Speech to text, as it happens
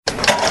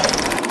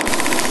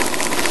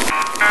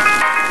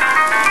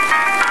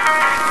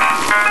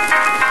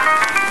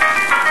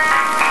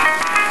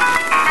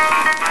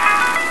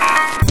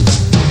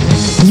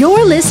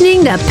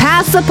to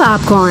Pass the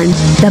Popcorn,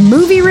 the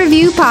movie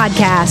review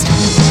podcast.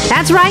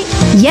 That's right,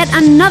 yet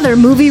another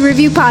movie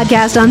review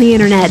podcast on the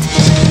internet.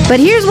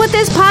 But here's what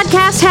this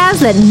podcast has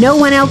that no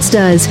one else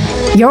does.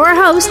 Your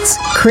hosts,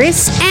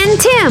 Chris and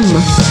Tim.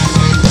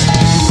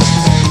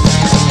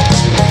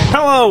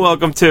 Hello,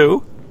 welcome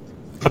to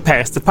a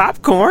Pass the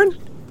Popcorn.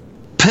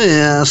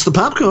 Pass the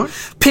popcorn.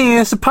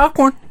 Pass the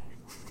popcorn.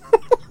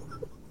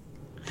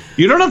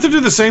 You don't have to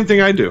do the same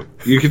thing I do.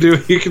 You can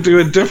do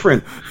a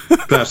different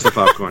pass the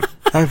popcorn.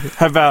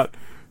 How about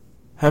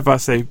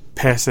say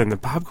passing the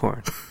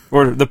popcorn,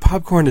 or the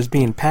popcorn is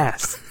being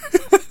passed.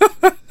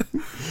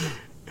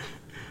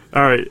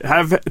 All right,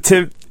 have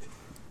Tim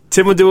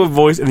will do a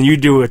voice, and you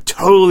do a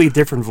totally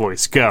different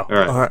voice. Go.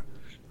 All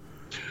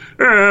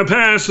right.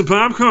 Pass the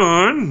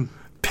popcorn.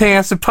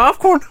 Pass the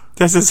popcorn.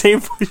 That's the same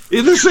voice.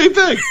 It's the same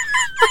thing.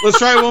 Let's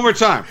try it one more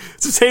time.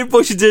 It's the same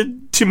voice you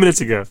did 2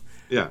 minutes ago.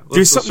 Yeah.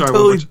 Do something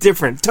totally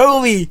different.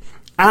 Totally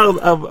out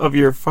of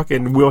your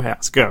fucking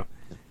wheelhouse. Go.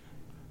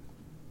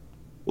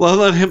 Well,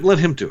 let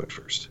him do it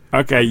first.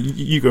 Okay,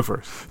 you go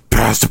first.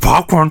 Pass the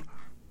popcorn.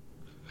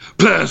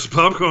 Pass the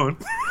popcorn.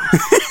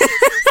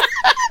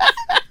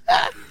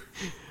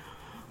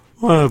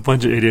 What a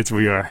bunch of idiots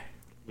we are.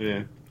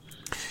 Yeah.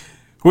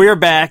 We are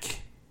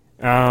back.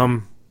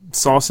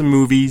 Saw some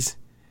movies.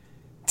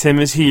 Tim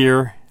is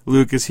here.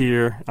 Luke is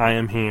here. I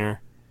am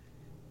here.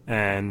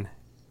 And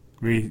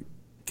we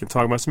can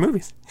talk about some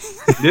movies.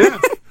 Yeah.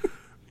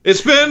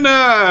 It's been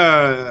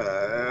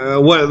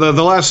what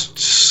the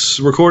last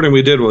recording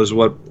we did was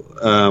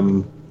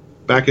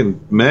back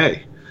in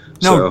May.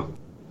 No,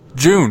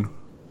 June,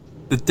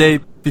 the day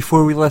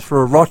before we left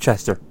for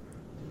Rochester.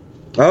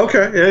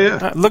 Okay,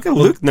 yeah. Look at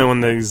Luke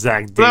knowing the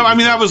exact date. But I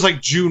mean, that was like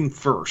June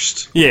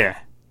 1st. Yeah.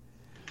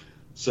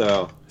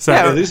 So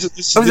yeah, this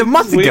it was a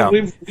month ago.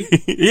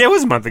 Yeah, it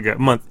was a month ago.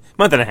 Month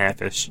and a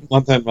half ish.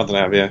 Month and a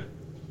half, yeah.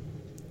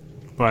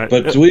 But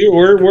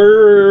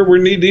we're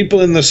knee deep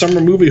in the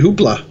summer movie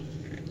hoopla,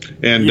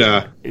 and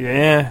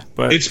yeah,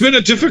 but it's been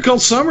a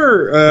difficult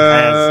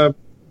summer.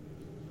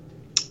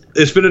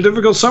 It's been a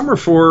difficult summer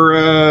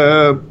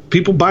for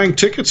people buying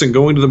tickets and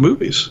going to the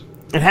movies.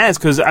 It has,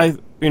 because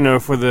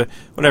for the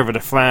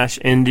Flash,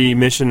 Indy,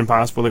 Mission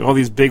Impossible, like all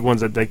these big ones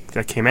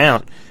that came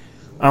out.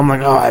 I'm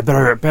like, oh, I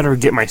better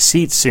get my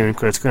seats soon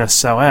because it's going to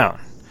sell out.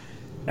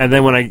 And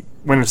then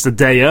when it's the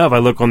day of, I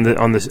look on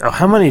this. Oh,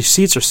 how many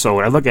seats are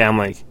sold? I look at it, I'm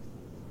like,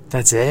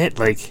 that's it?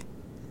 Like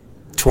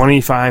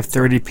 25,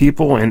 30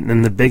 people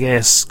and the big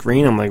ass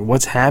screen. I'm like,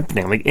 what's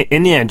happening? Like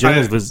Indiana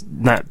Jones was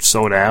not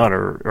sold out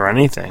or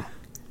anything.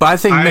 But I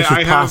think Mission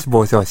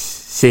Impossible is going to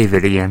save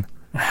it again.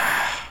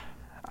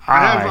 I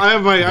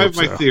have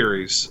my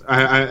theories.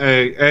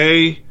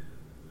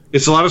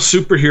 It's a lot of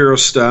superhero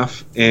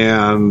stuff,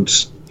 and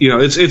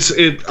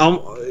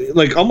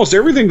like almost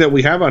everything that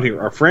we have out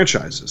here are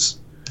franchises.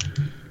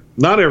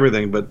 Not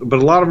everything, but a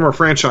lot of them are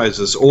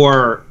franchises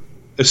or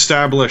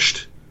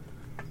established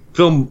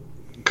film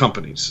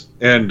companies,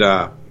 and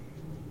I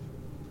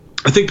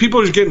think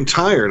people are just getting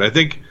tired. I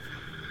think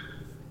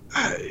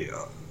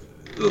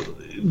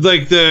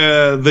like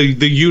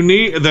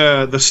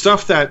the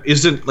stuff that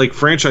isn't like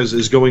franchise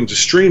is going to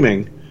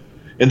streaming,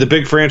 and the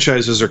big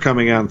franchises are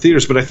coming out in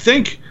theaters. But I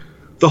think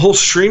the whole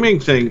streaming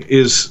thing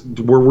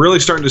we're really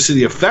starting to see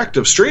the effect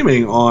of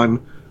streaming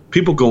on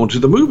people going to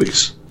the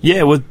movies.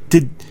 Yeah, well,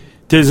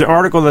 there's an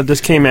article that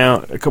just came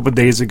out a couple of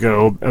days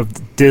ago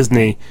of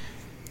Disney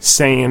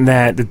saying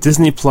that the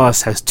Disney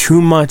Plus has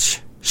too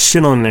much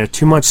shit on there,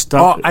 too much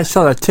stuff. Oh, I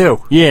saw that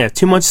too. Yeah,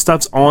 too much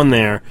stuff's on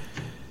there,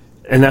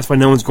 and that's why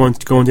no one's going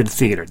to the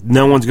theater.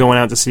 No one's going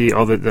out to see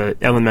all the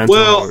Elemental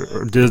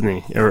or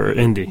Disney or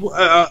Indy.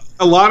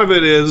 A lot of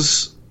it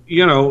is,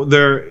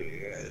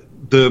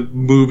 the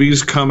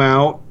movies come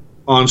out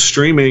on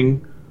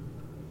streaming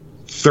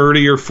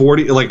 30 or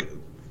 40, like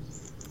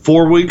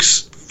 4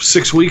 weeks,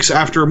 6 weeks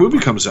after a movie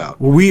comes out.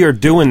 Well, we are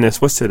doing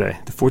this. What's today?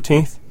 The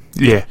 14th?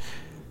 Yeah.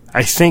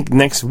 I think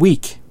next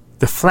week,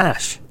 The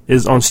Flash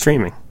is on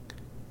streaming.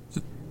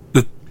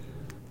 The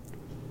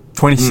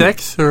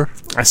 26th? Or?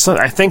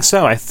 I think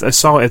so. I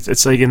saw it.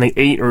 It's like in the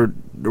 8 or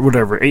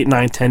whatever, 8,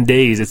 9, 10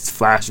 days, it's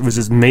Flash. It was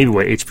just maybe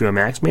HBO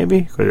Max,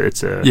 maybe?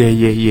 It's a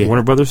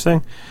Warner Brothers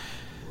thing.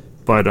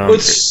 But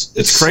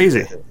it's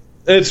crazy.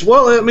 It's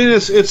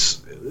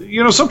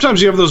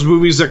sometimes you have those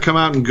movies that come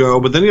out and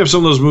go, but then you have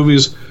some of those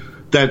movies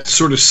that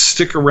sort of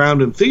stick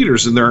around in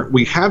theaters, and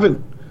we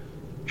haven't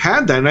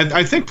had that. And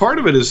I think part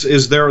of it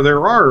is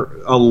there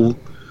are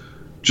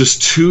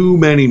just too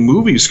many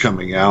movies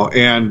coming out,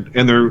 and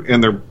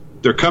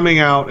they're coming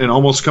out and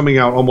almost coming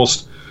out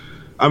almost.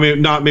 I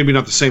mean, maybe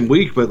not the same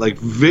week, but like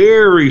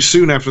very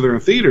soon after they're in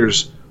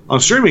theaters on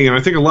streaming. And I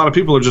think a lot of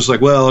people are just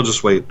like, well, I'll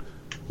just wait.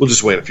 We'll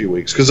just wait a few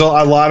weeks, because a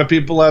lot of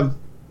people have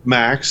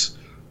Max,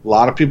 a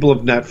lot of people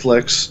have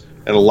Netflix,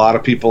 and a lot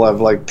of people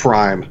have like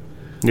Prime.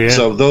 Yeah.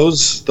 So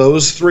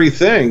those three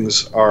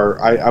things are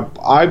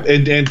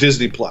and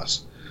Disney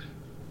Plus.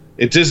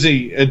 At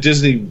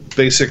Disney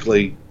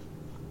basically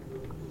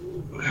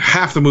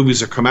half the movies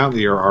that come out in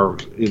the year are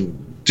in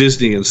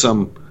Disney in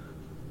some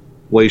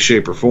way,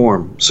 shape, or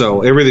form.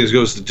 So everything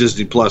goes to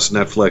Disney Plus,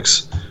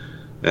 Netflix,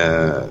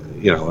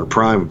 or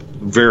Prime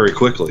very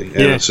quickly,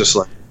 and it's just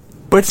like.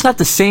 But it's not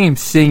the same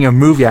seeing a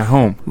movie at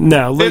home.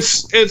 No,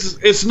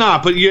 it's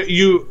not. But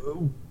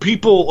you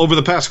people over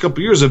the past couple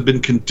of years have been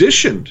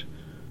conditioned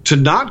to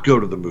not go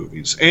to the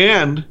movies,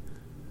 and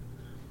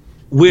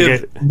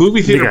with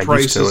movie theater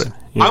prices,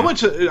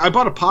 I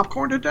bought a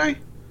popcorn today,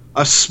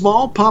 a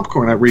small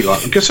popcorn at Regal.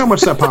 Guess how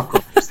much that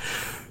popcorn was?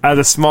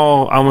 The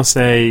small, I'm gonna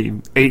say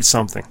 8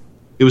 something.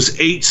 It was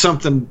 8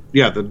 something.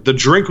 Yeah, the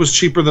drink was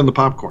cheaper than the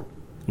popcorn.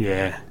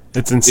 Yeah,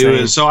 it's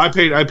insane. So I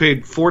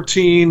paid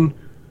 14.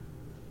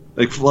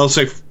 Like we'll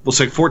say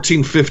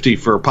 $14.50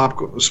 for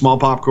a small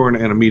popcorn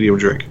and a medium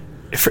drink.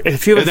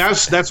 And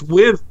that's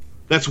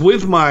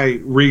with my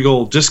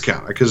Regal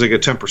discount because I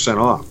get 10%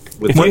 off.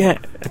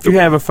 If you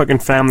have a fucking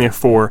family of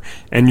 4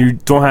 and you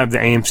don't have the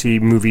AMC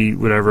movie,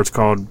 whatever it's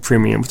called,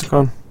 premium, what's it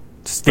called?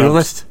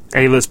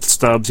 A-list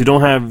stubs. You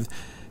don't have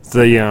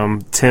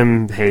the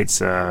Tim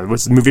hates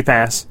what's the Movie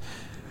Pass.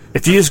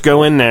 If you just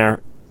go in there,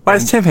 why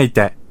does Tim hate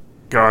that?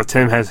 God,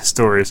 Tim has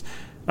stories.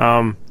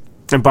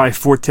 And buy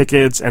 4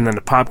 tickets and then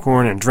the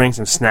popcorn and drinks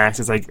and snacks.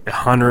 It's like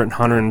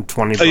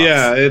 $120.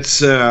 Yeah,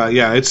 it's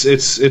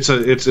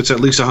at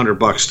least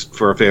 $100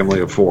 for a family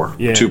of 4.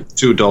 Yeah.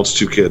 Two adults,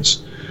 2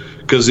 kids.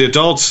 Because the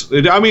adults,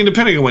 I mean,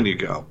 depending on when you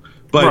go,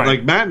 but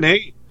like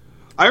matinee.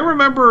 I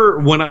remember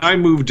when I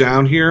moved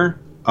down here,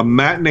 a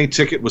matinee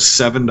ticket was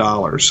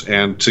 $7,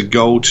 and to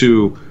go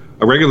to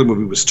a regular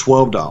movie was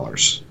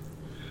 $12.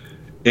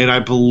 And I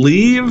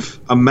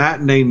believe a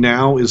matinee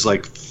now is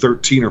like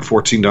 $13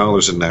 or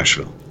 $14 in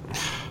Nashville.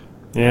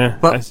 Yeah.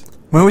 But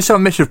when we saw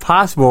Mission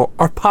Impossible,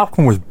 our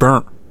popcorn was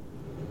burnt.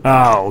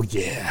 Oh,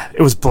 yeah.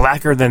 It was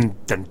blacker than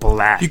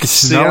black. You could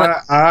smell it.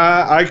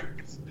 I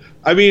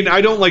mean,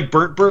 I don't like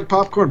burnt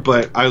popcorn,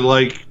 but I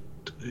like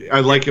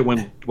it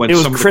when some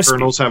of the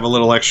kernels have a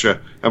little extra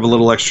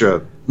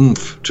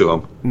oomph to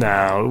them.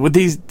 No, with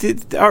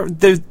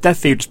that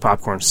theater's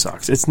popcorn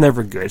sucks. It's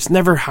never good. It's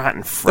never hot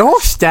and fresh. The whole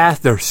staff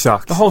there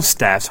sucks. The whole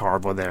staff's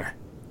horrible there.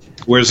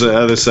 Where's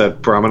this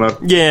at Promenade?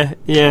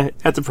 Yeah,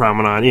 at the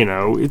Promenade. You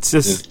know, it's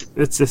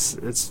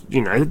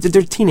you know,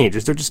 they're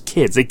teenagers. They're just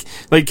kids.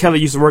 Like Kelly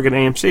used to work at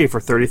AMC for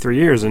 33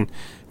 years, and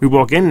we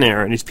walk in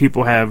there, and these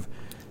people have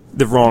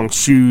the wrong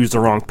shoes,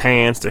 the wrong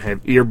pants. They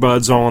have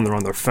earbuds on. They're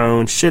on their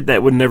phone. Shit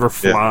that would never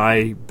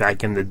fly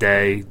back in the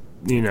day.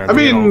 You know,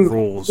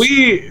 rules.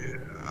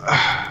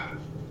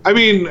 I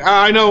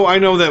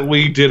know that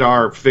we did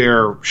our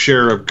fair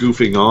share of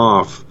goofing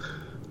off.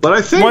 But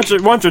I think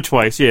once or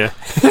twice, yeah.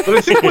 But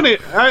I think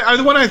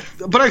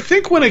I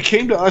think when it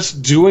came to us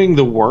doing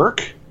the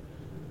work,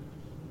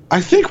 I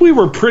think we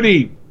were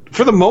pretty,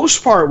 for the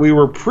most part, we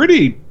were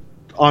pretty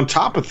on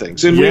top of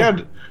things, and we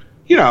had,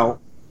 you know,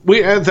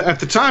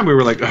 at the time we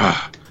were like,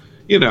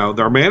 you know,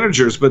 our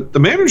managers, but the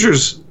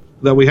managers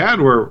that we had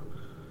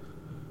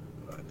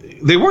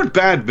they weren't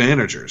bad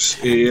managers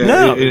in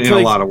a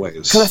lot of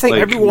ways. Because I think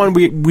everyone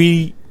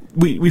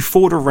we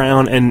fooled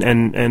around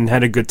and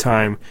had a good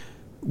time.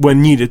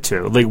 When needed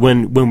to, like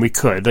when we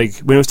could, like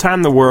when it was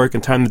time to work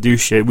and time to do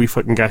shit, we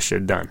fucking got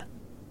shit done.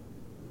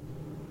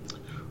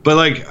 But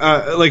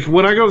like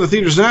when I go to the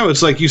theaters now,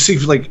 it's like you see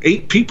like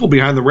 8 people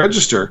behind the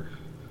register,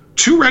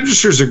 2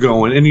 registers are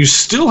going, and you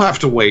still have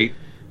to wait.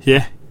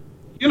 Yeah,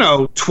 you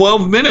know,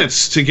 12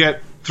 minutes to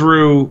get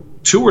through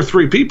 2 or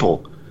 3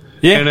 people.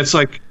 Yeah, and it's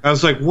like I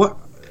was like,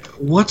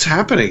 what's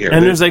happening here?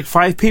 And there's like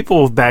 5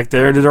 people back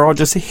there that are all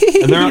just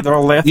they're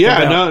all laughing.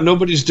 Yeah, no,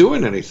 nobody's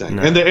doing anything,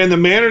 no. and the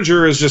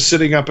manager is just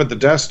sitting up at the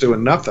desk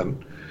doing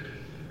nothing.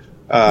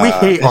 We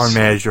hate our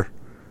manager.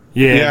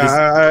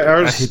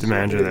 Yeah, I hate the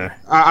manager there.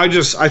 I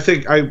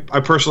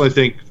personally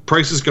think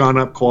price has gone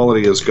up,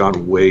 quality has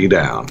gone way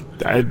down.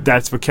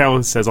 That's what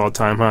Cal says all the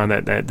time, huh?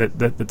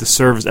 That the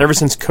service ever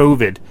since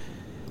COVID.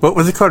 What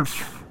was it called?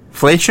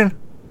 Inflation.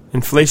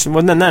 Inflation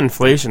wasn't not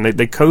inflation.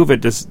 The COVID,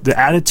 just the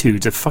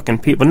attitudes of fucking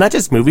people, not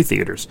just movie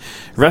theaters,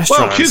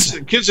 restaurants.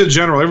 Well, kids in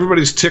general,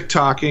 everybody's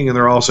TikToking and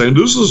they're all saying,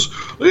 "This is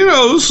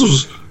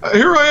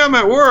here I am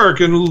at work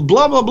and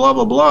blah blah blah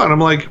blah blah." And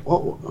I'm like,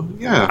 well,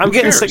 yeah. I'm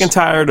getting sick and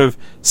tired of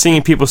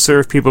seeing people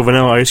serve people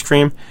vanilla ice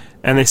cream,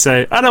 and they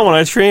say, "I don't want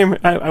ice cream.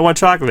 I want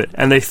chocolate,"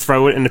 and they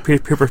throw it in the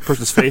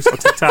person's face on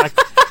TikTok.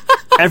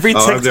 Every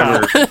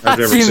TikTok, I've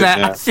never seen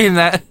that. I've seen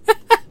that.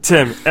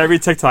 Tim, every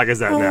TikTok is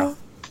that now.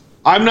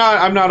 I'm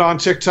not on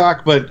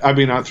TikTok, but I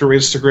mean through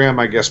Instagram.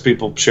 I guess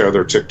people share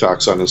their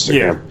TikToks on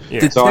Instagram.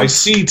 Yeah. So I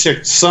see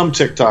some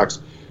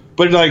TikToks,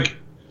 but like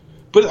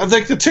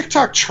the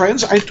TikTok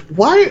trends.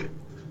 Why?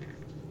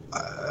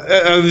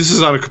 This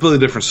is on a completely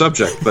different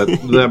subject, but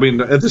I mean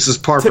this is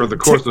par for the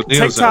course with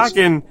Neo TikTok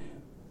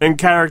and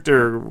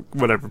character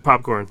whatever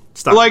popcorn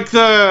stuff. Like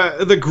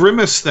the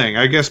Grimace thing.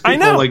 I guess people I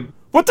know. like.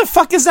 What the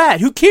fuck is that?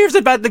 Who cares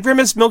about the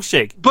Grimace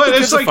milkshake? But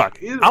it's like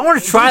I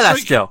want to try that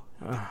still.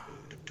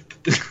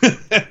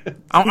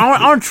 I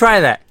want to try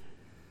that.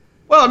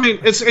 Well, I mean,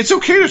 it's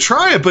okay to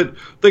try it, but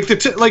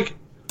like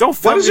don't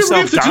film why does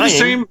yourself everybody have to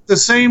dying? do the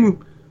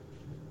same?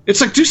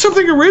 It's like do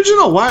something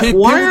original. Why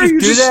are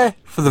you do that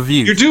for the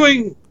views? You're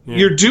doing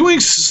you're doing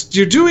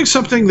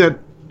something that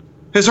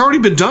has already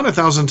been done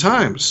 1,000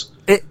 times.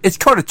 It's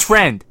called a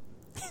trend.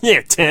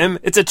 Yeah, Tim,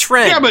 it's a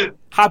trend. Yeah, but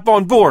hop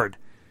on board.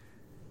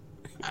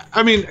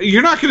 I mean,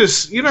 you're not gonna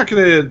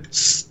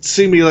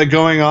see me like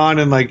going on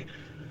and like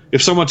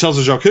if someone tells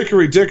a joke,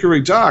 hickory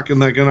dickory dock, and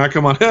like, and I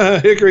come on,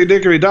 hickory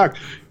dickory dock.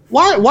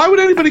 Why would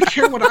anybody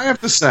care what I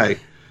have to say?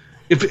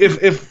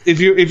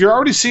 If you're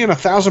already seeing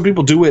 1,000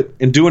 people do it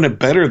and doing it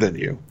better than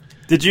you.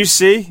 Did you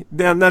see?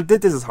 Now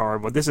this is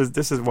horrible. This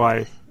is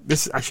why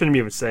I shouldn't be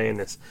even saying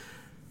this.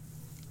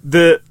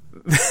 The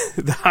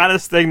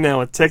hottest thing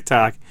now on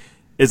TikTok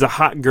is a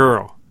hot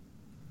girl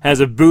has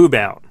a boob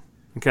out,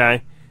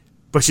 okay,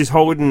 but she's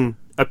holding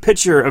a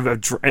picture of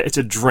it's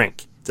a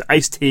drink. It's an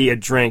iced tea, a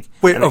drink.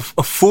 Wait, a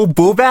full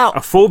boob out?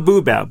 A full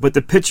boob out, but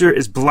the picture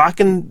is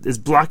blocking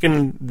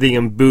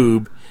the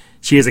boob.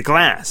 She has a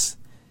glass.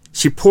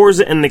 She pours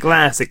it in the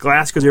glass. The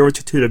glass goes over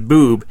to the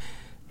boob,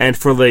 and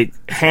for like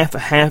half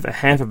of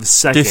a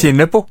second, Do you see a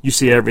nipple? You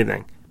see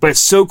everything, but it's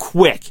so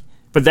quick.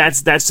 But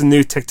that's the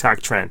new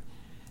TikTok trend.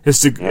 Is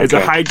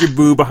to hide your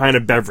boob behind a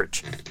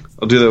beverage.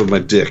 I'll do that with my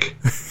dick.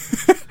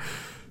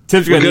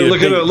 Tim's gonna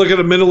look at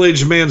a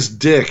middle-aged man's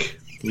dick.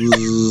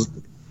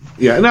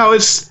 Yeah, no,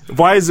 it's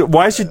why is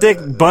your dick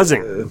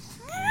buzzing?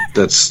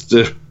 That's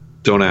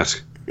don't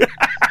ask.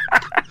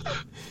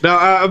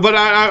 No, but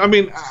I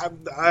mean,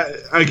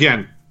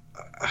 again,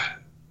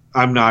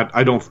 I'm not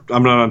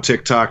on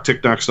TikTok.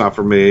 TikTok's not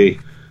for me.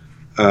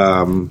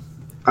 I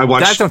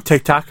watch. That's on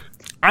TikTok.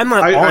 I'm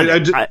not on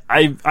it.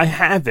 I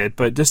have it,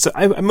 but just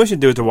I mostly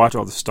do it to watch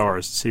all the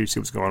stars, see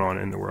what's going on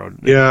in the world.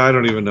 Yeah, I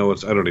don't even know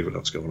what's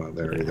going on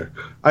there either.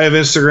 I have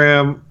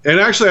Instagram, and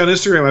actually on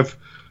Instagram,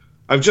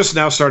 I've just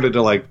now started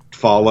to like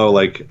follow,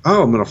 like,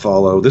 oh, I'm going to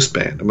follow this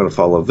band, I'm going to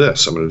follow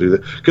this, I'm going to do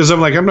that, because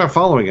I'm like, I'm not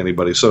following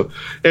anybody. So,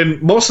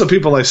 and most of the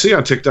people I see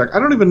on TikTok, I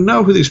don't even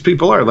know who these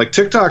people are. Like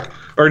TikTok,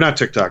 or not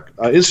TikTok,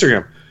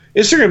 Instagram.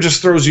 Instagram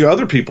just throws you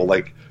other people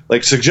like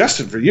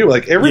suggested for you.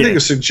 Like everything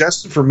is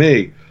suggested for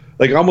me.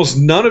 Like almost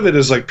none of it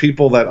is like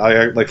people that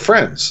I like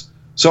friends.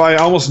 So I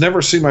almost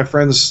never see my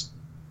friends'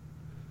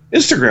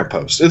 Instagram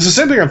posts. It's the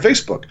same thing on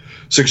Facebook.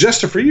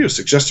 Suggested for you,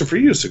 suggested for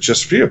you,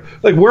 suggested for you.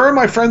 Like where are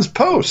my friends'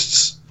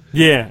 posts?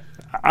 Yeah,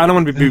 I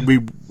don't want to be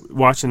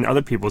watching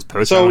other people's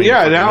posts. So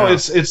yeah, now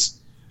it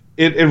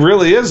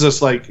really is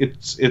just like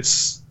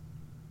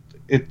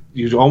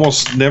you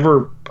almost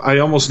never. I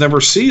almost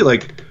never see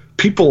like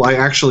people I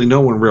actually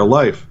know in real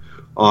life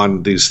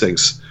on these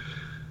things.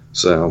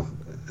 So.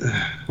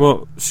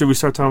 Well, should we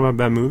start talking about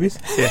bad movies?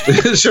 Yeah.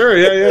 Sure,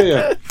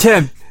 yeah.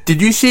 Tim,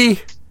 did you see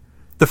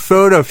the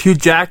photo of Hugh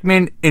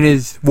Jackman in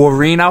his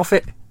Wolverine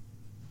outfit?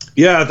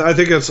 Yeah, I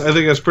think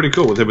that's pretty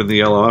cool with him in the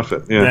yellow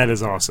outfit. Yeah, that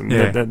is awesome.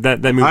 Yeah.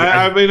 That movie.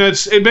 I mean,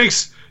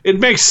 it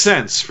makes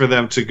sense for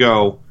them to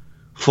go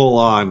full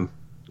on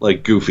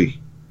like Goofy.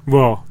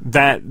 Well,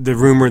 the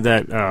rumor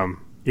that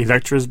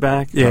Elektra's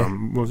back. Yeah.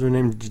 What was her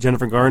name?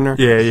 Jennifer Gardner.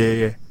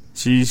 Yeah.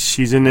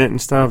 She's in it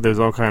and stuff. There's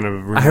all kind of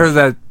rumors. I heard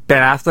that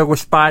Ben Affleck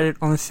was spotted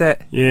on the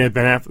set. Yeah,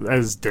 Ben Affleck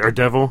as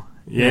Daredevil.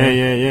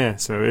 Yeah.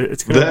 So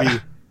it's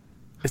gonna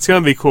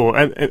be cool.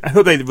 I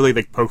hope they really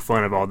like poke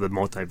fun of all the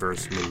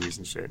multiverse movies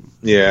and shit.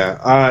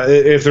 Yeah.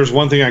 If there's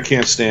one thing I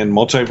can't stand,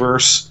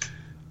 multiverse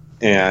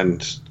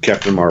and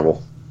Captain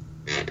Marvel.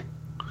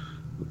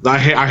 I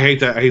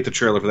hate that. I hate the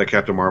trailer for that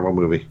Captain Marvel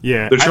movie.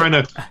 Yeah, they're trying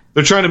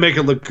to make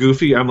it look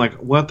goofy. I'm like,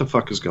 what the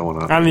fuck is going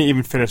on? I didn't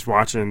even finish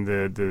watching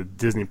the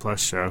Disney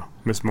Plus show,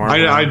 Miss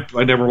Marvel. I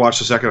never watched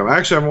the second one.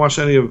 Actually, I haven't watched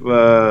any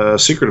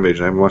of Secret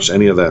Invasion. I haven't watched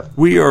any of that.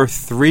 We are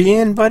 3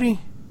 in, buddy.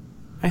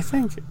 I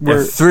think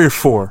we're 3 or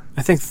 4.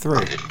 I think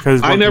 3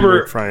 because I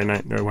never Friday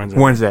night or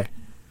Wednesday.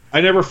 I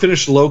never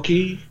finished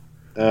Loki.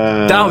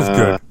 That was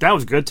good. That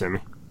was good to me.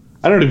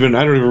 I don't even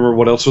remember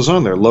what else was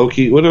on there.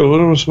 Loki. What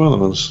were some other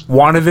ones?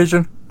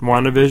 WandaVision.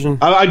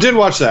 I did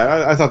watch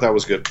that. I thought that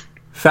was good.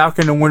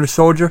 Falcon and Winter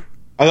Soldier.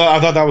 I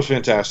thought that was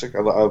fantastic.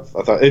 I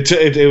thought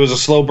it was a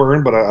slow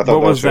burn, but I thought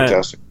that was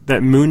fantastic.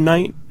 That Moon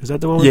Knight, is that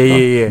the one?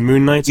 Yeah.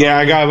 Moon Knight. Yeah,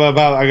 I got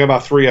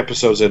about 3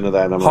 episodes into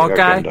that. And I'm Hawkeye. Like,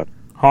 I'm done.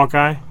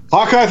 Hawkeye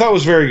I thought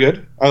was very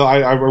good.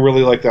 I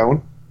really like that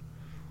one.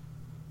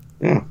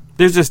 Yeah.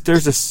 There's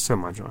just so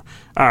much on.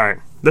 All right.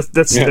 Let's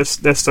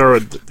start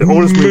with the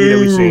oldest movie that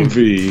we've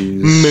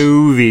seen.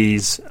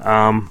 Movies.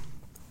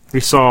 We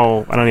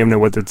saw, I don't even know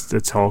what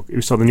it's called.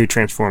 We saw the new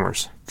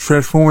Transformers.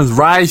 Transformers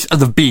Rise of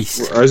the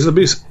Beast. Rise of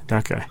the Beast.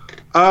 Okay.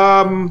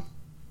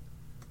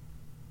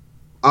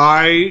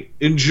 I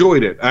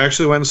enjoyed it. I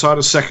actually went and saw it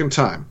a second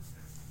time.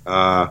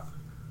 I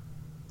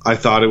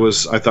think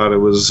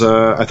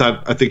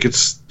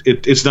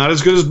it's not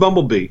as good as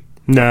Bumblebee.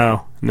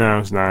 No,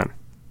 it's not.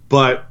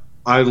 But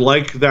I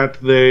like that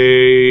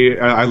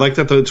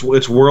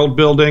it's world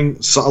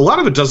building. So a lot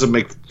of it doesn't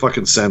make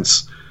fucking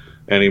sense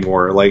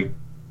anymore. Like,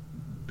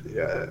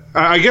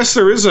 I guess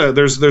there's a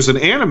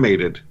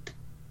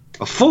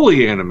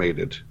fully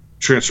animated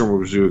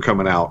Transformers movie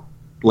coming out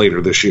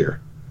later this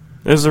year.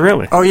 Is it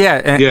really? Oh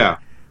yeah, yeah.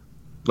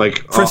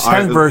 Like Chris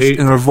Hemsworth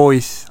in her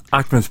voice,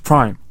 Optimus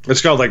Prime.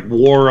 It's called like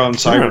War on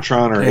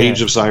Cybertron or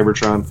Age of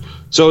Cybertron.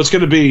 So it's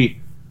going to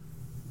be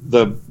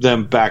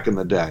them back in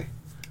the day.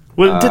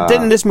 Well,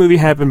 didn't this movie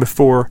happen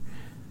before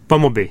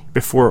Bumblebee?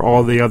 Before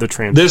all the other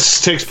Transformers?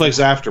 This takes place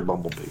after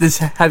Bumblebee. This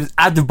has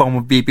after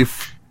Bumblebee,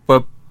 before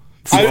the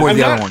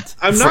other ones.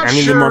 I'm For not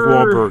any sure. of the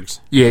Mark Wahlbergs.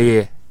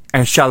 Yeah.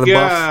 And Shia LaBeouf.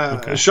 Yeah,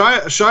 Okay.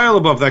 Shia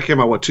LaBeouf, that came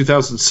out,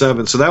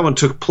 2007? So that one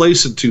took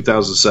place in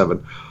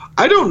 2007.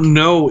 I don't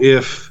know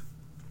if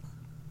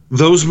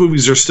those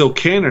movies are still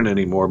canon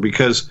anymore,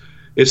 because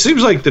it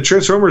seems like the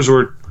Transformers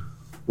were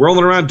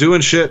rolling around doing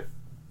shit,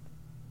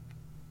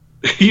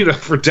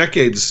 for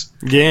decades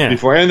Yeah.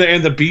 before.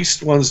 And the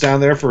Beast ones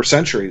down there for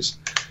centuries.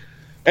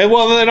 And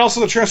then also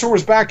the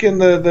Transformers back in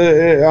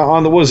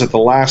the what is it, the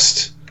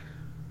last...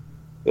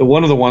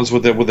 One of the ones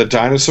with the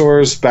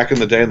dinosaurs back in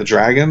the day, and the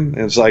dragon.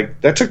 And it's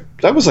like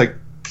that was like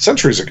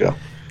centuries ago.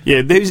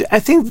 Yeah, I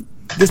think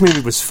this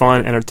movie was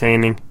fun,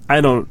 entertaining. I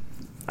don't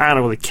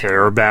really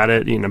care about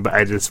it, but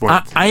I just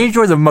want. I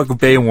enjoy the Michael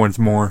Bay ones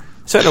more.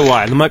 So do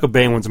I. The Michael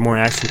Bay one's more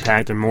action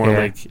packed and more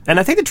Yeah. and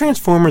I think the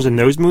Transformers in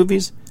those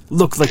movies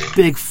look like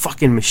big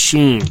fucking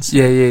machines.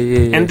 Yeah.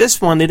 And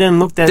this one, they didn't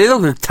look that. They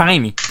look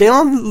tiny. They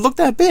don't look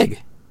that big.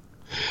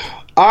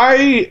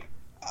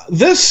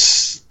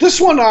 This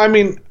one, I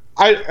mean,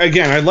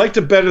 I liked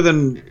it better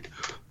than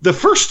the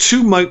first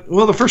two.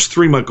 The first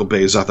three Michael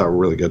Bays I thought were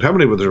really good. How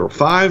many were there?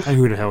 5?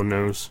 Who the hell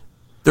knows?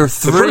 There are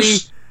 3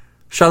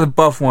 Shia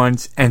LaBeouf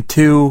ones and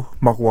 2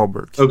 Mark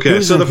Wahlbergs. Okay,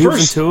 Who's so in- the who's in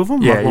first 2 of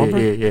them? Yeah, Mark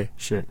Wahlberg? yeah.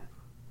 Shit.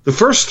 the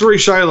first 3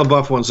 Shia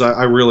LaBeouf ones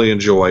I really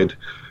enjoyed,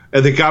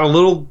 and they got a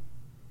little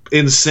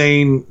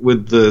insane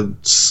with the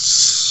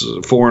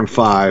 4 and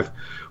 5.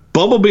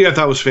 Bumblebee I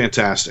thought was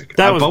fantastic.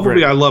 That was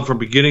Bumblebee great. I loved from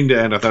beginning to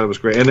end. I thought it was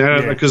great, and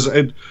Yeah. because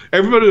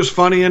everybody was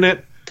funny in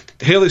it.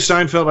 Haley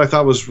Steinfeld I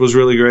thought was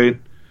really great,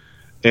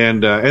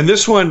 and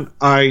this one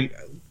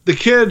the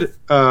kid,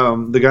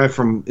 the guy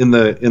from In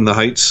the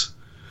Heights.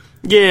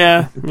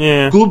 Yeah.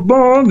 Good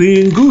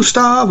morning,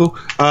 Gustavo.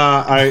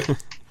 I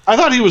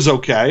thought he was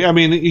okay. I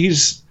mean,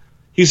 he's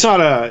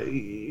not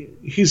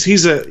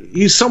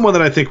he's someone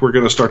that I think we're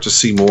going to start to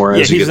see more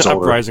Yeah, as he he's gets an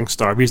older. uprising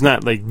star. But he's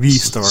not like the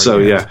star. So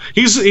yet.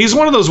 yeah, he's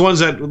one of those ones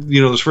that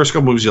those first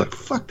couple movies you're like,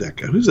 fuck that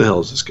guy. Who the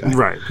hell is this guy?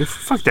 Right.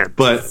 Fuck that.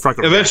 But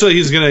fucking eventually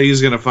he's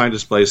gonna find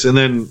his place, and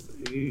then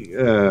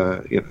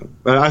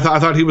I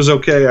thought he was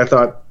okay.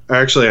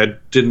 I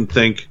didn't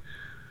think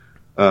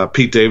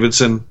Pete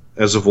Davidson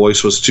as a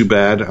voice was too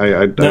bad.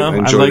 I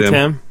enjoyed liked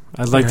him.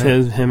 I liked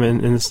him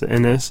in this.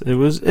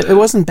 It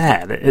wasn't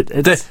bad.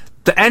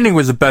 The ending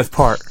was the best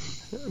part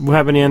What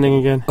happened to the ending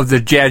again? of the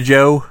G.I.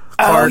 Joe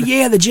Oh part.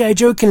 yeah, the G.I.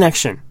 Joe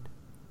connection.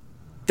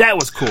 That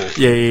was cool.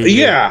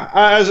 Yeah.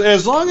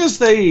 As long as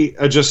they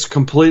just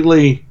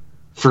completely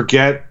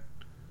forget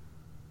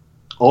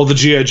all the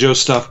G.I. Joe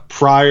stuff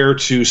prior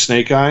to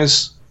Snake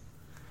Eyes,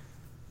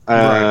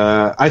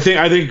 Right. I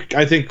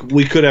think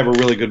we could have a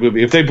really good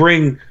movie if they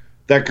bring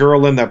that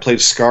girl in that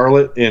played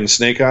Scarlet in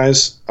Snake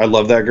Eyes. I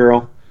love that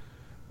girl.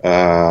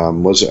 I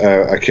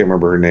can't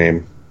remember her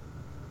name.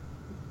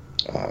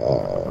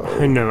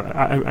 I know.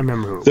 I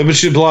remember who. But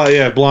she's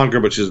blonde, blonde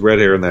girl, but she's red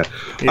hair in that.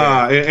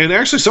 Yeah. And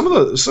actually,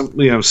 some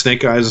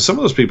Snake Eyes and some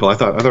of those people I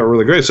thought were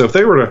really great. So if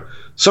they were to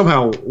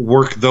somehow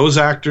work those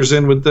actors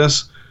in with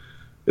this,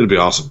 it'd be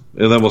awesome.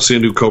 And then we'll see a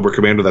new Cobra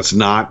Commander that's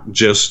not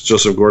just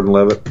Joseph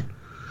Gordon-Levitt.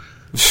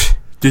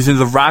 Do you think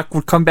The Rock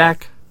would come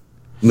back?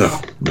 No.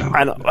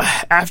 I don't.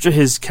 After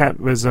his cat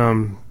was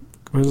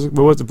what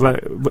was the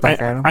Black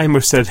Adam? I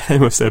almost said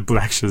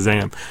Black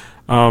Shazam.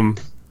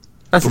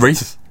 That's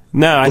racist.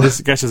 No, I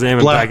just got Shazam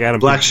and Black Adam.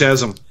 Black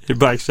Shazam.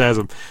 Black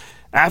Shazam.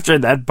 After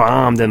that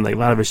bombed and like a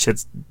lot of his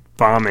shit's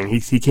bombing,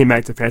 he came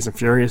back to Fast and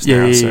Furious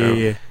now.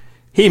 Yeah.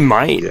 He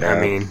might. Yeah. I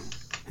mean,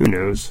 who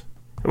knows?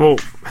 Well,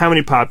 how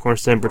many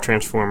popcorns then for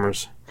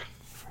Transformers?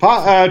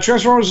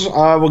 Transformers,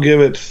 we'll give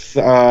it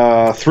 3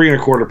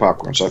 1/4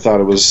 popcorn. So I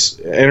thought it was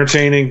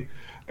entertaining.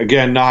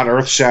 Again, not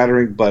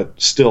earth-shattering, but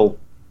still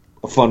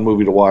a fun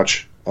movie to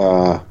watch.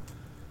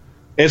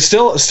 It's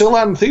still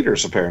out in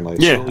theaters, apparently.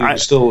 Yeah, so you can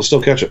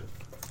still catch it.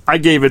 I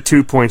gave it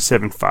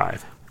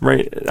 2.75.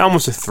 Right,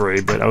 almost a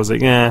 3, but I was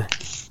like, eh.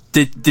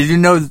 Did you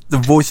know the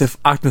voice of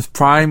Optimus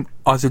Prime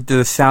also did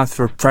the sounds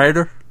for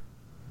Predator?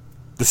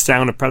 The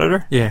sound of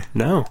Predator? Yeah.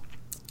 No.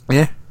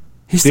 Yeah.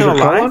 He's still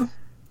Peter alive? Cullen?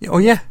 Oh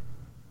yeah.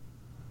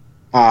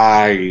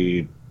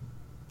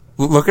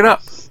 Look it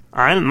up.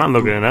 I'm not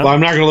looking it up. Well,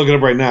 I'm not going to look it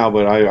up right now,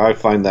 but I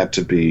find that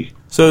to be.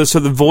 So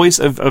the voice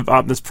of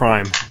Optimus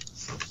Prime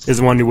is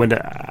the one who went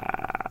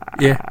to.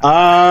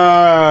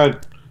 Yeah.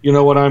 You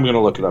know what? I'm going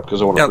to look it up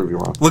because I want to Yeah, prove you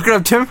wrong. look it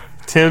up, Tim.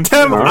 Tim.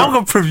 Tim, All right. I'm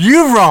gonna prove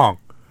you wrong.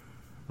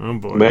 Oh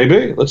boy.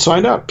 Maybe. Let's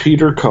find out.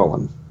 Peter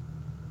Cullen.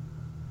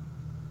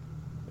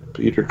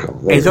 Peter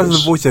Cullen. There He's it also the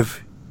is. voice of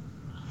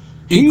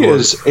He Igor.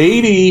 is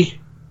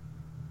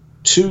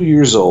 82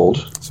 years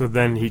old. So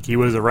then he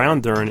was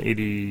around during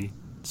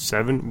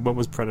 87. What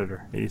was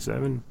Predator?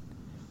 87?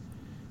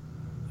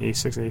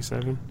 86,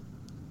 87?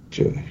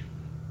 Okay.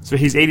 So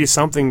he's 80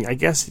 something. I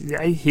guess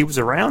he was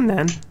around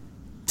then.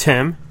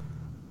 Tim.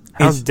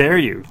 How dare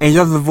you? And he's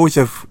also the voice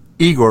of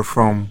Igor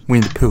from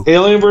Winnie the Pooh.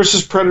 Alien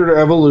vs. Predator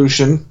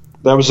Evolution.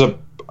 That was a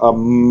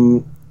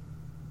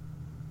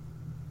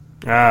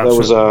That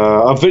was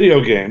a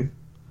video game.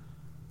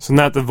 So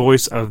not the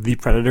voice of the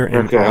Predator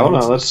and Okay,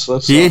 Arnold's? hold on.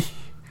 Let's. Yeah.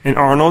 And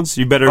Arnold's?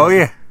 You better... Oh,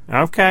 yeah.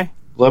 Okay.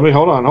 Let me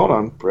hold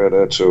on.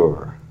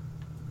 Predator.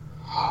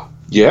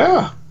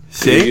 Yeah.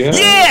 See?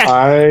 Yeah!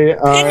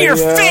 I In your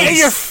face! In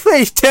your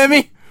face,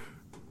 Timmy!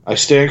 I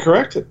stand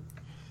corrected.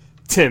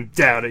 Tim,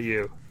 down at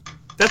you.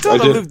 That's all I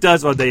that did. Luke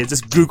does all day is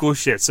just Google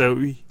shit. So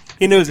he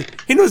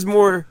knows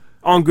more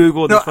on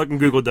Google than fucking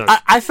Google does.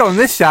 I found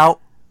this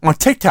out on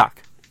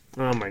TikTok.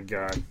 Oh my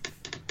god.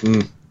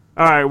 Mm.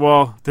 All right,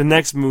 well, the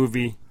next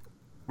movie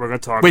we're gonna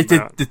talk Wait,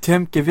 about. did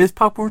Tim give his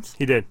popcorns?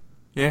 He did.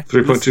 Yeah.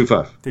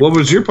 3.25. What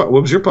was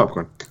your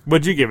popcorn?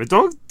 What'd you give it?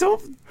 Don't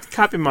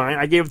copy mine.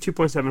 I gave it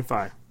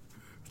 2.75.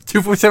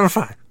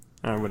 2.75.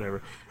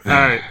 Whatever. All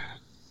right.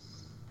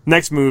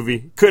 Next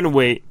movie. Couldn't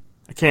wait.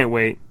 I can't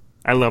wait.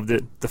 I loved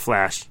it. The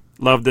Flash.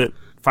 Loved it.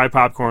 5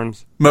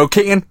 popcorns. Mo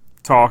Keaton.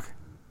 Talk.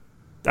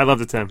 I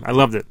loved it, Tim. I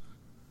loved it.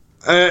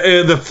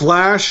 The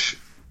Flash,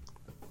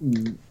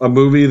 a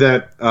movie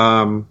that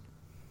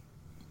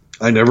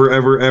I never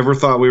ever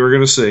thought we were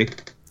going to see.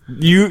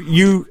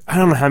 You. I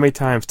don't know how many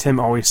times Tim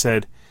always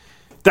said,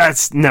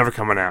 "That's never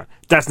coming out.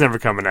 That's never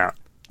coming out.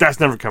 That's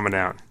never coming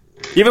out."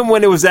 Even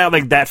when it was out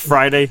like that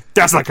Friday,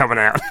 that's not coming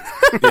out.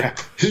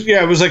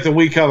 Yeah, it was like the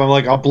week of. I'm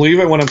like, I'll believe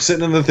it when I'm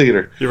sitting in the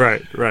theater. You're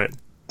right.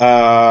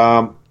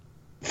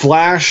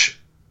 Flash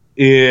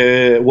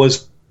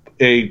was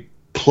a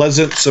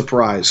pleasant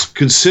surprise,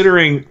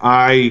 considering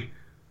I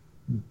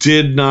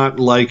did not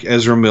like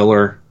Ezra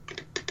Miller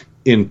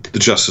in the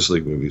Justice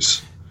League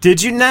movies.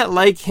 Did you not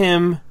like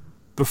him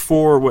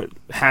before what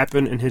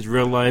happened in his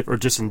real life, or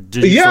just in?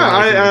 Yeah,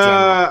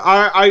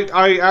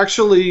 I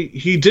actually,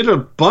 he did a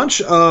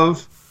bunch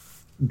of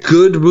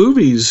good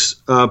movies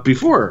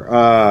before.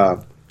 I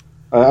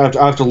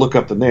have to look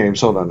up the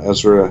names. Hold on,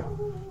 Ezra.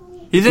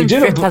 He's in He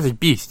did a- Fantastic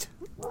Beast.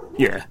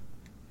 Yeah.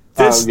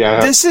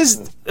 Yeah. This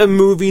is a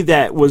movie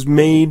that was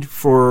made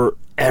for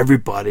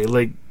everybody.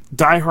 Like,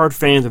 diehard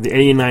fans of the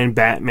 89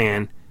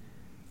 Batman.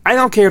 I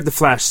don't care if The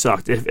Flash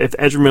sucked. If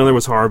Ezra Miller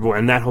was horrible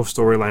and that whole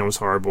storyline was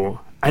horrible,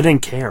 I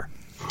didn't care.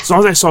 As long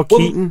as I saw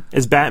Keaton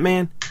as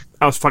Batman,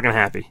 I was fucking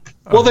happy.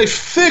 Well, they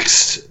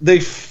fixed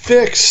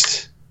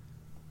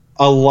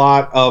a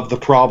lot of the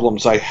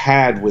problems I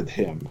had with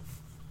him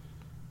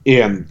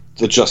in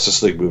the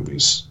Justice League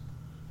movies.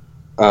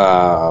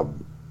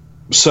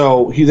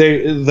 So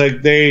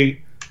they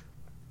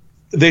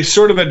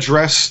sort of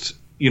addressed,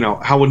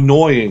 how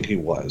annoying he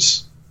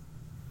was,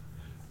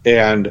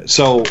 and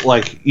so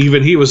like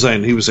even he was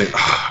saying,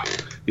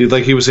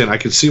 I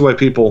could see why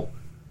people,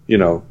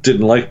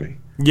 didn't like me.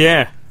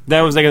 Yeah,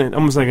 that was like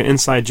almost like an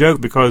inside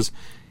joke because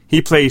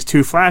he plays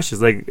 2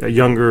 Flashes, like a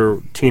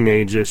younger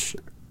teenage-ish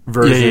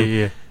version,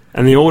 Yeah.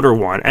 and the older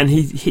one. And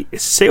he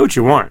say what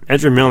you want,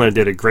 Ezra Miller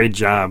did a great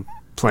job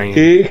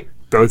playing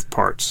both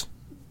parts.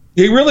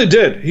 He really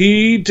did.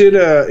 He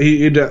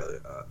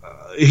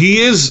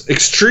is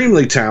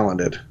extremely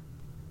talented.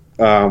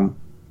 I'm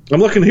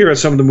looking here at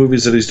some of the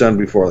movies that he's done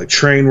before, like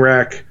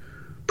Trainwreck,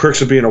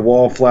 Perks of Being a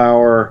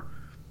Wallflower.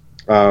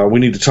 We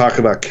Need to Talk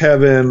About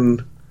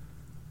Kevin.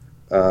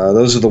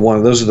 Those are the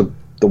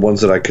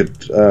ones that I could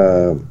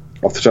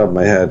off the top of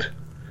my head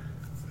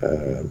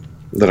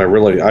that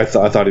I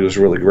thought he was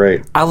really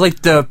great. I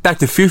like the Back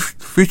to the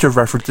Future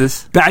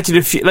references. Back to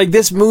the Future, like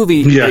this movie,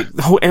 Yeah. like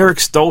the whole Eric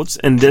Stoltz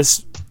and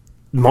this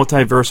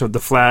multiverse of the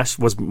Flash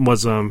was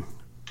Martin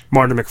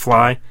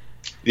McFly.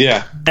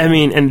 Yeah, I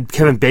mean, and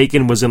Kevin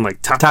Bacon was in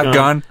like Top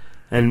Gun.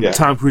 And Yeah.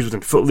 Tom Cruise was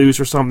in Footloose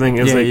or something.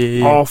 It was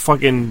Yeah. all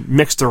fucking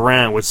mixed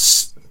around. It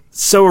was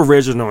so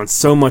original and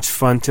so much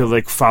fun to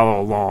like follow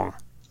along.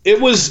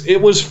 it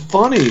was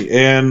funny,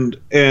 and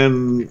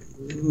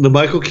the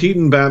Michael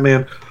Keaton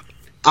Batman.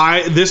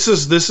 I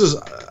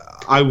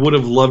would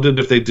have loved it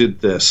if they did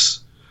this,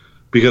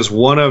 because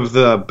one of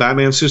the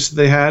Batman suits that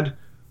they had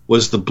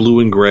was the blue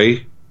and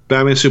gray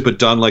Batman suit, but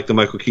done like the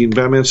Michael Keaton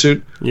Batman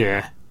suit.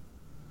 Yeah.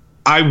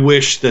 I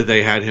wish that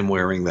they had him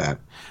wearing that.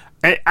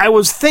 I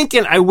was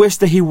thinking, I wish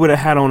that he would have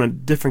had on a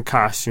different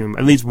costume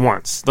at least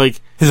once. Like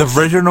His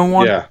original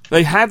one? Yeah.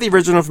 Like have the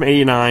original from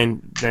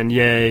 '89, then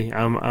yay,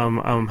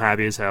 I'm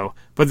happy as hell.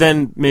 But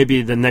then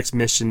maybe the next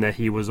mission that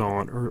he was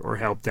on or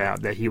helped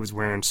out, that he was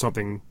wearing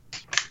something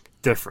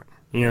different.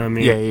 You know what I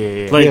mean?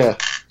 Yeah. Like Yeah.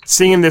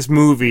 seeing this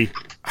movie,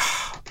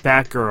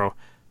 Batgirl.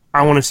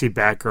 I want to see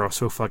Batgirl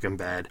so fucking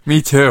bad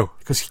Me too.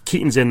 because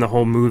Keaton's in the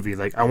whole movie.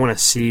 Like I want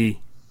to see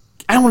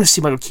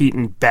Michael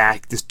Keaton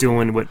back, just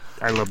doing what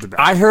I loved about.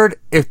 I heard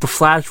if The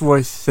Flash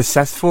was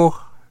successful,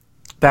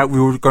 that we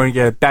were going to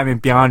get a Batman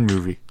Beyond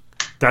movie.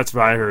 That's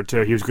what I heard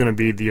too. He was going to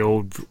be the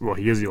old. Well,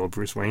 he is the old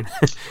Bruce Wayne.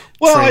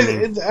 Well,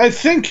 training. I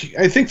think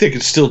they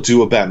could still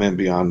do a Batman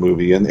Beyond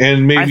movie, and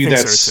maybe I think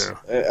that's so,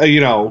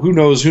 who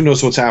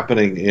knows what's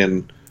happening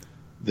in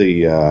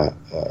the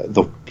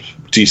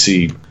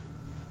DC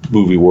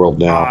movie world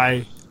now.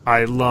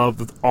 I love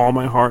with all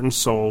my heart and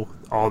soul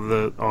all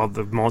the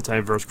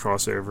multiverse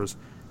crossovers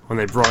when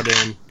they brought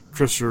in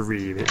Christopher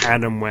Reeve and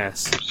Adam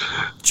West,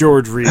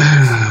 George Reeves,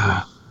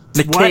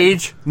 Nick What?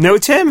 Cage. No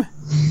Tim.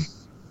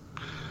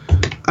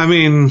 I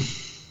mean,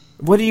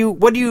 What do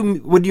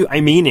you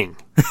I meaning?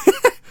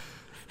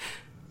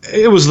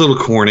 it was a little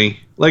corny.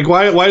 Like,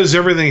 why does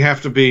everything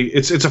have to be?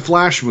 It's a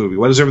Flash movie.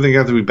 Why does everything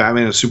have to be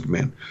Batman and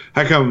Superman?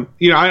 How come?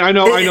 I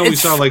know. We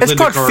saw like it's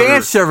Linda called Carter.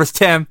 fan service,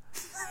 Tim.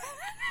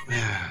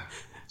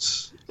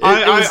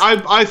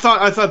 I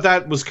thought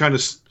that was kind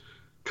of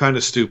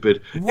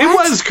stupid.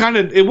 What?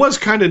 It was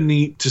kind of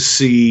neat to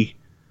see,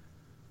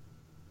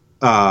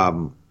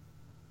 the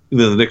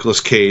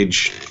Nicolas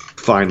Cage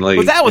finally.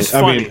 Well, that was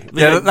funny.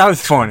 That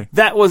was funny.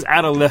 That was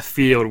out of left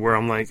field where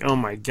I'm like, oh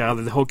my god,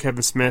 the whole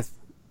Kevin Smith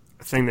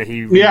thing that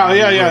he yeah.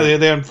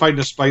 They had fighting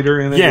a spider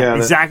in it. Yeah,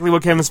 exactly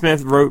what Kevin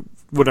Smith wrote,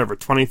 whatever,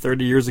 20,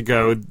 30 years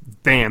ago.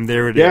 Bam,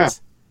 there it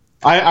is.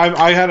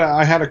 I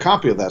had a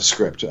copy of that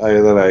script that I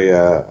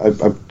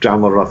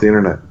downloaded off the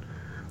internet,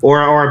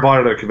 or I bought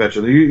it at a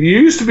convention. You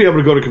used to be able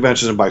to go to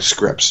conventions and buy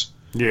scripts.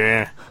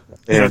 Yeah,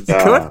 and, you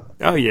could.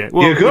 Oh yeah,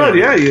 well, you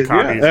could.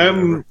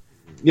 copies,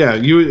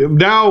 You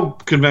now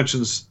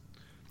conventions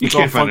you it's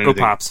can't all find Funko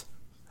anything. Pops.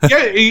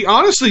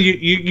 Honestly,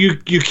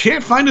 you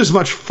can't find as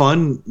much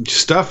fun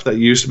stuff that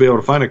you used to be able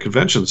to find at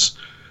conventions.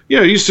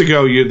 You used to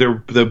go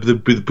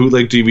the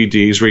bootleg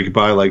DVDs where you could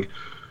buy like,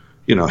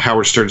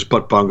 Howard Stern's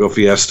Butt Bongo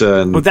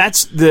Fiesta and. Well,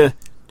 that's the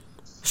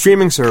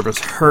streaming service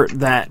hurt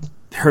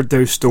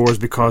those stores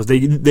because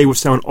they were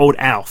selling old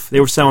Alf, they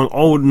were selling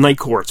old Night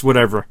Courts,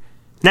 whatever.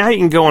 Now you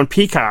can go on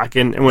Peacock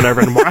and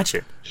whatever and watch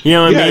it. You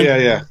know what I mean?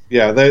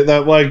 Yeah.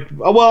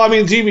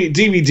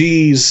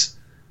 DVDs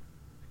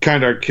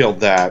kind of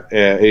killed that,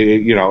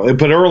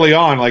 But early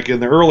on, like in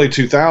the early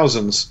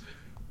 2000s,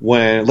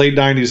 late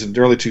 90s and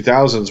early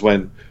 2000s,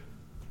 when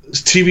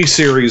TV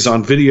series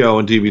on video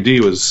and DVD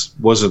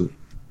wasn't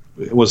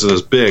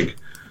as big.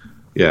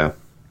 Yeah.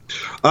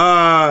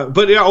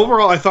 But yeah,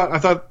 overall, I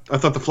thought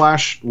the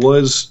Flash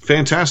was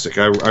fantastic.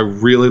 I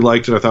really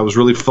liked it. I thought it was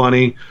really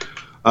funny.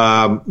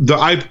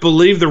 I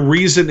believe the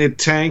reason it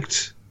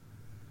tanked,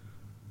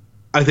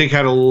 I think,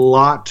 had a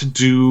lot to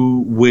do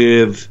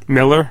with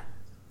Miller.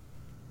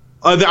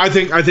 I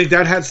think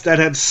that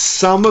had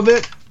some of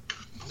it.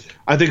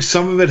 I think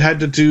some of it had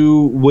to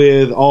do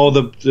with all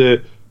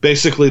the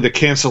basically the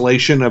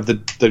cancellation of the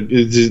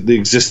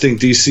existing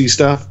DC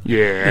stuff.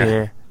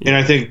 Yeah. And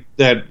I think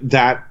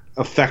that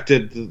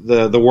affected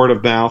the word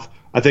of mouth.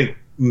 I think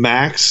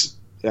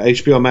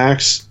HBO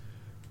Max,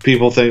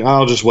 people think,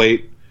 I'll just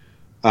wait.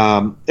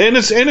 And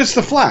it's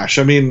the Flash.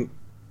 I mean,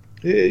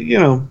 Do you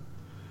know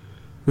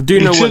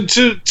what?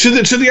 To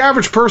the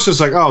average person,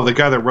 it's like, oh, the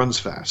guy that runs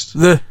fast.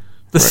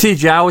 The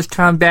CGI was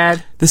kind of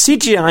bad. The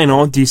CGI in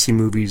all DC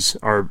movies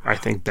are, I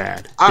think,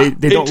 bad.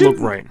 They don't look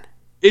right.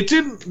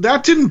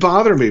 That didn't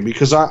bother me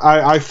because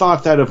I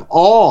thought that of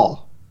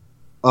all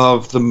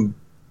of the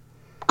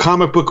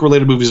comic book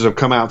related movies that have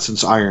come out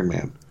since Iron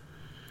Man,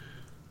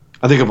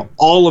 I think of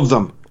all of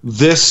them,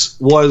 this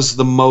was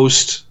the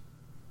most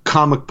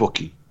comic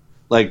booky.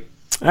 Like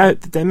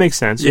that makes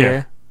sense.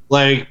 Yeah.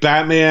 Like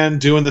Batman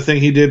doing the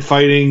thing he did,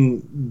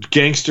 fighting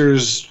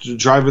gangsters,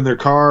 driving their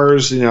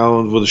cars, with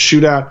a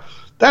shootout.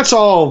 That's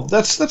all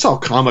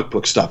comic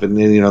book stuff, and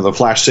then the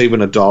Flash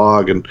saving a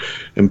dog and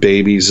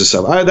babies and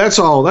stuff. That's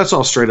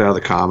all straight out of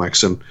the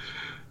comics, and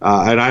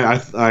I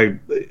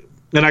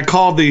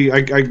called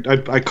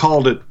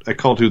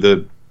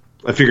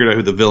figured out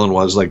who the villain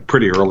was like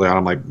pretty early on.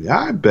 I'm like, yeah,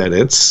 I bet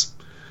it's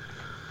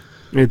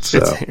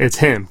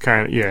him,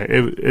 kind of.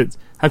 Yeah,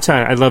 I'm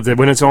telling you, I love that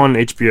when it's on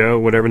HBO,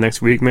 whatever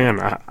next week, man.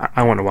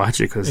 I want to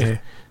watch it because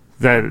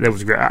that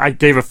was great. I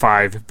gave it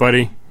 5,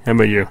 buddy. How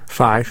about you?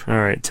 5. All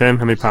right, Tim.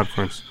 How many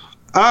popcorns?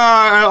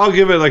 I'll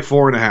give it like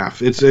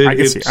 4.5.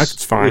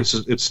 It's fine.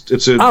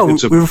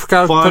 It's we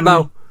forgot to talk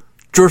about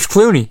George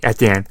Clooney at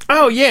the end.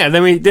 Oh yeah,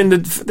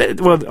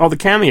 all the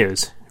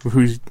cameos.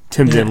 Who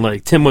Tim didn't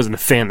like. Tim wasn't a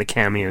fan of the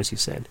cameos. He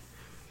said.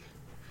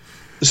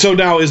 So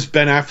now is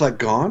Ben Affleck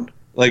gone?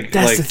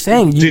 That's the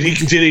thing. Did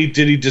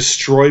he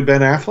destroy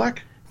Ben Affleck?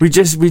 We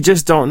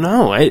just don't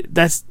know.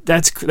 That's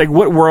like,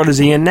 what world is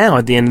he in now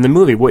at the end of the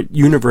movie? What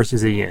universe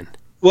is he in?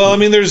 Well,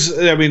 in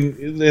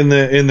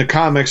the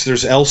comics,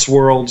 there's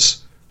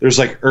Elseworlds. There's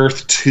like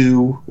Earth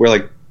 2, where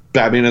like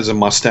Batman has a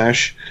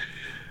mustache.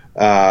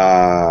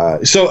 But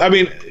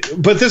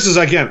this is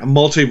again a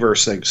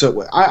multiverse thing.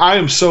 So I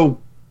am so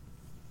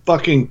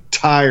fucking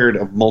tired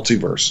of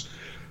multiverse.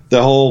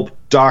 The whole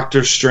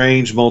Doctor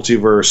Strange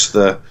multiverse.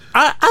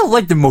 I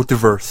like the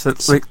multiverse.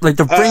 It's like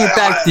they're bringing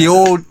back the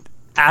old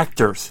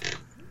actors.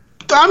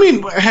 I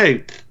mean,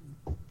 hey,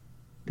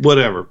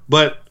 whatever.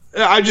 But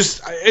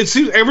it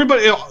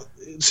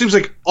seems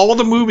like all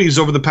the movies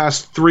over the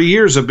past 3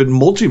 years have been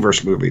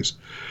multiverse movies.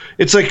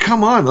 It's like,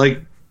 come on,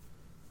 like,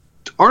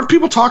 aren't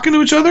people talking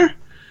to each other?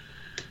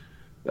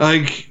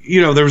 Like,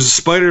 there was a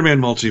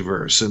Spider-Man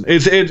multiverse, and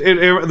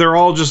they're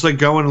all just like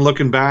going and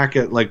looking back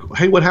at like,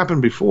 hey, what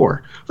happened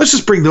before? Let's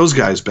just bring those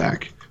guys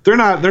back. They're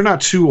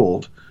not too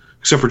old,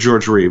 except for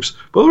George Reeves,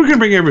 but we're gonna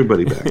bring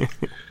everybody back.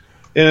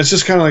 And it's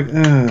just kind of like,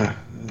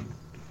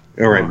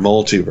 all right,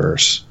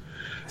 multiverse.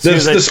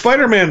 The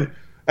Spider-Man,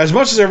 as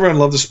much as everyone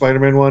loved the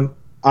Spider-Man one,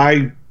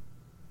 I've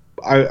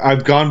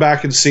gone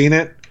back and seen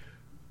it.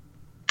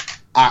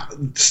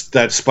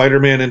 that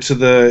Spider-Man into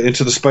the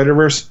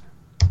Spider-Verse,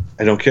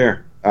 I don't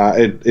care.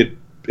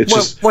 It's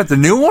just what, the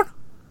new one?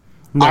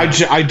 No.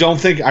 I don't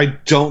think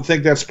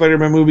that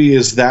Spider-Man movie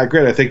is that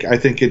great. I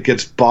think it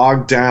gets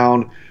bogged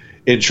down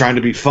in trying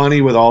to be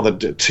funny with all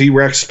the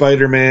T-Rex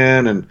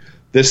Spider-Man and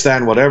this, that,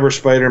 and whatever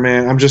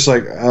Spider-Man. I'm just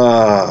like,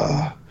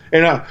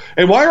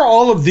 and why are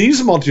all of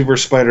these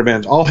multiverse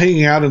Spider-Mans all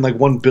hanging out in like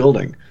one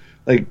building?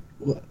 Like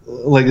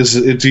is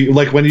it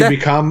like when you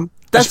become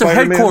that's the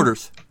Spider-Man?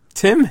 headquarters.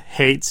 Tim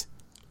hates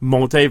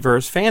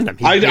multiverse fandom.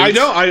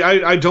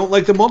 I don't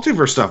like the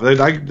multiverse stuff.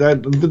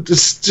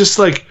 It's just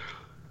like,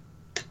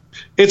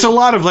 it's a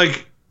lot of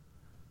like,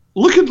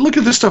 look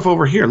at this stuff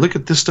over here. Look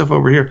at this stuff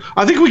over here.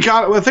 I think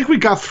we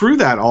got through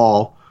that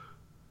all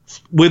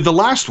with the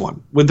last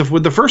one, with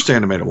the first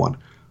animated one.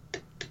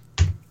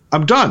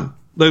 I'm done.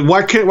 Like,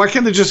 why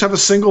can't they just have a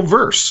single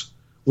verse,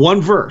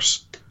 one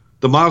verse?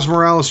 The Miles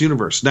Morales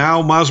universe.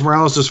 Now Miles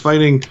Morales is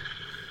fighting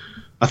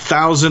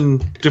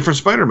 1,000 different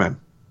Spider-Men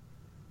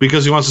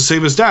because he wants to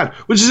save his dad,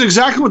 which is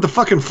exactly what the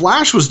fucking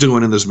Flash was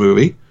doing in this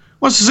movie. He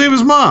wants to save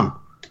his mom,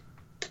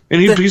 and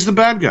he's the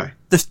bad guy.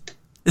 There's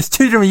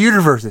two different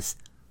universes.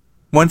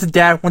 One's a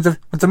dad, one's a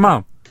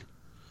mom.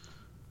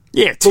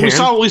 Yeah, But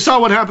we saw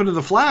what happened to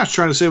the Flash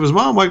trying to save his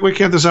mom. Why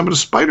can't this happen to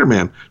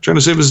Spider-Man trying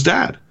to save his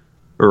dad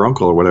or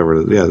uncle or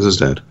whatever? Yeah, this is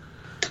dad.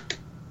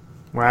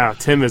 Wow,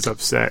 Tim is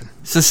upset.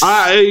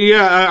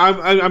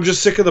 I'm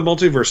just sick of the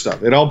multiverse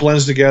stuff. It all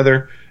blends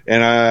together,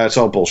 and it's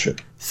all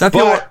bullshit. Some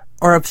people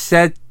are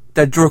upset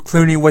that George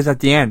Clooney was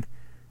at the end.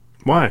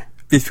 Why?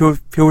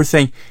 Because people were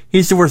saying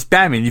he's the worst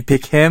Batman. You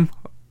pick him,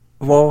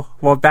 well,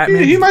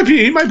 Batman. He might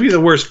be the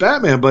worst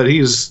Batman, but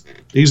he's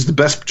the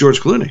best George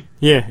Clooney.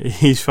 Yeah,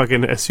 he's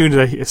fucking. As soon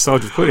as I saw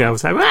George Clooney, I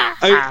was like,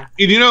 I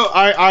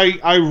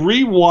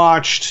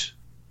rewatched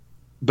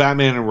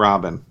Batman and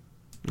Robin.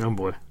 Oh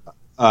boy.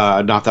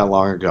 Not that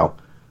long ago.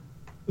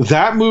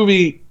 That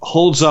movie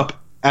holds up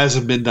as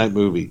a midnight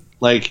movie.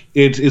 Like,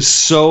 it is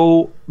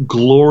so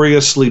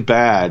gloriously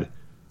bad.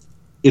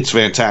 It's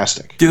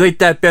fantastic. Do you like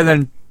that better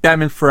than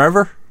Batman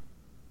Forever?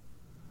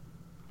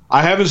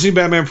 I haven't seen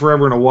Batman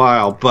Forever in a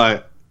while,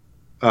 but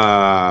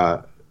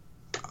I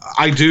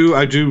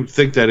do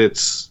think that it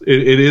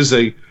is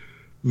a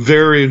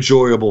very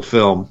enjoyable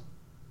film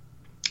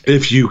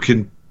if you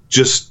can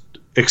just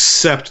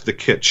accept the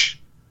kitsch.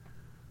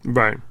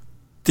 Right.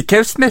 Did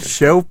Kevin Smith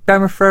show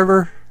Batman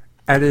Forever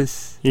at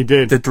his? He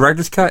did. The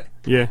director's cut.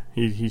 Yeah,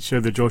 he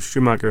showed the Joel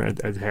Schumacher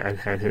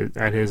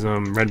at his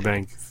Red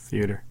Bank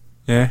Theater.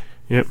 Yeah.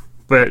 Yep.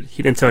 But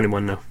he didn't tell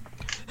anyone, no.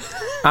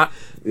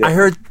 I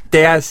heard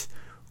they asked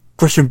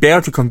Christian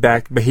Bale to come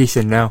back, but he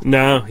said no.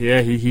 No,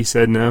 yeah, he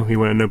said no. He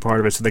wanted no part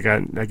of it, so they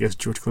got, I guess,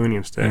 George Clooney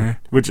instead. Yeah.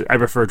 Which I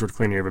prefer George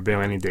Clooney over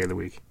Bale any day of the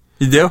week.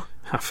 You do?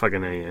 I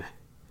fucking know, yeah.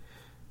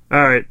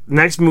 All right,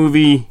 next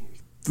movie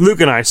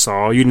Luke and I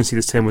saw, you didn't see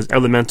this, Tim, was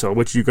Elemental,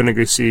 which you're going to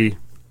go see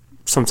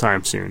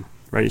sometime soon,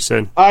 right? You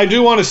said? I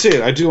do want to see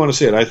it. I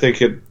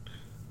think it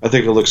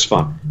looks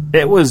fun.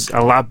 It was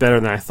a lot better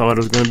than I thought it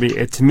was going to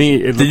be. To me,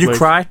 it looked Did you like,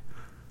 cry?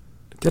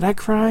 Did I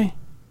cry?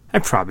 I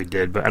probably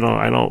did, but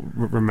I don't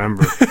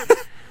remember.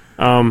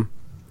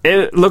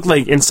 It looked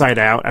like Inside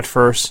Out at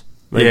first.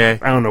 Like, yeah.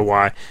 I don't know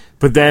why.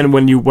 But then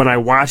when I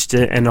watched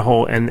it and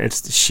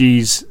it's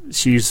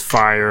she's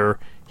fire,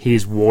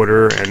 he's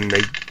water, and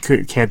they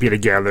can't be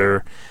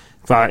together.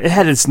 But it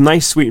had its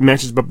nice, sweet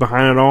message, but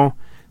behind it all,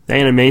 the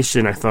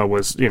animation I thought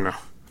was,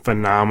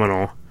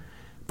 phenomenal.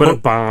 But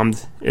it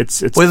bombed.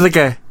 It's was it like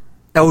a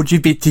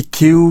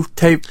LGBTQ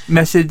type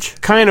message?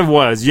 Kind of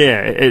was,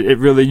 yeah. It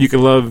really, you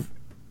can love.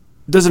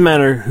 Doesn't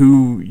matter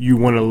who you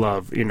want to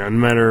love, no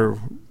matter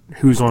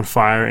who's on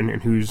fire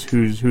and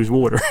who's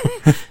water.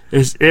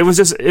 It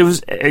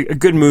was a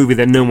good movie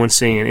that no one's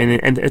seeing,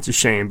 and it's a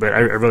shame, but I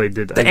really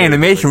did. The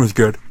animation was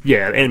good.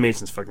 Yeah, the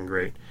animation's fucking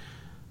great.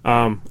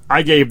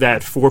 I gave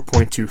that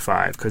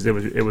 4.25 because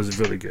it was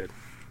really good.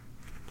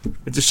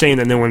 It's a shame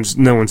that no one's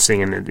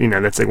seeing it.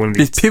 That's like one of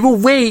these. People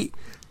wait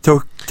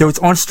till it's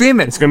on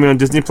streaming. It's gonna be on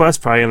Disney Plus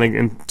probably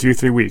in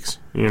 2-3 weeks.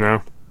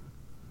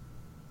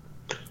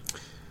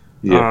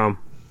 Yeah.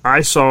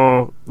 I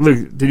saw.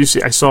 Look, did you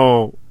see? I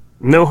saw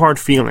No Hard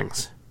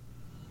Feelings.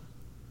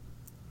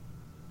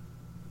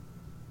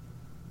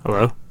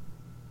 Hello.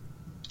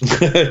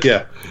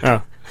 yeah.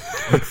 Oh.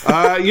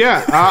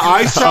 Yeah.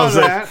 I saw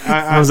that.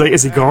 I was like,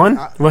 is he gone?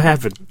 What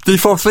happened? Did you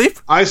fall asleep?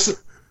 I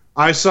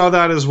saw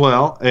that as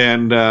well,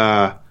 and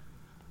I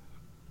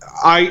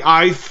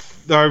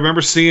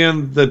remember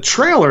seeing the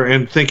trailer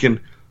and thinking,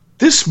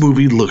 this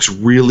movie looks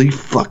really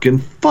fucking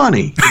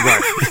funny.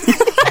 Right.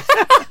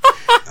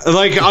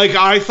 like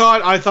I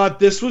thought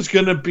this was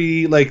gonna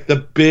be like the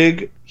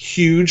big,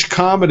 huge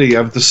comedy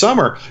of the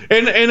summer,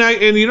 and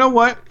you know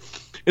what?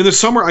 In the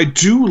summer, I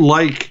do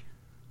like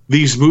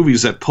these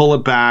movies that pull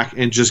it back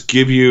and just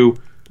give you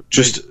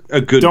just a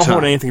good Don't time.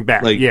 hold anything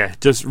back.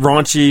 Just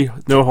raunchy,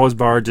 no holds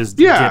barred. Just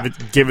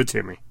give it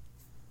to me.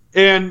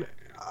 And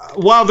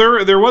while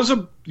there was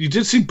you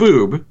did see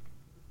boob.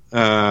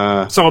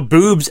 Saw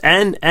boobs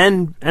and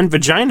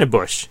vagina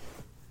bush.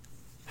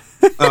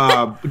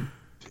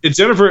 It's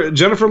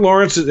Jennifer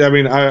Lawrence. I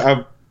mean,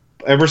 I've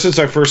ever since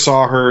I first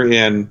saw her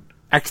in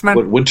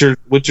X-Men.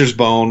 Winter's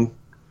Bone.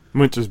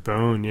 Winter's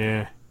Bone,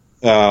 yeah.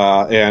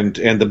 And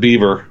the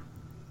Beaver.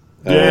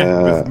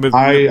 Yeah, with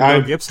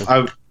Mel Gibson.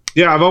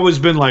 I've always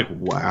been like,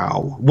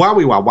 wow,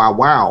 wowie,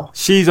 wow.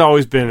 She's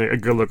always been a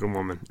good-looking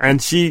woman,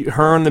 and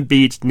her on the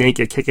beach,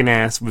 naked, kicking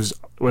ass, was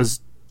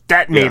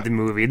that made the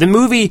movie. The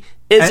movie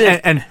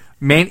isn't and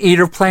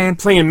Man-Eater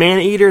playing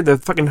Man-Eater, the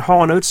fucking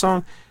Hall & Oates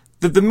song.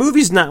 The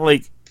movie's not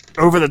like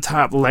over the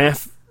top,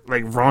 laugh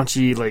like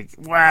raunchy, like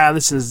wow,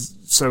 this is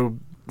so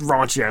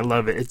raunchy, I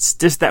love it. It's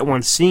just that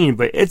one scene,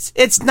 but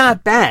it's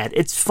not bad.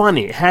 It's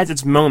funny. It has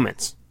its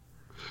moments.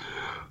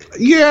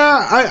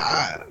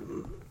 Yeah,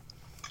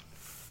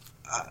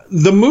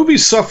 the movie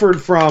suffered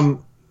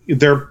from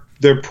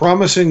they're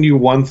promising you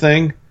one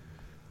thing,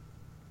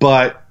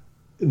 but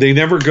they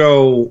never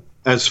go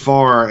as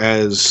far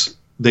as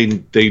they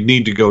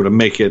need to go to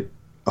make it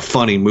a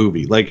funny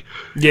movie. Like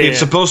it's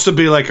supposed to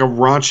be like a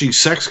raunchy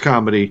sex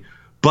comedy,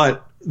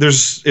 but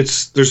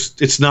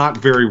it's not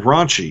very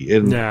raunchy.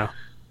 And no.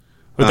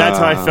 But that's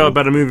how I felt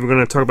about a movie we're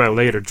going to talk about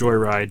later,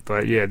 Joyride.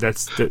 But yeah,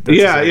 that's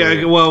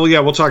yeah. Well, yeah,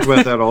 we'll talk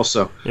about that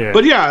also. Yeah.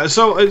 But yeah,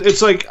 so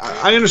it's like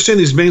I understand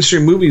these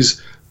mainstream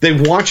movies. They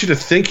want you to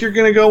think you're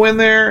going to go in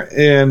there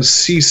and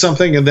see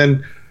something, and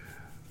then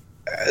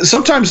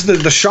sometimes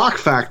the shock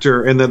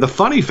factor and the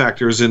funny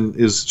factor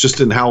is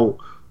just in how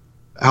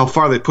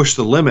far they push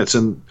the limits.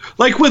 And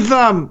like with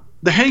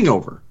The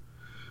Hangover,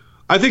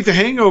 I think The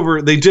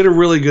Hangover, they did a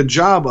really good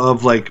job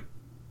of like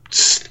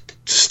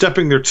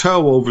stepping their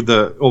toe over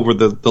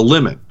the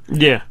limit.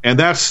 Yeah. And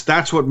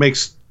that's what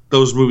makes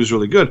those movies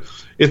really good.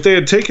 If they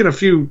had taken a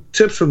few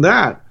tips from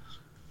that,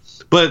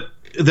 but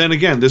then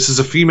again, this is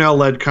a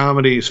female-led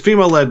comedy, it's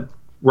female-led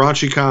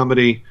raunchy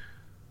comedy,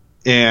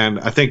 and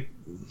I think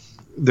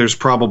there's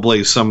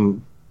probably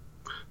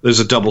there's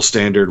a double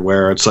standard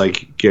where it's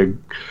like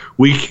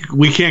we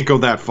can't go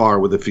that far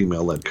with a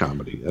female-led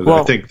comedy.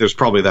 Well, I think there's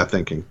probably that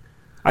thinking.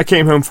 I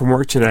came home from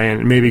work today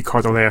and maybe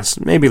caught the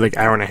last like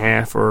hour and a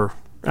half or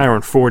hour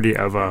and 40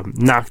 of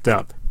Knocked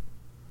Up.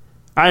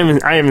 I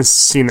haven't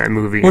seen that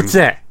movie. What's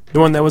that? The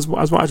one that I was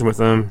watching with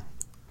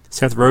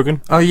Seth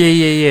Rogen. Oh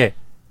yeah.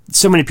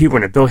 So many people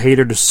in it. Bill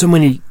Hader. There's so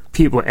many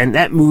people, and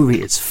that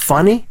movie is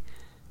funny.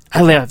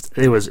 I laughed.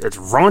 It's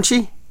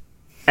raunchy,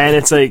 and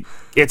it's like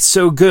it's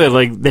so good.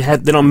 Like they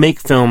don't make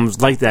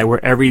films like that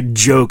where every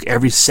joke,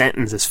 every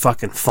sentence is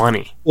fucking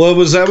funny. Well,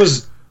 that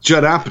was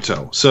Judd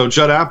Apatow. So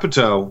Judd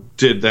Apatow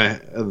did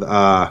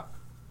the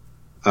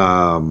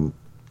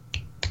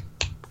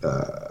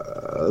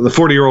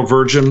 40-Year-Old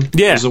Virgin.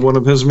 Yeah, is one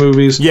of his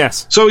movies.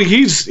 Yes. So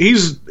he's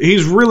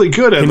really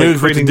good at like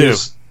creating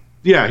this.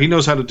 Yeah, he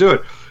knows how to do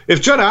it. If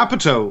Judd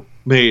Apatow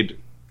made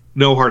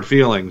No Hard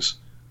Feelings,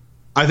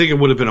 I think it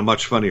would have been a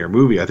much funnier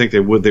movie. I think they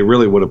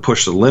really would have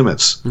pushed the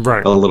limits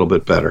a little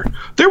bit better.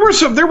 There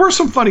were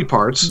some funny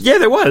parts. Yeah,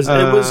 there was.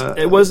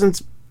 It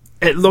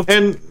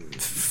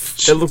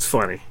looked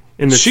funny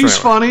in the She's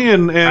trailer. funny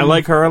and I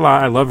like her a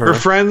lot. I love her.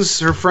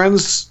 Her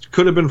friends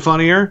could have been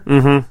funnier.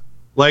 Mm-hmm.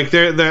 Like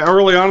they're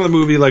early on in the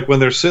movie, like when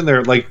they're sitting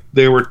there, like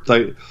they were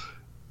like,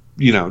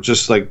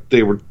 just like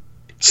they were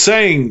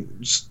saying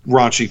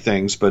raunchy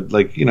things, but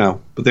like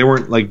but they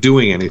weren't like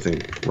doing anything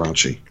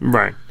raunchy.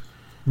 Right.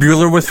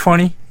 Bueller was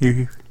funny.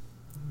 He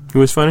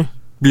was funny.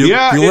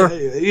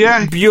 Bueller?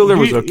 Yeah. Bueller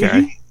was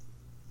okay.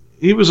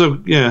 He was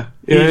You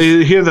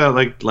hear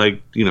that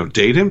like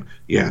date him?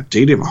 Yeah,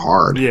 date him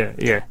hard.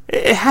 Yeah.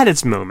 It had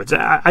its moments.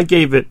 I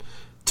gave it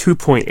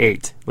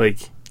 2.8.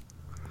 Like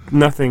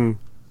nothing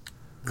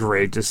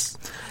great.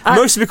 Just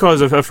mostly because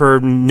of her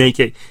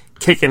naked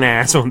kicking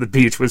ass on the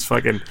beach was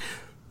fucking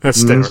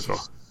hysterical.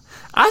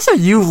 I saw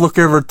you look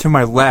over to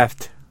my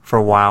left for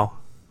a while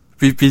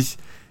because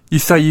you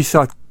saw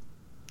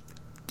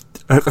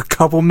a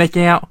couple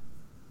making out.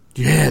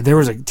 Yeah, there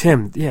was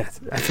Tim. Yeah,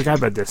 I forgot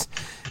about this.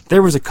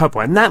 There was a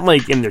couple, and not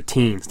like in their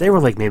teens. They were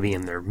like maybe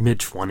in their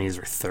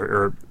mid-20s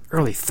or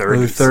early 30s.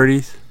 Early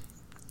 30s.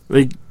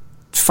 Like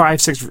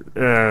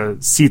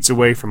 5-6 seats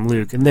away from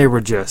Luke, and they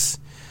were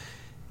just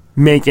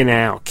making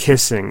out,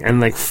 kissing,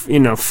 and like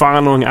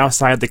fondling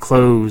outside the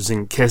clothes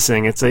and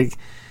kissing. It's like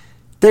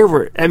they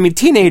were. I mean,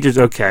 teenagers.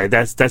 Okay,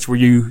 that's where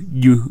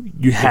you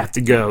have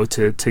to go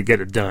to get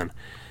it done.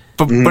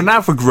 But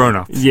not for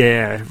grown-ups.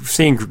 Yeah,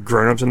 seeing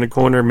grown-ups in the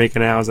corner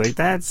making out, I was like,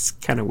 that's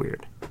kind of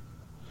weird.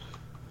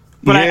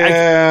 But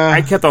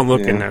I kept on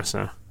looking though.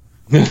 So,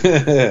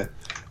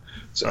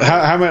 so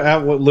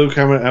Luke?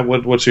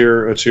 What's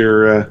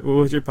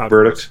your pop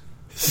verdict?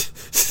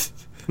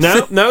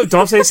 No,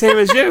 don't say the same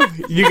as you.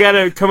 You got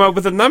to come up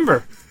with a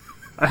number.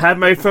 I have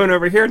my phone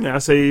over here now,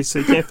 so you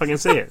can't fucking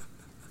see it.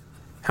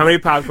 How many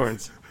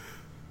popcorns?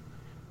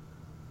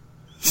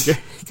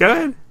 Go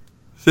ahead.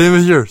 Same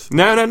as yours.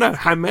 No.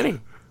 How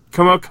many?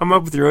 Come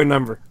up with your own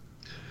number.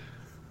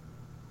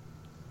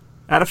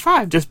 Out of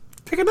 5, just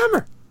pick a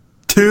number.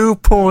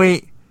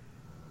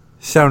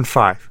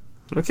 2.75.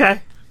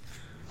 Okay.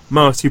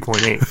 Most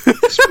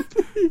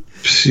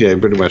 2.8. Yeah,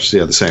 pretty much.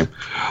 Yeah, the same.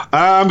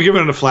 I'm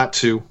giving it a flat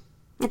 2.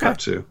 Okay. Flat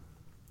 2.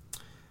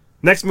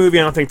 Next movie,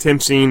 I don't think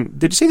Tim's seen.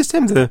 Did you see this,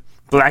 Tim? The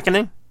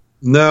Blackening?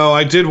 No,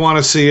 I did want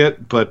to see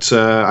it, but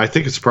I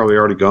think it's probably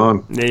already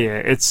gone.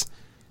 Yeah,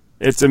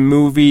 it's a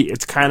movie.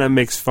 It kind of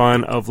makes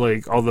fun of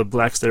like all the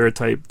black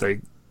stereotype,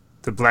 like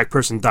the black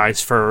person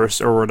dies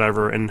first or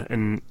whatever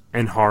in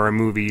horror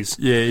movies.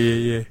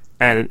 Yeah.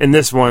 And in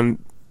this one,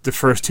 the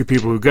first two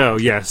people who go,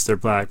 yes, they're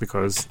black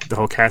because the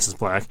whole cast is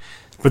black.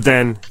 But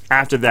then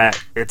after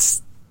that,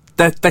 it's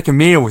That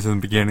Camille was in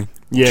the beginning.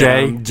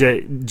 yeah,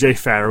 Jay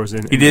Farrow was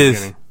in. He the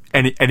is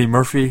beginning. Eddie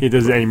Murphy. He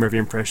does the Eddie Murphy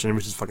impression,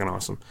 which is fucking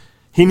awesome.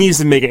 He needs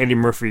to make an Eddie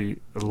Murphy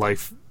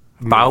life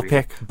movie.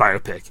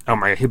 Biopic. Oh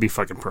my god, he'll be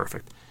fucking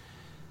perfect.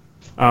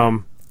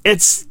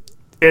 It's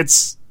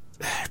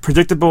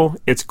predictable.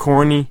 It's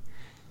corny.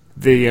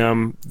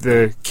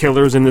 The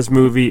killers in this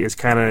movie is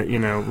kind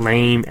of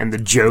lame, and the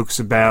jokes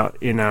about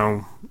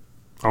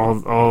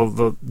all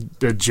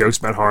the jokes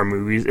about horror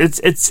movies.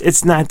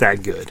 It's not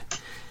that good.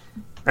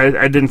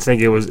 I didn't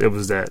think it was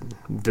that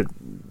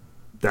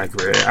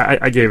great.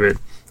 I gave it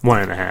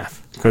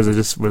 1.5 because it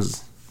just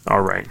was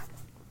all right.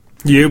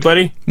 You,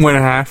 buddy?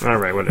 1.5. All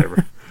right,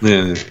 whatever.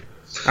 Yeah.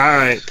 All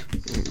right.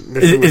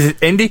 Is it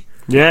indie?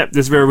 Yeah,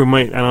 this is where we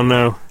might. I don't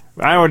know.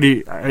 I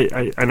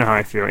know how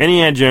I feel.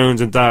 Indiana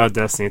Jones and Dial of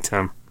Destiny,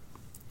 Tim.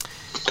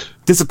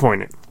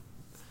 Disappointed.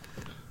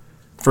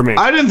 For me.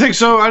 I didn't think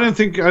so. I didn't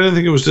think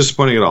it was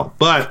disappointing at all.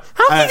 But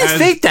How can you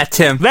think that,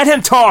 Tim? Let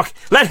him talk.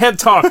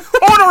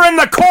 Order in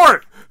the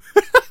court.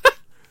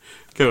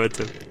 Go ahead,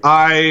 Tim.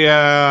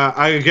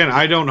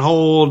 I don't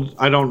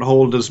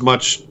hold as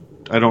much.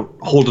 I don't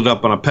hold it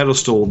up on a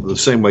pedestal the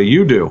same way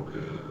you do.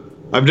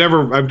 I've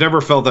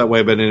never felt that way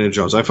about Indiana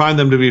Jones. I find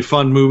them to be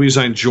fun movies.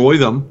 I enjoy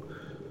them.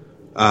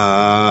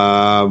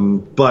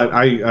 But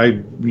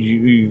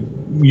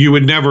you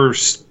would never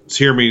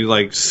hear me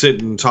like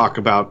sit and talk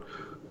about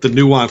the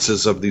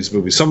nuances of these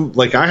movies.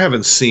 I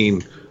haven't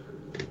seen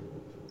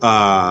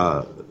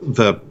the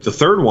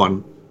third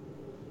one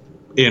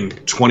in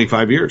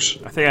 25 years.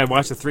 I think I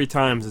watched it 3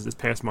 times this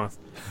past month.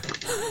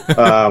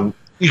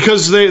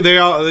 Because they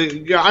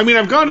I mean,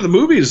 I've gone to the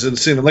movies and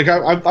seen it. Like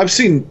I've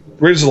seen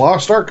Raiders of the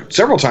Lost Ark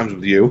several times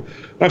with you.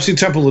 And I've seen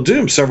Temple of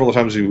Doom several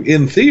times with you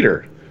in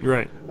theater.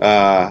 Right.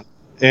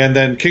 And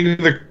then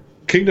Kingdom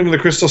of the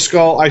Crystal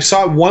Skull, I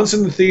saw it once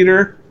in the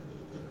theater,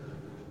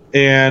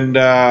 and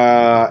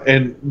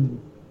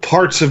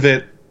parts of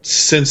it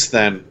since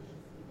then,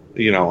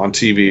 on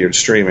TV or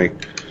streaming.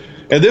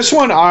 And this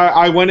one,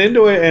 I went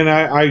into it and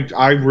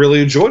I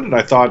really enjoyed it.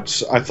 I thought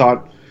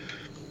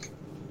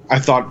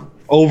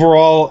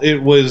overall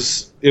it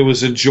was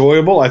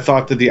enjoyable. I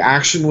thought that the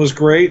action was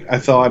great. I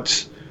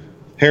thought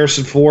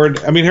Harrison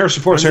Ford's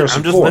Harrison Ford.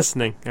 I'm just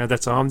listening. Yeah,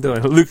 that's all I'm doing.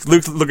 Luke's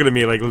looking at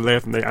me like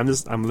laughing. I'm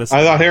listening.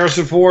 I thought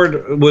Harrison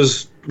Ford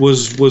was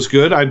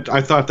good.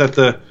 I thought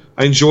that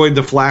I enjoyed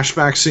the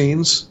flashback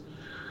scenes.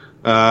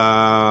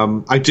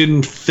 I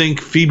didn't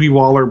think Phoebe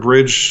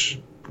Waller-Bridge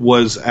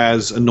was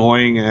as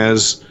annoying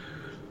as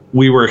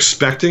we were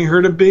expecting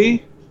her to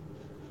be.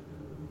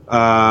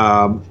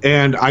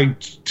 And I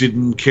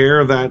didn't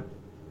care that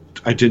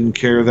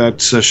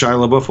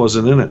Shia LaBeouf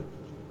wasn't in it.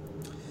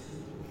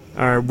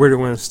 All right, where do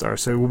we want to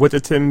start? So, what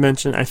did Tim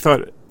mention? I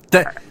thought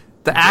the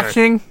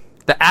action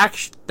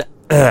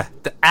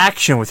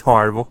was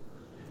horrible.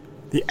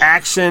 The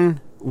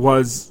action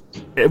was.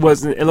 It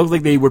wasn't. It looked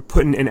like they were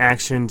putting in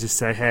action to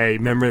say, "Hey,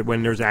 remember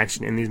when there's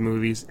action in these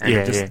movies?" And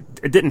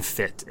it didn't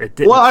fit. It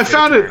didn't. Well, I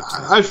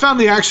found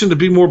the action to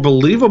be more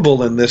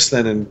believable in this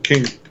than in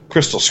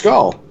Crystal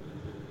Skull.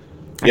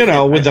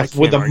 With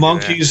the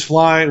monkeys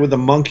flying, with the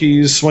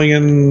monkeys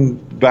swinging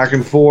back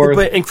and forth.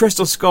 But in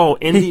Crystal Skull,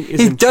 Indy is in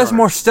charge. He does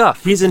more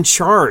stuff. He's in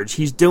charge.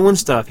 He's doing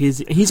stuff.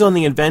 He's on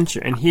the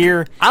adventure. And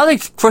here, I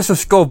like Crystal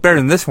Skull better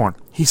than this one.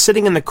 He's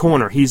sitting in the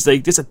corner. He's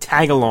like just a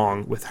tag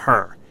along with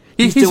her.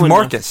 He's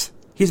Marcus.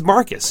 He's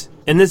Marcus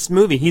in this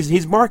movie.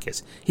 He's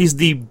Marcus. He's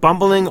the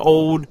bumbling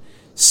old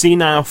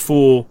senile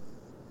fool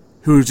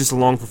who's just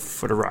along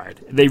for the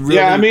ride. They really,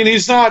 yeah, I mean,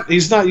 he's not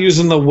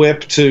using the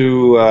whip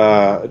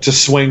to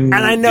swing.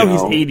 And I know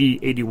he's 80,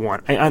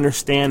 81. I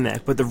understand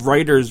that, but the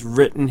writers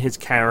wrote his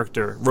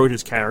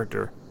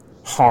character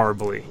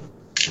horribly.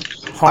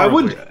 I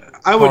would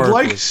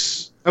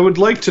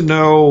like to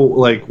know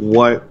like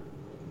what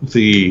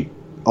the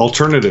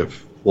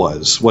alternative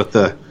was, what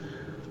the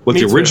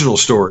original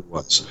story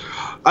was,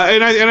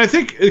 and I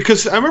think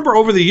because I remember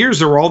over the years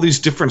there were all these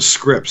different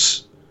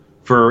scripts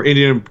for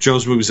Indiana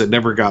Jones movies that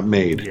never got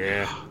made.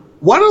 Yeah.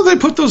 Why don't they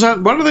put those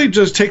out? Why don't they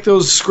just take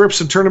those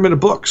scripts and turn them into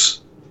books?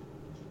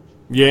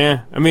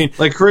 Yeah, I mean,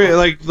 like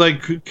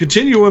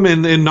continue them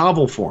in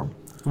novel form.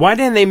 Why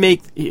didn't they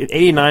make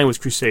 89 was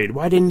Crusade?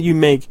 Why didn't you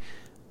make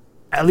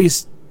at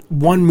least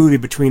one movie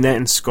between that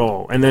and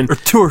Skull, and then or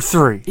 2 or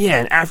 3? Yeah,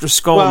 and after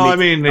Skull, well, I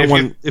mean, if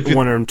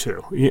one or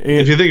 2.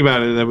 If you think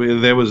about it,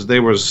 it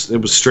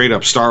was straight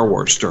up Star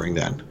Wars during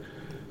then.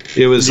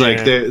 It was like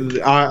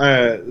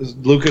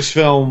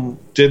Lucasfilm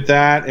did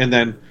that, and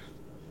then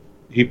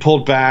he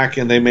pulled back,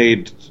 and they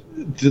made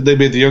the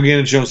Young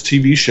Indiana Jones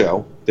TV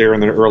show there in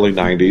the early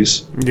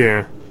 '90s.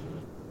 Yeah,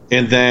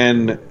 and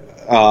then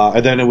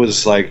it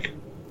was like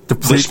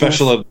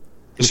the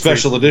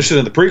special edition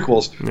and the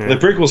prequels. Yeah. The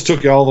prequels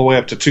took you all the way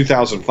up to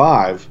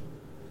 2005.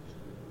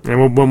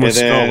 And when was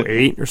Skull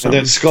 8 or something?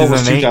 And then Skull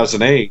was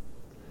 2008.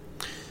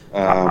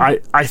 I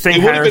think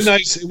it would have been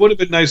nice. It would have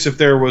been nice if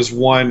there was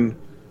one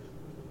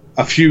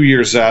a few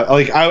years out.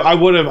 Like I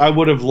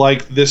would have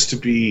liked this to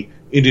be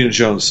Indiana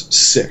Jones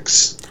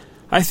 6.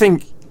 I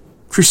think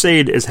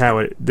Crusade is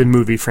how the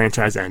movie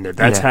franchise ended.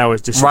 That's how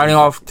it's just riding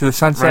off to the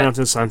sunset. Riding off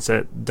to the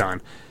sunset.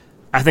 Done.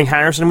 I think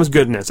Harrison was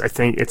good in this. I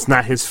think it's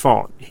not his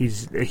fault.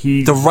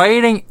 The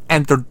writing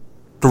and the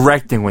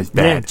directing was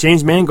bad. Yeah,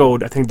 James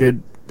Mangold, I think,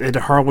 did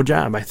a horrible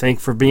job. I think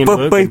for being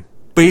Logan.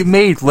 But he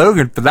made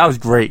Logan, but that was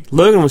great.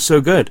 Logan was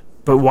so good.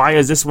 But why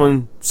is this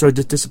one so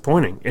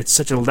disappointing? It's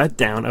such a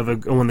letdown of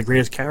one of the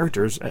greatest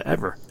characters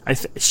ever.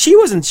 She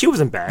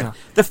wasn't bad. Yeah.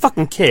 The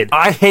fucking kid.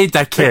 I hate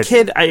that kid. The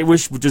kid I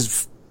wish would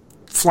just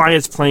fly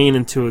his plane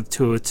into an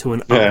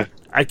oven.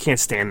 I can't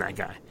stand that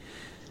guy.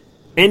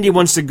 Indy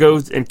wants to go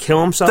and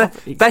kill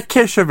himself. That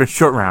kid should have been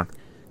short round.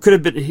 Could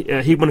have been.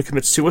 He want to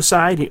commit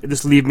suicide.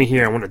 Just leave me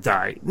here. I want to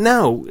die.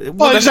 No.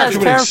 Well, he's not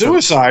committing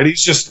suicide.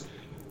 He's just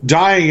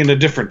dying in a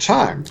different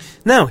time.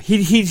 No.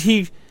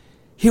 He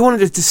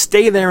wanted to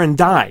stay there and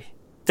die.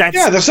 That's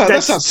not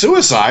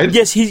suicide.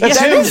 Yes,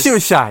 that is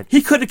suicide.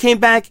 He could have came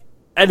back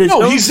at his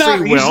own free will. He's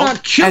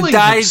not killing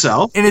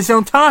himself in his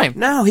own time.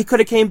 No, he could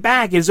have came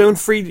back at his own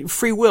free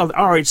will.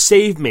 All right,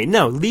 save me.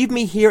 No, leave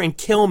me here and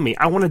kill me.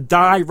 I want to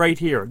die right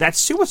here. That's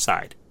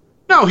suicide.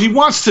 No, he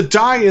wants to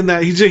die in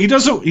that. He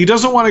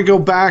doesn't want to go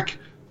back.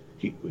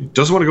 He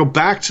doesn't want to go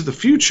back to the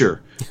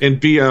future and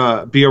be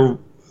a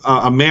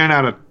man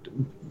out of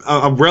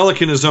a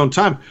relic in his own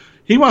time.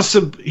 He wants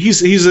to.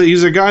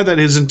 He's a guy that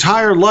his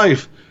entire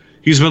life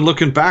he's been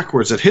looking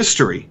backwards at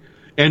history,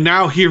 and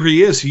now here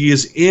he is. He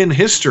is in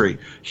history.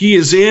 He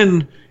is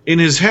in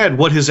his head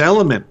what his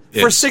element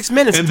is. For 6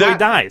 minutes until he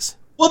dies.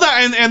 Well,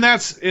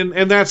 that's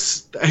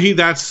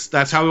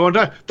how he want to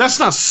die. That's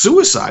not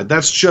suicide.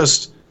 That's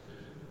just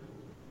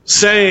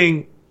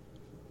saying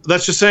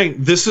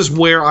this is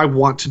where I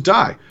want to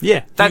die.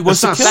 Yeah,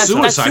 that's not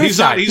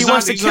suicide. He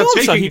wants to kill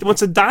himself. He wants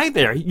to die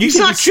there. He's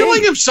not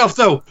killing himself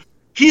though.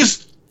 He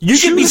is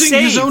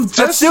choosing his own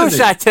destiny. That's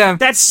suicide, Tim.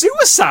 That's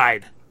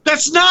suicide.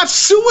 That's not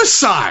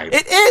suicide.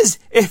 It is.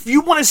 If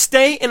you want to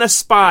stay in a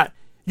spot,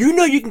 you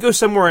know you can go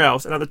somewhere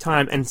else another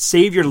time and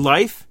save your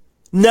life.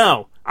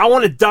 No, I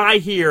want to die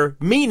here.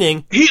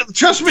 Meaning,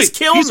 trust me,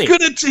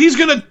 he's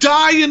gonna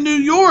die in New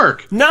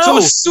York. No,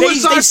 so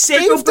they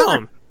saved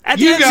him. At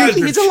the end,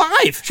 he's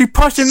alive. She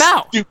pushed him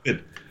out.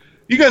 Stupid.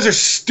 You guys are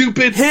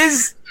stupid.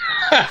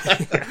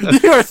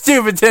 You're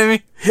stupid,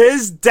 Timmy.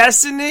 His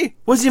destiny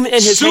wasn't even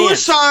in his hands.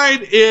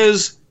 Suicide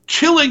is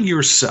killing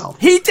yourself.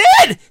 He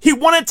did. He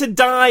wanted to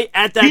die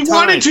at that time. He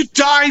wanted to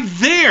die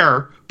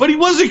there, but he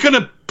wasn't going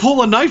to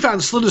pull a knife out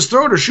and slit his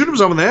throat or shoot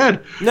himself in the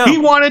head. No. He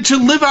wanted to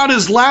live out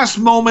his last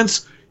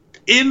moments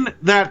in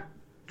that.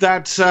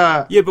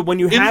 Yeah, but when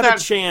you have a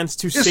chance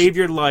to save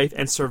your life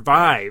and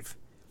survive,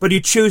 but you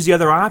choose the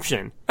other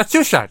option, that's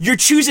suicide. You're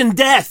choosing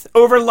death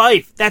over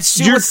life. That's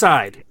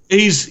suicide.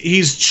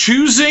 He's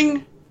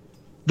choosing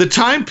the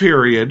time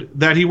period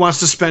that he wants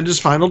to spend his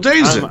final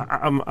days in.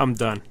 I'm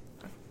done.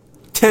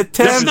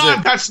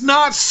 That's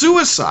not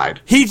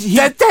suicide. That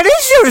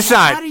is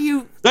suicide. How do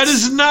you? That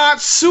is not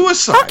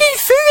suicide. How can you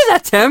figure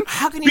that, Tim?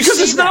 How can you? Because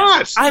say it's that?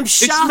 not. I'm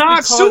shocked. It's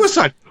not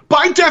suicide.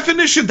 By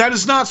definition, that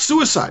is not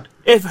suicide.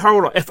 If I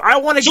want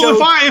to go,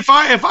 if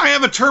I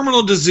have a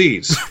terminal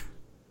disease,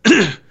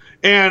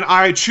 and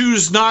I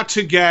choose not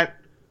to get,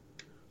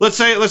 let's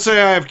say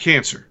I have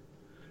cancer,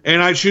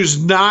 and I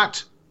choose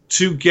not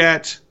to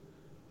get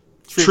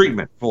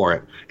treatment for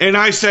it, and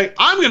I say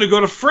I'm going to go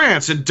to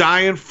France and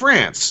die in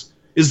France.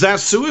 Is that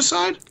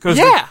suicide?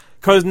 Yeah.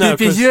 Because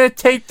you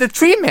take the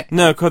treatment.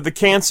 No, because the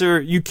cancer,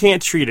 you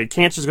can't treat it.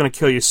 Cancer's going to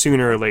kill you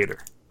sooner or later.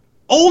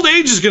 Old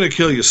age is going to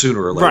kill you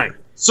sooner or later. Right.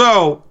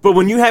 So, but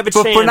when you have a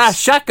chance, but not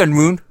shotgun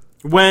wound.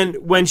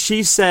 When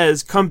she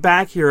says, "Come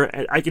back here,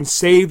 and I can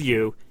save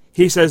you,"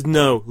 he says,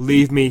 "No,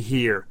 leave me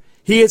here."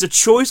 He has a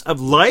choice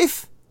of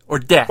life or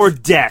death.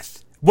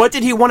 What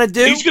did he want to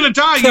do? He's going to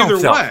die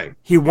either way.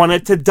 He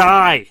wanted to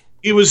die.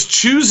 He was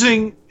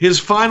choosing his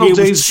final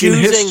days in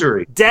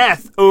history.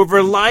 Death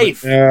over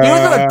life. He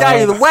wasn't going to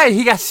die either way.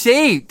 He got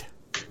saved.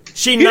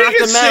 She knocked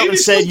him out and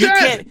said,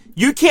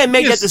 "You can't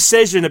make that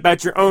decision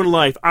about your own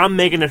life. I'm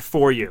making it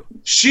for you."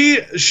 She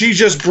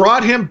just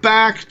brought him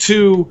back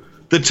to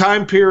the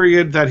time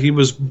period that he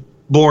was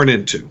born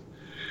into,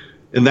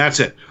 and that's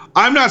it.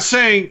 I'm not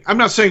saying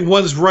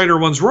one's right or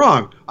one's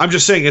wrong. I'm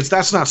just saying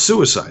that's not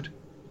suicide.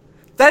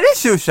 That is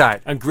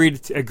suicide.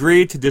 Agreed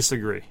to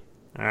disagree.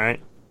 All right.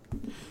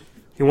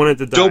 He wanted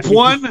to die. Dope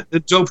 1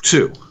 and Dope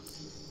 2.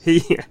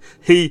 He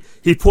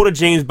pulled a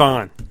James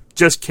Bond.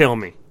 Just kill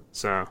me.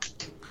 So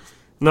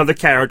another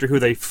character who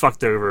they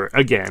fucked over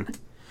again.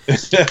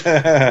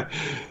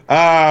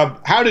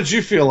 How did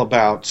you feel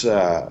about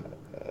Shia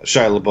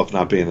LaBeouf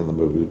not being in the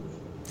movie?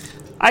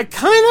 I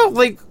kind of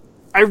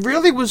I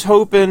really was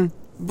hoping,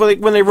 but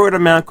when they wrote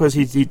him out because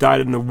he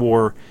died in the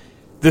war,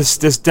 this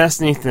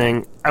Destiny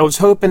thing, I was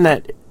hoping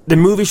that the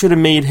movie should have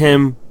made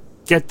him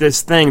get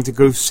this thing to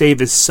go save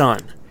his son.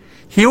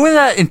 He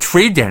was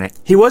intrigued in it.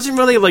 He wasn't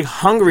really like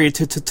hungry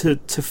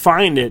to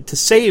find it to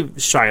save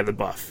Shia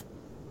LaBeouf,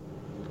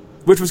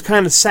 which was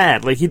kind of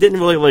sad. Like he didn't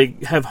really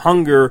like have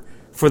hunger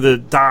for the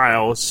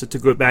dials to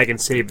go back and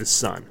save his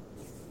son.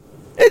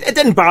 It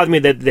didn't bother me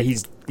that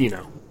he's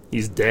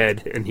he's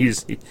dead and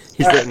he's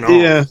written off.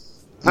 Yeah.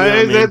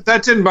 I mean?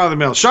 That didn't bother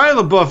me. Shia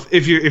LaBeouf,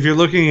 if you're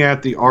looking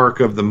at the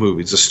arc of the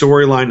movies, the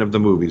storyline of the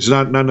movies,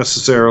 not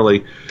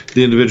necessarily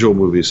the individual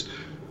movies,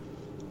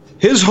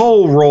 his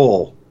whole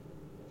role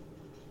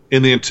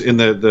in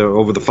the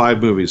over the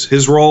 5 movies,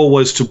 his role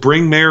was to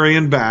bring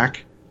Marion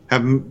back,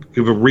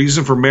 give a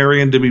reason for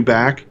Marion to be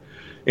back,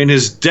 and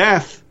his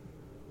death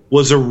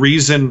was a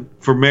reason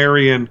for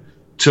Marion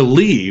to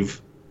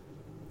leave,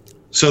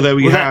 so that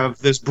we have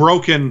this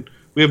broken,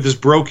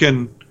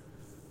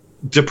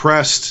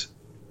 depressed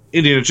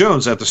Indiana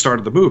Jones at the start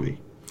of the movie.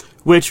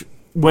 Which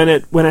when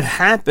it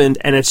happened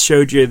and it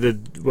showed you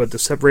the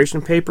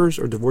separation papers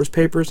or divorce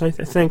papers, I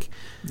think.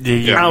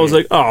 Yeah. I was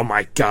like, oh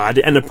my god!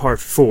 The end of part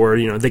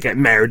 4, they get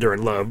married, they're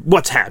in love.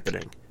 What's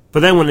happening? But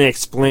then when they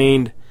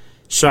explained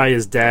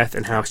Shia's death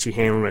and how she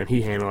handled it and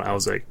he handled it, I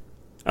was like,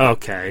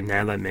 okay,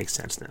 now that makes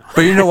sense now.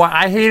 But you know what?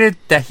 I hated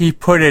that he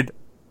put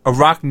a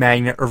rock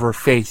magnet over her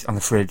face on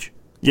the fridge.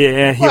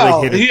 Yeah,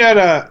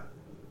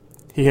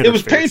 It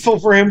was painful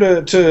for him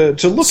to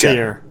look at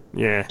her.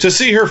 Yeah. To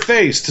see her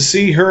face, to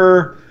see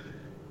her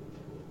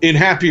in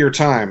happier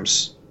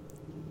times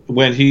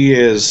when he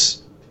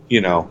is,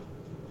 I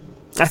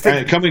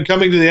think coming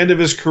to the end of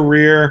his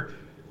career,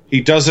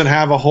 he doesn't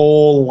have a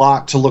whole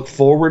lot to look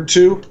forward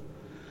to.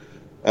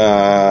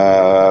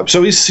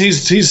 So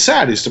he's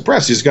sad, he's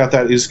depressed. He's got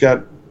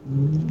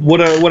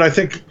what I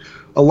think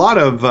a lot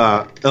of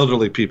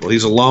elderly people.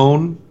 He's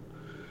alone.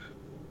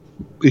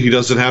 He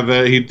doesn't have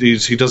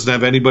he doesn't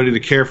have anybody to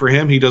care for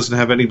him. He doesn't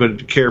have anybody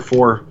to care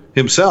for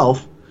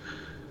himself.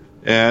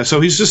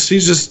 So he's just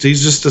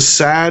a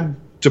sad,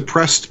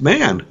 depressed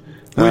man.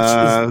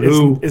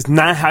 Which is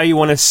not how you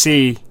want to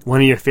see one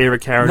of your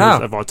favorite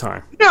characters of all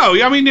time.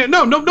 No, I mean,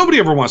 no, nobody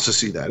ever wants to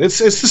see that. It's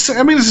the same,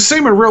 I mean, it's the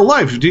same in real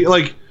life. Do you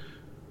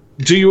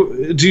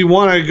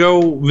want to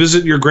go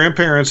visit your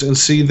grandparents and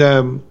see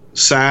them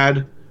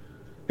sad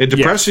and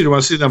depressed? Yes. You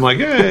want to see them like,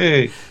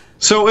 hey.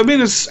 So I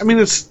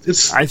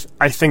it's. I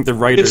think the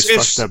writers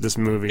fucked up this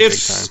movie big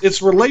time. It's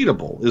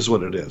relatable, is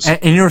what it is.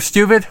 And you know what's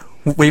stupid?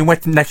 When you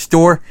went to next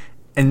door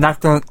and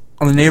knocked on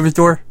the neighbor's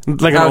door,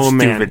 like an old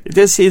man.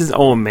 This is an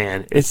old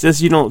man. It's just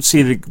you don't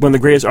see one of the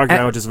greatest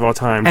archaeologists of all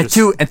time. And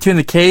two in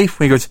the cave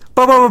when he goes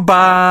ba ba ba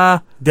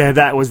ba. Yeah,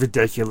 that was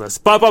ridiculous.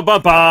 Ba ba ba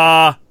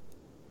ba.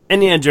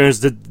 Indiana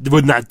Jones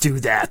would not do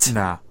that.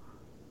 Nah.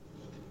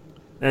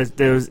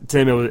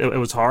 It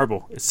was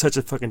horrible. It's such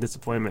a fucking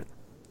disappointment.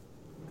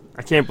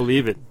 I can't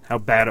believe it. How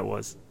bad it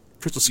was.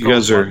 Crystal Skull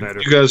was a lot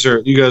better. You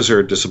guys are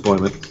a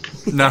disappointment.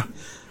 No.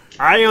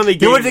 I only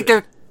gave. You wanted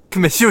to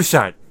commit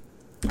suicide.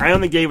 I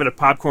only gave it a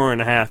popcorn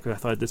and a half because I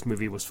thought this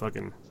movie was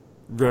fucking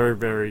very,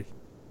 very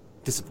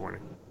disappointing.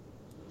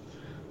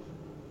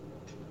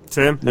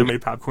 Tim, how many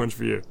popcorns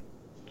for you?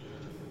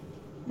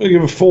 I'm gonna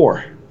give it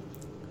 4.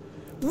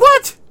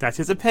 What? That's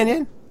his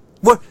opinion.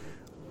 What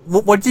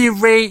do you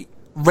rate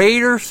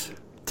Raiders,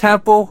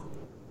 Temple,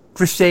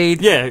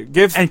 Crusade? Yeah,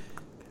 give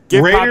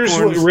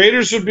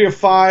Raiders would be a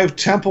 5.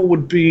 Temple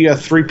would be a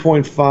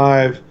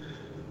 3.5.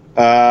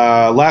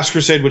 Last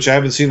Crusade, which I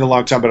haven't seen in a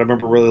long time, but I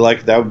remember really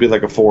liking, that would be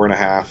like a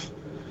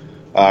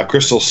 4.5.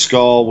 Crystal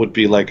Skull would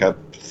be like a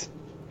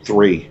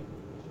 3.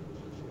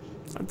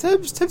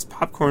 Tim's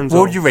popcorns.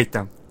 What would you rate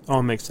them?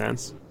 All makes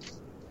sense.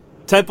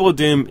 Temple of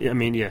Doom. I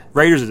mean, yeah.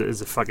 Raiders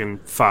is a fucking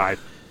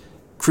 5.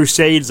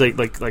 Crusade's like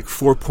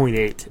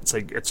 4.8. It's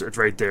like it's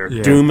right there.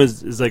 Yeah. Doom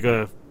is like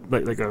a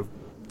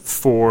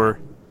 4.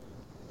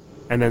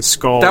 And then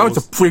Skull. That was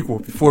a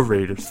prequel before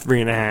Raiders.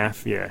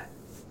 3.5. Yeah.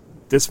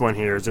 This one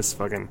here is just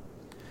fucking.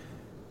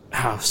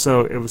 I was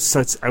so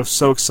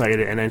excited,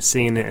 and then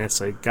seeing it, and it's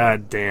like,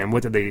 God damn,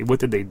 what did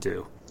they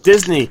do?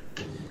 Disney.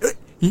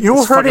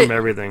 You heard it.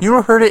 Everything.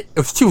 You heard it. It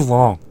was too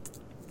long,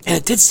 and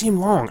it did seem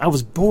long. I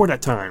was bored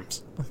at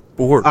times.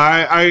 Bored.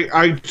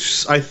 I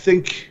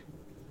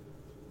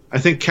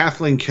think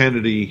Kathleen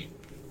Kennedy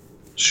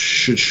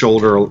should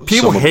shoulder.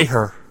 People hate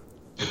her.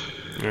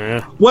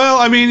 Yeah. Well,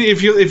 I mean,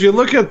 if you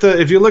look at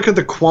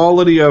the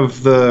quality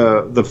of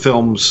the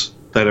films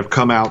that have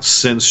come out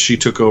since she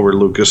took over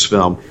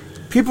Lucasfilm,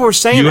 people were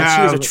saying that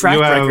she has a track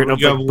record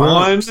of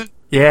bombs.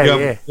 You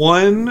have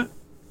one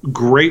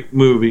great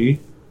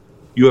movie,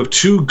 you have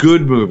 2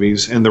 good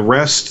movies, and the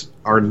rest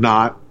are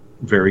not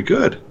very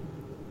good.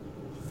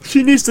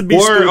 She needs to be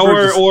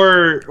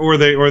or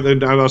they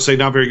I'll say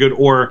not very good,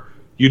 or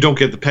you don't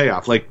get the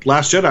payoff. Like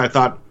Last Jedi, I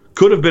thought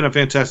could have been a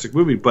fantastic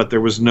movie, but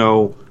there was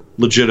no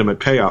legitimate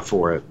payoff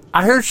for it.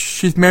 I heard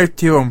she's married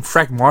to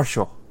Frank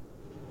Marshall.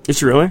 Is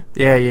she really?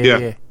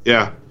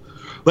 Yeah.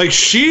 Like,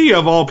 she,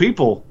 of all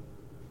people,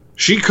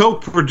 she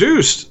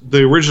co-produced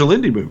the original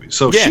Indy movie.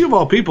 So she, of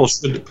all people,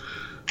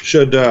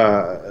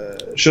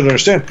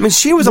 understand. I mean,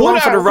 she was along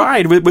for the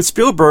ride with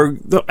Spielberg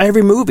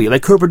every movie,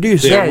 like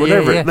co-produced or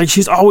whatever. Yeah. Like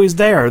she's always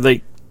there.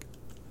 Like,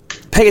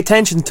 pay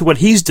attention to what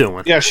he's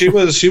doing. Yeah, she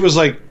was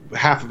like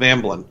half of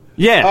Amblin.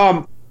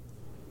 Yeah.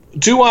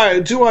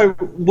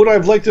 Would I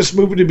have liked this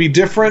movie to be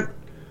different?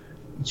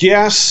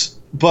 Yes,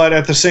 but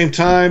at the same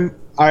time,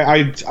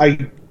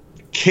 I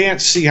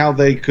can't see how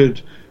they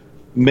could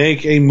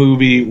make a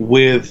movie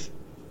with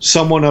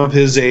someone of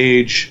his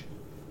age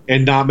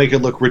and not make it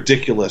look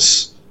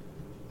ridiculous.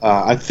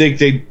 I think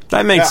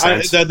that makes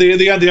sense.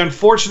 The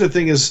unfortunate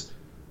thing is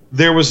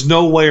there was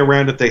no way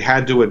around it. They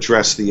had to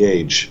address the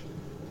age,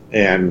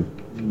 and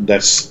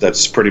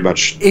that's pretty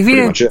much it.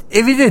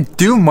 If he didn't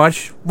do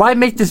much, why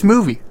make this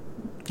movie?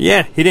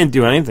 Yeah, he didn't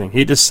do anything.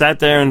 He just sat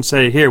there and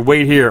say, "Here,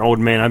 wait here, old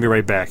man. I'll be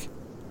right back."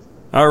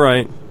 All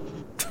right.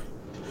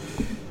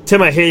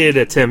 Tim, I hated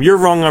it, Tim. You're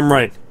wrong, I'm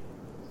right.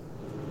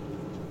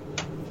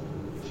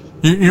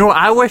 You know what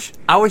I wish?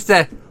 I wish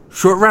that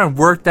Short Round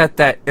worked at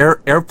that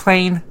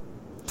airplane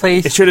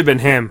place. It should have been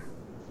him.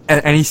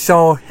 And he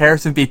saw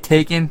Harrison be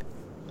taken,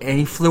 and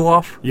he flew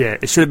off. Yeah,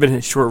 it should have been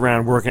his Short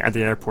Round working at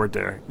the airport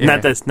there.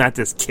 Yeah. Not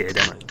this kid.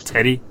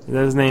 Teddy, is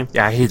that his name?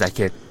 Yeah, I hate that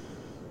kid.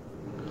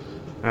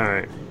 All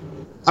right.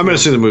 I'm going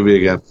to see the movie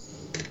again.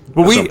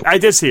 Well, I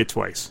did see it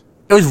twice.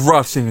 It was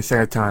rough seeing it the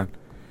second time.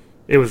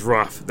 It was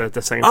rough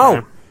the second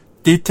time.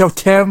 Did you tell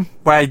Tim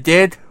what I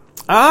did?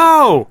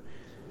 Oh!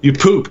 You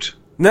pooped.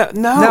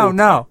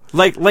 No.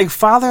 Like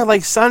father,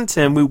 like son,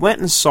 Tim, we went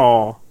and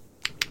saw...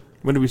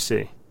 What did we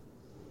see?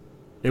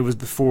 It was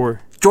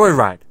before...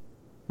 Joyride.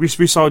 We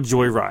saw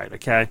Joyride,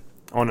 okay?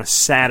 On a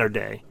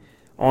Saturday.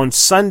 On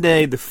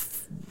Sunday, the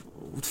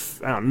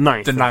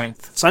 9th. The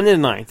 9th. Sunday the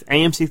 9th,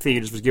 AMC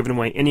Theaters was giving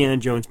away Indiana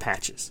Jones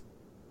patches.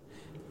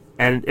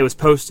 And it was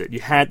posted. You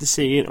had to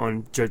see it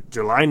on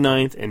July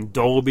 9th in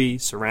Dolby,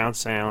 surround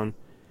sound,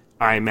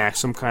 IMAX,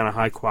 some kind of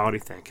high-quality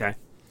thing, okay?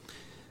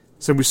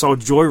 So we saw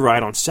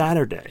Joyride on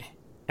Saturday,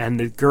 and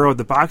the girl at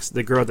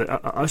the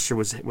usher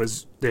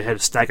was they had a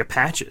stack of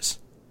patches,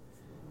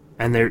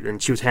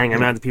 and she was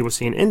hanging out to people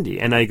seeing Indy,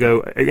 and I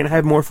go, "Are you gonna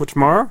have more for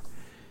tomorrow?"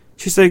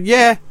 She said,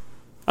 "Yeah,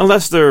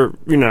 unless they're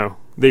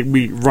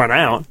we run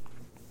out."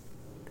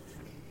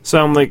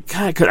 So I'm like,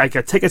 God, I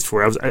got tickets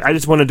for it. I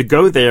just wanted to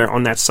go there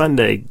on that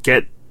Sunday,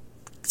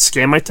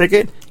 scan my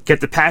ticket,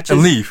 get the patches,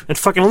 and leave, and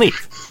fucking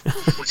leave.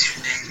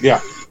 Yeah,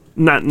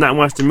 not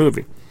watch the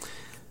movie.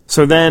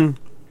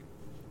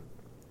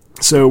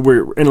 So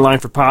we're in line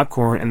for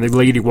popcorn, and the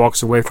lady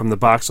walks away from the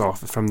box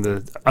office, from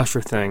the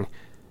usher thing,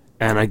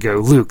 and I go,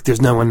 "Luke, there's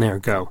no one there.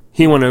 Go."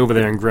 He went over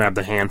there and grabbed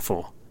a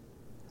handful.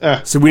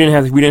 So we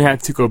didn't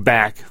have to go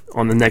back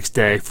on the next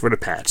day for the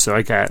patch. So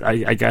I got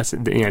the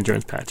Indiana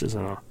Jones patches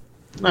and all.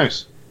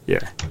 Nice.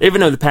 Yeah,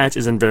 even though the patch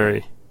isn't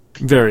very,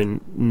 very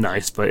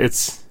nice, but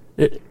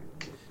it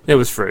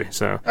was free.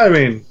 So I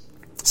mean,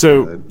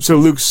 so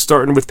Luke's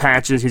starting with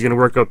patches. He's gonna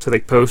work up to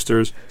like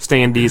posters,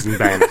 standees, and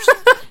banners.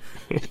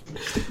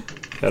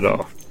 At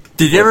all.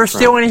 Did you ever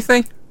steal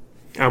anything?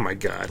 Oh my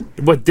God!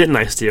 What didn't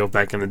I steal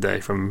back in the day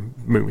from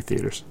movie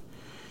theaters?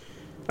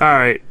 All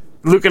right,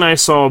 Luke and I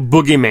saw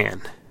Boogeyman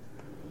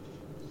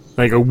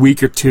like a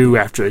week or two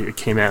after it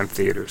came out in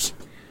theaters.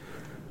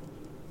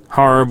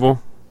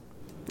 Horrible.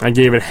 I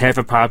gave it half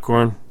a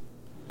popcorn.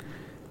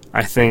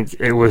 I think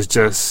it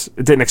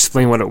didn't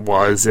explain what it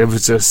was. It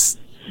was just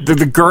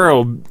the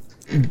girl,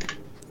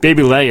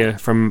 Baby Leia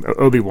from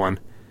Obi-Wan,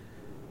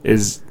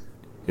 is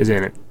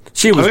in it.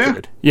 She was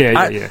good.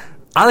 Yeah.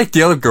 I like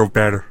the other girl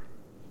better.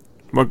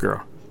 What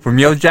girl? From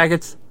Yellow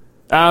Jackets?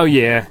 Oh,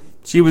 yeah.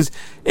 It was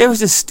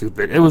just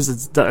stupid. It was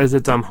a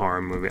dumb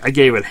horror movie. I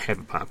gave it half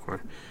a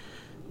popcorn.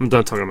 I'm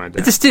done talking about that.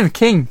 It's a Stephen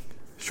King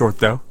short,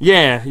 though.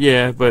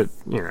 Yeah, but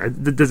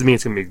it doesn't mean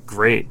it's going to be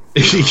great.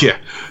 Yeah.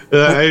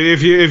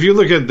 If you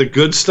look at the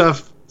good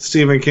stuff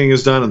Stephen King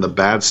has done and the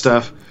bad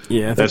stuff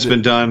that's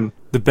been done,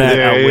 the bad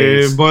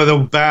outweighs. Boy, the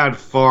bad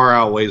far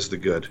outweighs the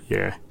good.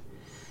 Yeah.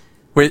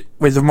 Wait,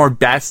 was there more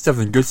bad stuff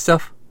than good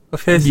stuff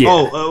of his?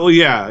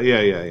 Yeah.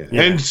 Yeah.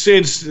 And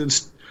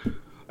it's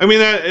I mean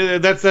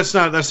that's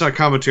not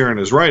commentary on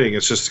his writing.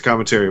 It's just a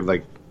commentary of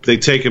like they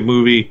take a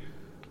movie,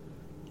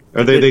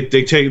 or they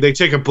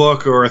take a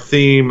book or a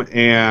theme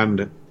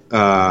and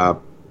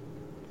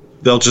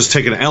they'll just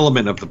take an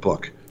element of the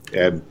book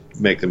and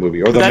make the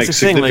movie, or they'll make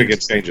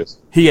significant changes.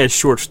 He has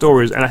short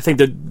stories, and I think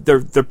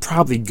they're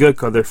probably good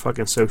because they're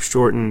fucking so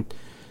short and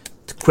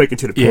quick and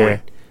to the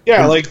point.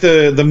 Yeah, like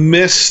the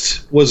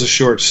Mist was a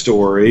short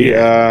story.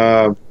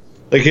 Yeah.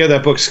 Like he had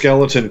that book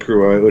Skeleton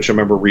Crew, which I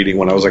remember reading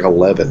when I was like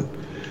 11.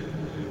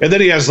 And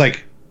then he has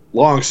like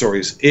long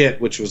stories,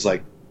 which was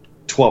like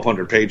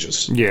 1,200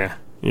 pages. Yeah.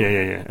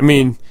 I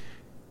mean,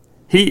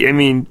 he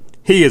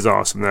is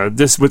awesome though.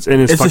 This what's in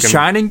his. Is The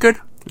Shining good?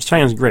 The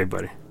Shining's great,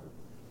 buddy.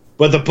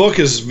 But the book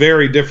is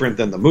very different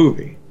than the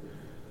movie.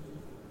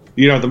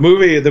 The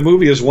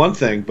movie is one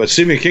thing, but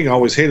Stephen King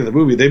always hated the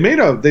movie. They made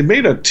a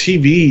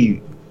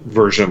TV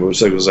version. It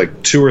was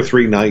like 2 or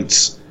 3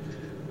 nights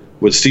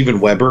with Steven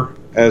Weber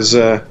as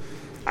I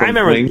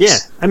remember. Wings. Yeah,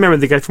 I remember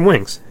the guy from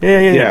Wings.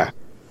 Yeah.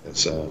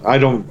 It's I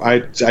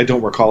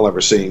don't recall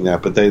ever seeing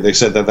that, but they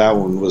said that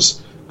one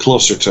was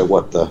closer to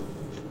what the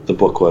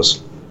book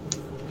was.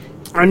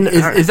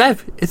 Is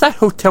that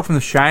hotel from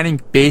The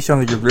Shining based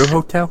on your real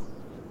hotel?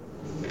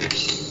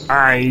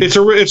 It's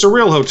a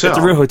real hotel. It's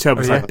a real hotel,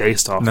 but it's yeah? not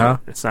based off. No? Of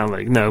it. It's not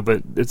like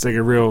but it's like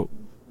a real.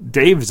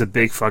 Dave is a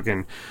big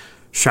fucking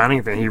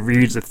Shining fan. He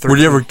reads the. Would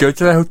you ever go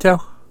to that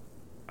hotel?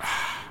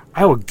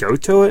 I would go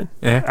to it.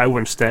 Yeah. I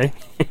wouldn't stay.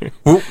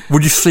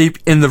 Would you sleep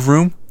in the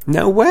room?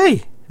 No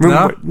way.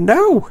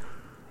 No.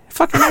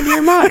 Fucking out of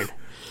your mind.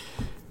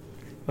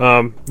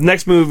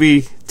 Next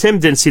movie, Tim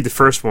didn't see the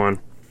first one.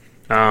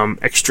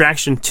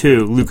 Extraction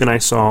 2, Luke and I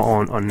saw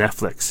on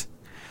Netflix.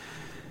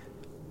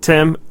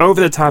 Tim,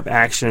 over-the-top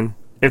action.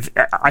 If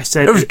I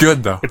said It was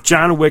good, though. If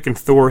John Wick and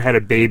Thor had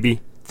a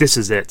baby, this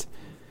is it.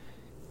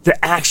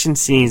 The action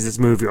scenes in this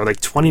movie are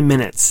like 20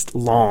 minutes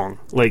long.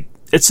 Like,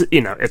 it's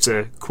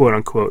a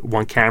quote-unquote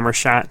one-camera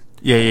shot.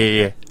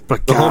 Yeah.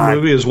 But The God, whole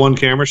movie is one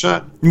camera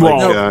shot?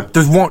 Well,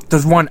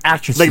 There's one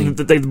action scene.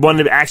 like the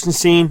one action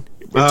scene.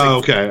 Oh,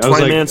 okay. I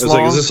 20 minutes was like,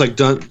 long. is this like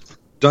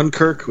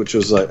Dunkirk, which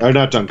was like, or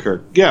not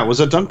Dunkirk? Yeah, was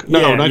that Dunkirk? No,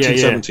 Yeah,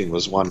 1917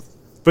 was one.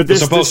 But It's this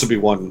supposed to be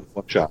one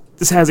shot.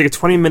 This has like a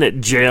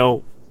 20-minute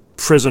jail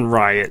prison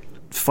riot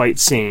fight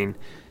scene,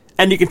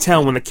 and you can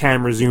tell when the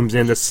camera zooms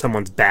into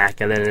someone's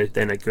back, and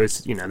then it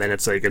goes, then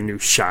it's like a new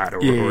shot or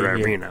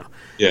whatever,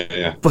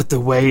 Yeah. But the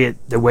way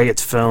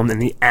it's filmed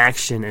and the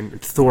action and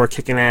Thor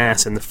kicking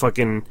ass and the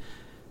fucking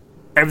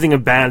everything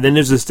about it. Then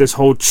there's this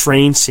whole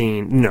train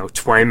scene,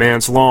 20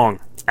 minutes long,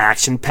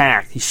 action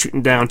packed. He's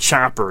shooting down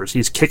choppers.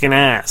 He's kicking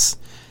ass.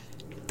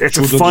 It's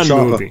a fun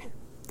movie.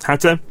 Huh,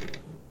 Tim?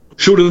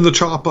 Shoot it in the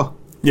chopper.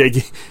 Yeah,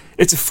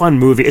 it's a fun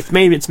movie. It's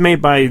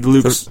made by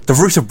Luke's The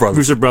Russo brothers.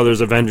 Russo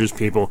Brothers Avengers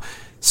people.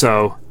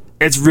 So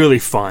it's really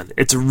fun.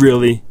 It's a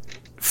really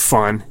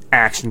fun,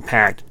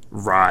 action-packed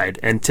ride.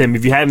 And Tim,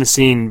 if you haven't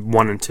seen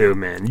 1 and 2,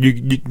 man,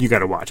 you got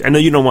to watch it. I know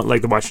you don't want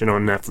to watch it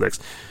on Netflix,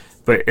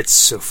 but it's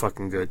so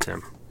fucking good,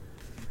 Tim.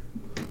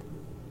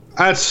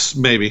 That's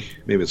maybe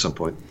at some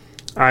point.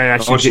 I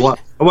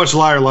watched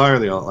Liar Liar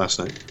last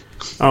night.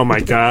 Oh my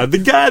god, the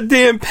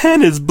goddamn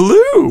pen is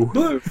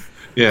blue.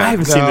 Yeah, I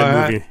haven't seen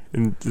that movie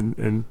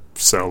in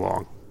so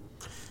long.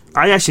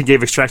 I actually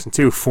gave Extraction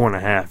 2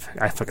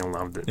 4.5. I fucking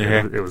loved it.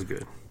 Yeah. It was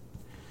good.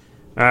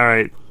 All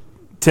right,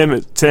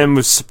 Tim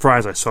was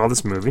surprised I saw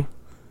this movie.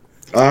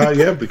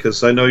 Yeah,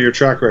 because I know your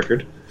track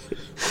record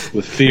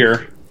with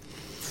Fear.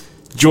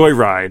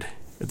 Joyride.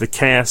 The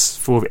cast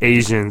full of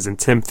Asians, and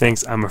Tim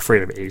thinks I'm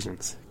afraid of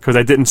Asians because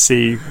I didn't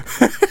see.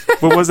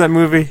 What was that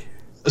movie?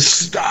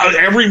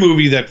 Every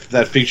movie that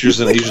features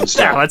an Asian No,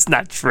 star. that's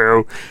not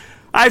true.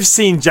 I've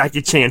seen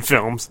Jackie Chan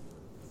films.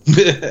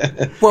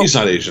 He's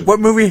not Asian. What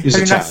movie He's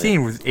have you not Italian.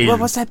 seen with Asian?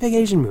 What's that big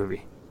Asian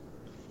movie?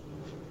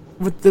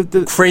 With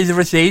the Crazy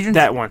Rich Asians?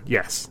 that one?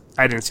 Yes,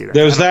 I didn't see that.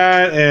 There's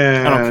that,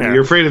 I don't and care.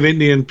 You're Afraid of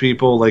Indian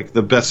People, like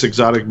the Best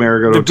Exotic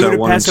Marigold the Hotel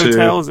 1 and Budapest 2.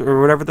 Hotels or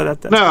whatever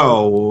that's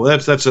No,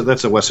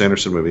 that's a Wes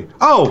Anderson movie.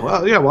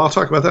 Oh, yeah. Well, I'll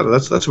talk about that.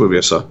 That's a movie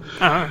I saw. Oh,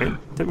 all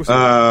right. That was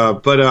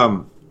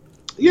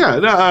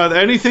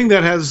Anything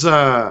that has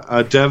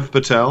Dev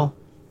Patel.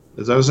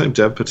 Is that his name?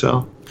 Dev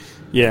Patel.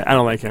 yeah, I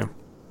don't like him.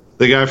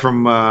 The guy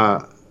from.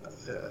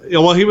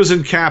 He was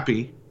in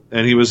Cappy,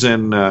 and he was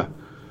in.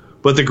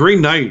 But the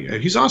Green Knight,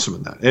 he's awesome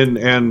in that,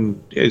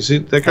 and yeah,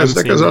 that guy's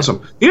seen that.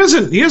 awesome.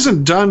 He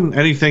hasn't done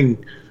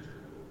anything.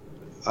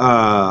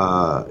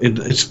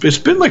 It's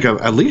been like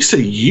at least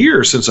a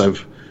year since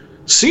I've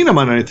seen him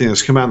on anything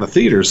that's come out in the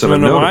theaters that You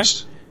I've wanna know why?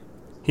 noticed.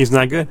 He's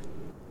not good.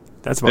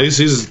 That's why.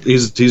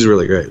 He's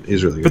really great.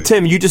 He's really good. But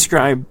Tim, you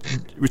described.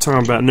 We were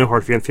talking about No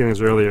Hard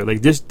Feelings earlier.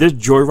 Like this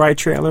Joyride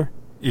trailer,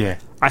 Yeah.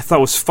 I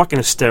thought was fucking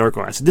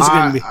hysterical. I said, "This is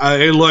gonna be."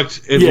 It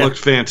looked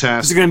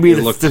fantastic. This is going to be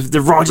It looked the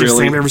raunchiest really-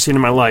 thing I've ever seen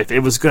in my life. It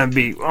was going to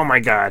be, oh my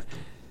god!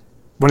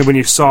 When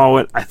you saw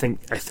it, I think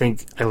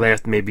I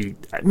laughed maybe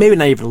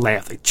not even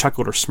laughed, like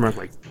chuckled or smirked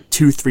like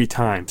 2-3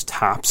 times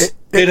tops.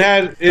 It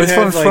had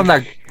from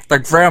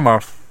that grandma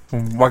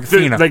from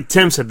Aquafina. Like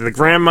Tim said, the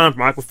grandma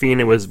from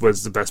Aquafina was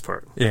the best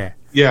part. yeah.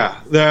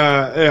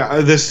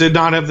 Yeah, this did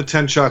not have the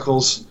 10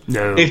 chuckles.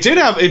 No. It did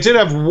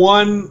have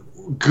one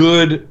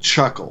good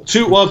chuckle.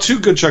 Two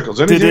good chuckles.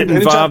 Did it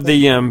involve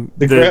the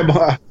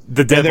grandma?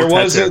 the devil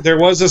tattoo? There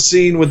was a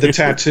scene with the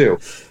tattoo.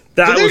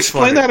 That Did they was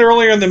explain funny. that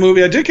earlier in the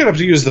movie? I did get up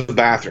to use the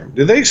bathroom.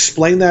 Did they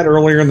explain that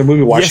earlier in the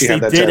movie why Yes, she they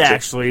had that did tattoo?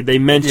 actually. They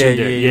mentioned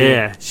Yeah, it. yeah,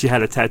 Yeah, she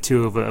had a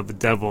tattoo of a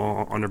devil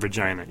on her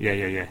vagina.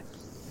 Yeah.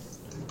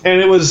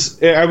 And I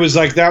was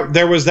like that.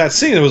 There was that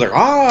scene. It was like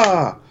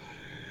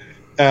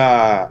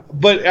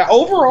but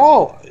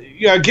overall,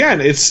 yeah. Again,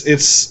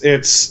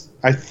 it's.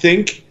 I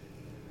think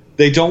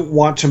they don't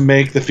want to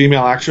make the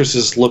female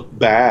actresses look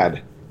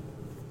bad,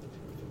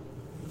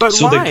 But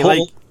so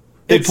why?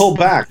 they pull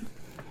back.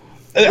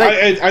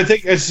 I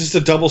think it's just a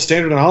double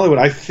standard in Hollywood.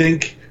 I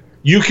think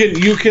you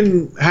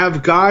can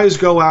have guys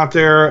go out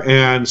there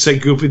and say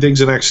goofy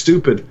things and act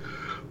stupid,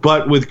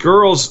 but with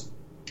girls,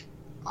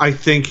 I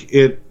think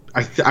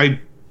I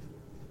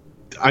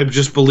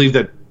just believe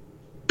that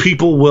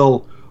people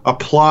will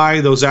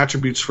apply those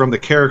attributes from the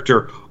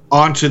character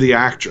onto the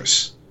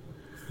actress.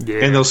 Yeah.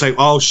 And they'll say,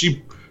 "Oh,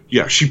 she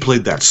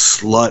played that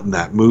slut in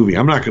that movie.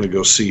 I'm not going to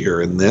go see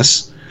her in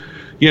this."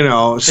 You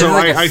know, so Is it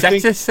like I a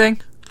think sexist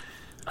thing?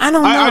 I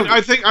don't know.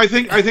 I think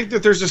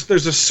that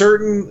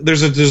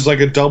there's like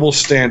a double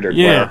standard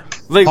Yeah. where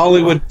Like-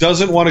 Hollywood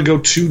doesn't want to go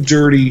too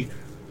dirty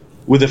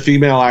with a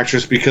female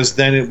actress because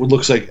then it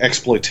looks like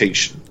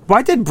exploitation.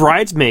 Why did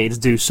Bridesmaids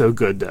do so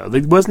good though?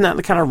 Like, wasn't that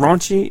the kind of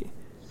raunchy?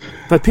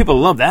 But people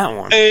love that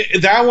one.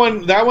 That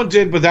one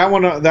did, but that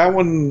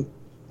one,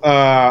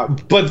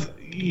 but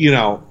you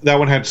know, that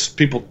one had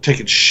people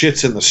taking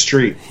shits in the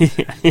street.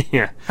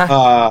 Yeah.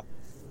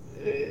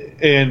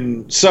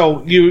 And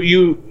so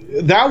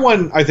that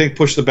one I think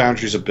pushed the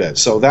boundaries a bit.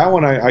 So that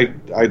one I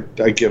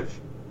give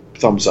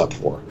thumbs up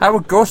for. How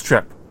about Ghost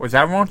Trip? Was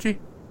that raunchy?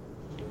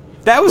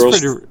 That was Gross.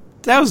 pretty.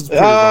 That was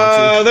pretty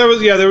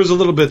raunchy. There was a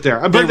little bit there.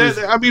 But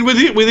I mean,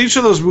 with each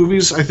of those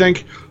movies, I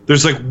think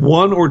there's like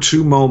one or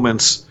two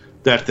moments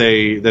that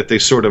they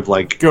sort of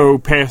like Go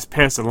past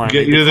the line.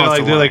 get, They cross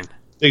the they're line.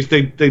 like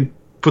they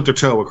put their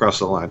toe across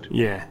the line.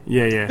 Yeah.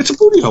 It's a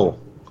booty hole.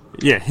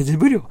 Yeah, it's a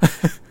video.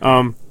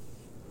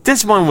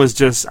 This one was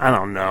just, I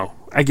don't know.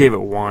 I gave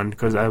it 1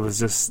 because I was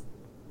just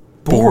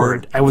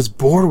bored. I was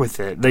bored with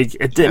it. Like,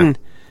 it didn't.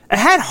 It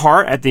had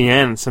heart at the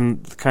end, some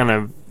kind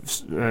of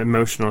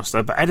emotional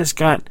stuff, but I just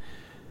got.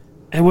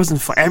 It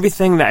wasn't fun.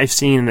 Everything that I've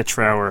seen in the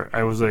trailer,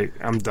 I was like,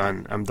 I'm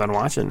done. I'm done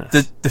watching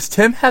this. Does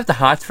Tim have the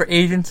hots for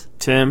Asians?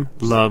 Tim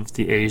loves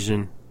the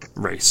Asian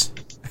race.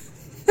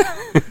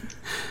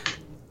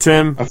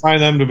 Tim, I find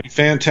them to be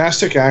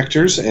fantastic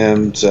actors,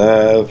 and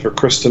for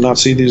Chris to not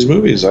see these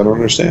movies, I don't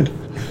understand.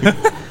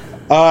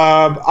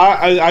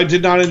 I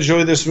did not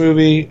enjoy this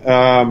movie.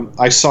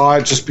 I saw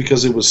it just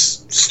because it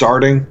was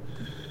starting.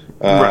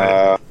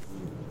 Right.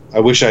 I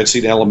wish I had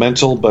seen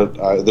Elemental, but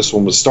this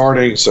one was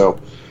starting, so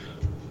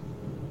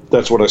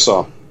that's what I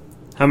saw.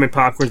 how many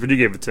popcorns would you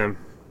give it, Tim?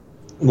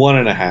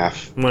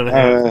 1.5. 1.5.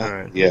 All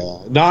right.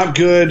 Yeah, not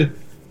good.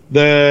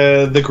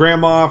 The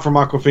grandma from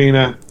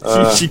Aquafina.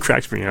 She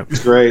cracks me up.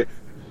 Great.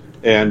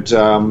 And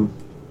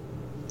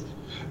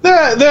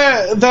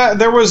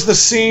there was the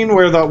scene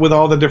where with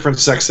all the different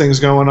sex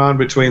things going on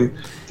between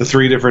the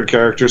 3 different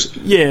characters.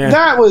 Yeah.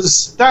 That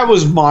was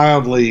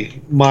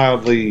mildly.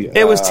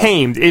 It was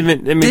tamed.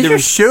 Even I mean, They there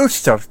just was show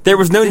stuff. there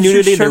was no They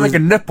nudity. just show There was like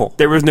a nipple.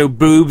 There was no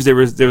boobs. There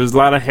was a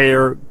lot of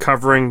hair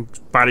covering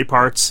body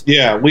parts.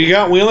 Yeah, we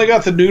only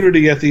got the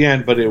nudity at the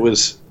end, but it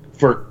was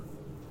for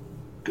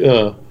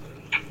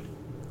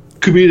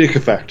comedic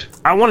effect.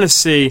 I want to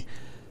see.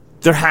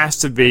 There has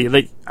to be,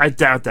 like, I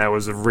doubt that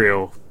was a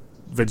real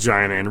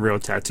vagina and real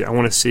tattoo. I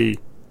want to see,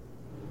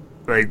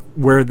 like,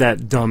 where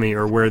that dummy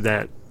or where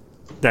that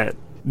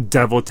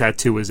devil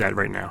tattoo is at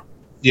right now.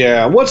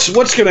 Yeah, what's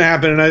going to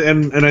happen,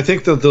 and I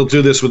think that they'll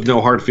do this with No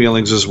Hard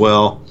Feelings as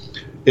well,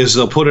 is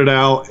they'll put it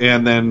out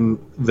and then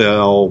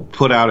they'll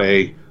put out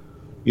the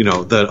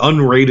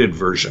unrated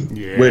version,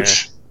 Yeah.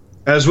 which,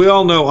 as we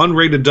all know,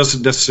 unrated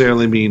doesn't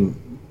necessarily mean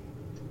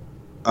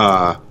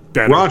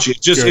raunchy.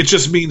 It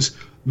just means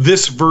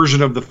this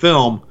version of the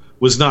film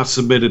was not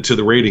submitted to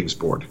the ratings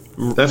board.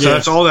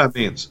 That's all that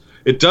means.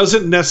 It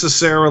doesn't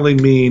necessarily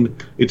mean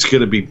it's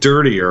going to be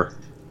dirtier.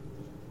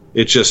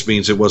 It just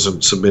means it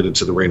wasn't submitted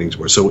to the ratings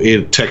board. So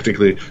it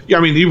technically, I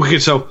mean, you could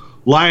say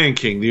Lion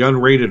King, the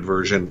unrated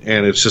version,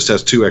 and it just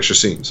has 2 extra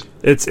scenes.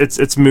 It's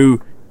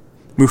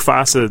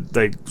Mufasa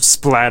like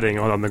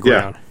splatting on the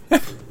ground.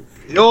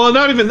 Well,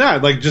 not even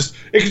that. Like, it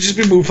could just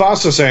be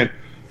Mufasa saying,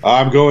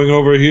 "I'm going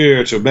over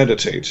here to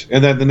meditate,"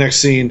 and then the next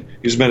scene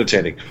he's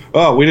meditating.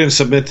 Oh, we didn't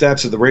submit that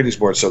to the ratings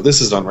board, so this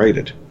is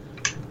unrated.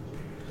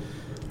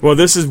 Well,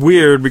 this is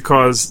weird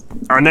because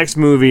our next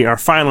movie, our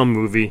final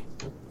movie,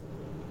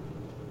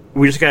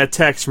 we just got a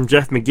text from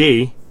Jeff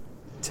McGee,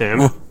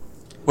 Tim,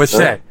 What's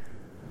that?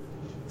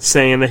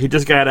 saying that he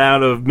just got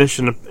out of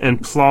Mission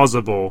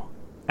Implausible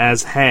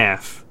as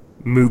half.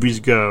 Movies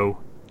go,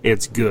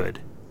 it's good.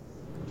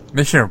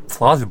 Mission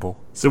Implausible.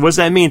 So what's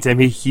that mean, Tim?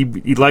 He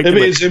liked it.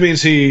 It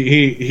means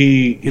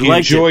he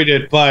liked enjoyed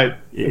it, but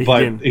He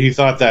but didn't. he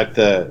thought that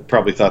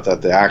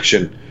the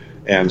action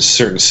and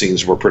certain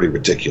scenes were pretty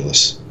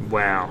ridiculous.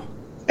 Wow.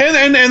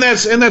 And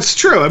that's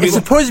true. I mean, It's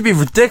supposed to be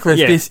ridiculous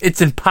Yeah. because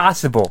it's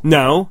impossible.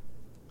 No,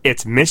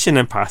 it's Mission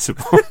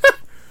Impossible.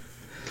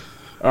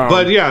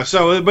 but there's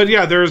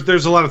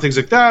a lot of things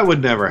like that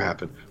would never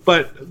happen.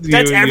 But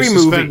That's every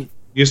movie.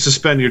 You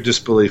suspend your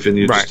disbelief and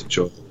you Right. just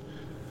enjoy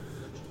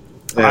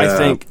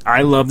it.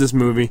 I love this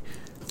movie.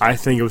 I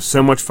think it was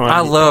so much fun.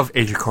 I love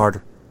Agent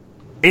Carter.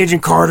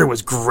 Agent Carter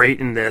was great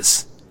in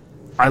this.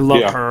 I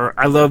love her.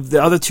 I love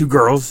the other 2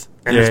 girls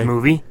in this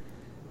movie.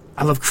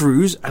 I love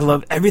Cruise. I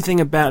love everything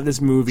about this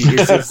movie.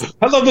 It's just,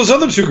 I love those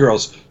other 2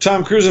 girls,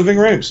 Tom Cruise and Ving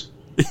Rhames.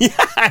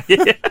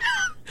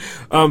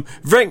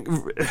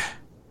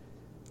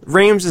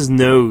 Rams's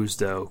nose,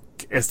 though.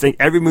 I think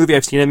every movie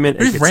I've seen him in,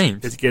 Who's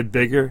Rames? it's get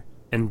bigger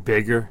and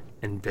bigger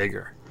and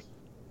bigger.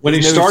 When he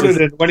His nose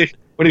started is- it,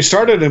 when when he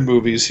started in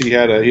movies, he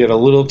had a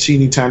little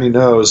teeny tiny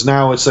nose.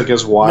 Now it's like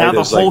as wide Now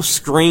the as whole like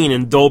screen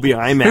in Dolby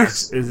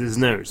IMAX is his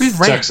nose. Who's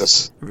Rames?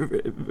 Texas.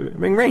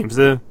 Ving Rhames,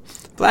 the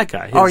black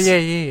guy. Oh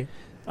yeah.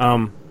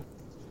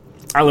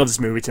 I love this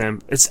movie, Tim.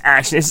 It's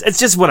action. It's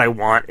just what I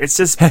want. It's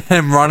just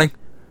Him running.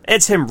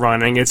 It's him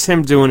running. It's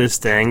him doing his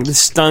thing. The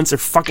stunts are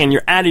fucking...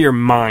 You're out of your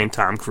mind,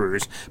 Tom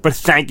Cruise. But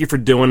thank you for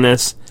doing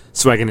this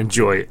so I can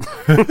enjoy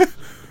it.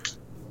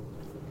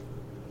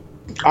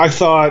 I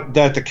thought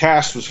that the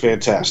cast was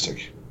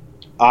fantastic.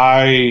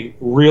 I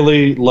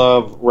really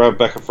love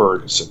Rebecca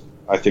Ferguson.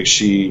 I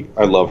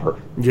love her.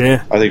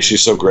 Yeah. I think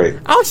she's so great.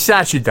 I was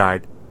sad she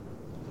died.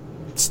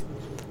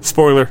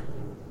 Spoiler.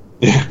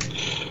 Yeah.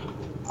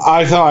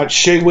 I thought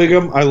Shea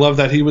Wiggum, I love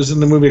that he was in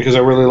the movie because I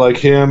really like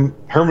him.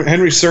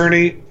 Henry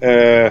Cerny,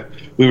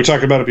 we were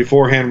talking about it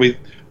beforehand.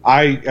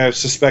 I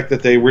suspect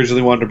that they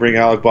originally wanted to bring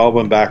Alec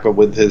Baldwin back, but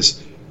with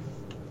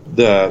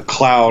the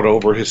cloud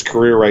over his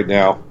career right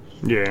now,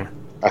 Yeah.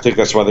 I think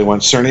that's why they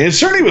went Cerny. And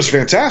Cerny was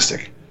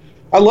fantastic.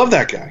 I love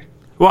that guy.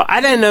 Well,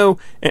 I didn't know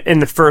in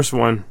the first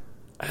one...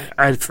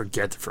 I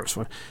forget the first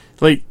one.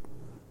 Like,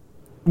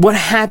 what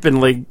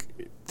happened? Like,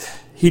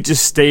 he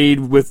just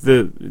stayed with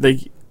the...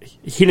 Like,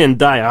 he didn't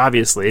die,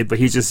 obviously, but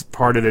he's just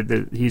part of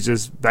it. He's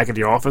just back at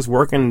the office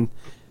working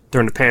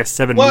during the past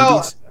 7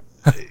 movies.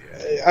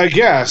 I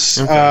guess.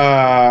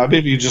 Okay.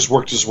 Maybe he just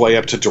worked his way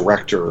up to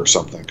director or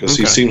something, because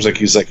he Okay. seems like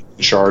he's like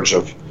in charge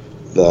of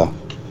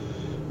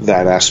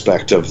that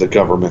aspect of the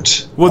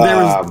government. Well,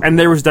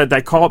 there was that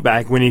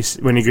callback when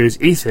he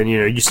goes, Ethan,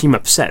 you seem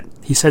upset.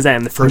 He says that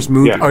in the first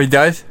movie. Yeah. Oh, he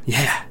does?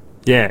 Yeah,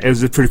 it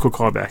was a pretty cool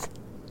callback.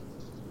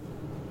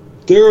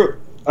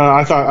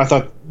 I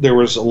thought there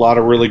was a lot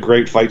of really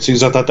great fight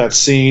scenes. I thought that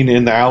scene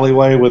in the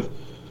alleyway with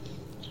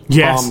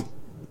Yes,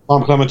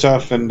 Tom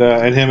Clementoff and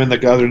him and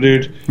the other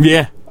dude.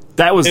 yeah,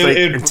 that was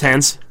It-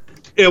 intense.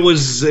 It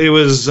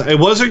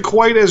wasn't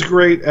quite as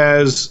great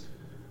as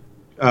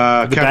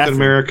Captain bathroom.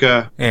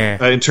 America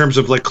Yeah. in terms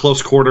of like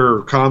close quarter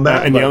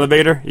combat. In the but-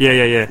 elevator.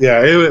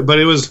 Yeah. but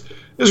it was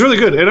really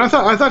good. And I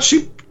thought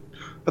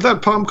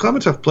Tom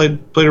Clementoff played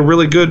a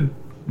really good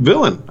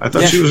villain. I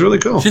thought Yeah. she was really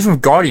cool. She's from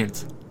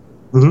Guardians.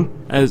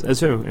 As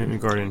who in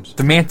Guardians?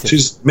 The Mantis.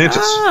 She's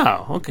Mantis.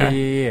 Oh,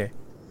 okay. Yeah.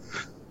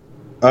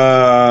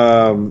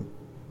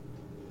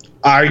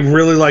 I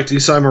really liked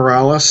Isai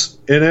Morales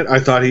in it. I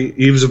thought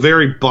he was a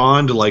very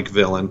Bond-like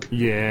villain.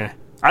 Yeah.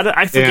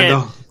 I forget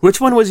And, which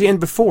one was he in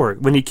before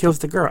when he kills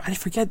the girl. I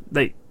forget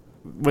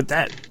what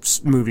that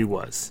movie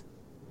was.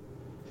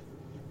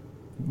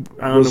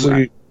 I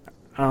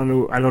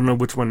don't know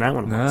which one that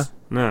one was.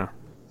 No.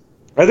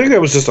 I think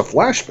that was just a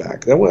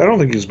flashback. I don't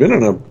think he's been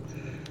in a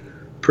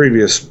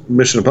previous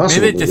Mission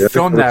Impossible Maybe they movie. just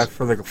filmed that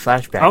for like a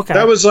flashback. Okay.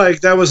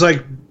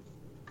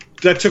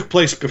 That took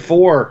place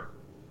before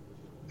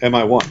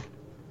MI1.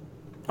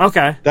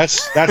 Okay.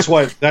 That's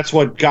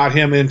what got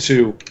him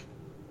into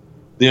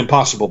the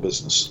impossible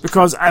business.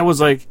 Because I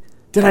was like,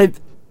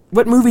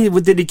 what movie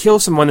did he kill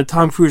someone that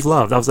Tom Cruise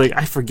loved? I was like,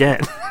 I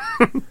forget.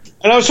 And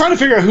I was trying to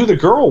figure out who the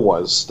girl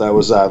was that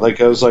was that. Like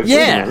I was like, Yeah.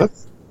 wait a minute.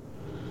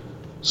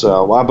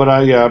 So, I'm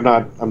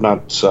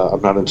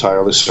not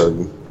entirely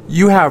certain.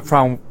 You have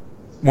one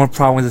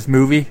problem with this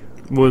movie.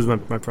 What was my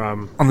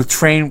problem? On the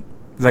train,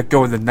 let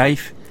go of the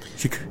knife.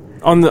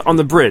 On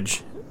the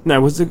bridge. No,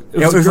 it was the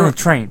It was on the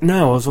train.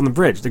 No, it was on the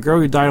bridge. The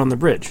girl who died on the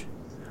bridge.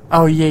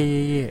 Oh,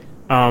 yeah.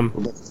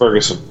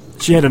 Ferguson.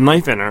 She had a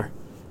knife in her,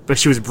 but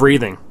she was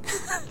breathing.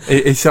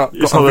 It's So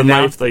the over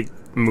now. knife like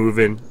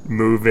moving.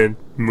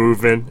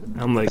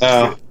 I'm like,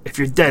 Oh. if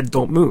you're dead,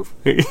 don't move.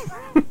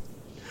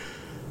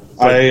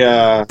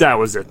 That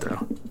was it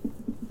though.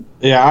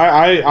 Yeah,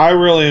 I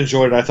really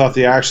enjoyed it. I thought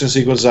the action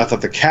sequences, I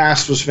thought the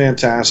cast was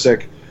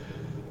fantastic.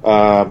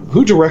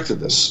 Who directed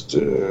this?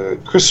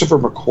 Christopher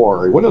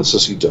McQuarrie. What else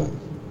has he done?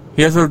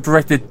 He also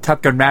directed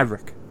Top Gun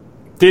Maverick.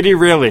 Did he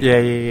really?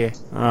 Yeah.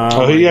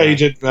 He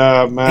did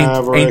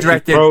Maverick. He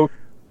directed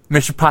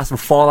Mission Impossible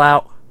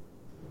Fallout.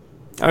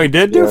 Oh, he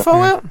did do Yeah.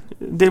 Fallout?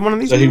 Did one of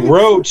these? So he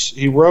movies?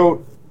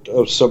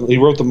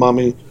 wrote The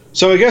Mummy.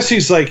 So I guess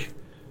he's like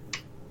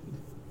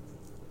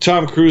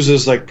Tom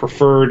Cruise's like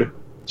preferred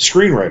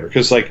screenwriter,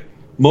 because like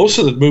most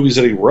of the movies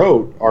that he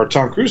wrote are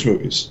Tom Cruise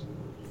movies.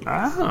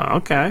 Oh,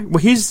 okay.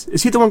 Well, is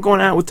he the one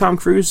going out with Tom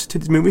Cruise to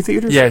the movie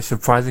theaters? Yeah,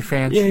 surprising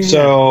fans. Yeah.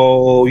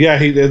 So yeah,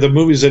 the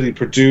movies that he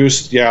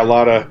produced, a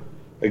lot of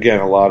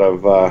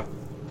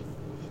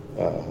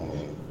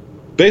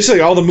basically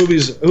all the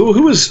movies.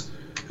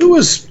 Who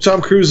was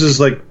Tom Cruise's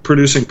like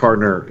producing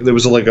partner? There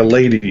was like a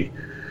lady,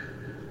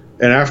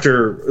 and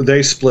after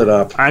they split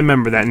up, I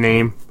remember that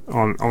name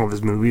on all of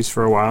his movies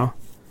for a while.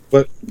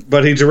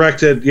 but he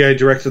directed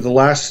the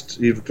last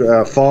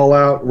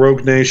Fallout,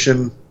 Rogue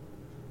Nation,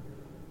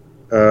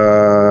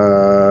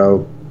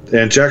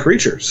 and Jack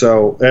Reacher.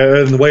 So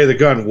and The Way of the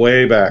Gun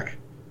way back.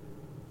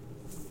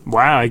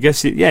 Wow, I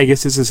guess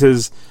this is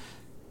his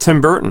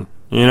Tim Burton.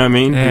 You know what I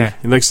mean? Yeah.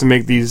 He likes to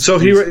make these. So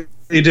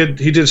he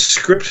did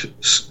script.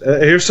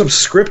 Here's some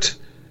script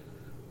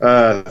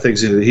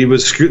things he did. He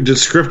did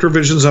script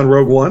revisions on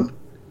Rogue One,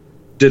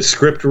 Did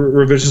script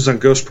revisions on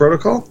Ghost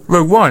Protocol.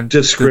 Rogue One.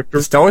 Did script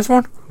the Star Wars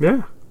one?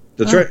 Yeah.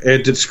 That's right.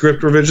 And did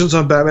script revisions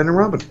on Batman and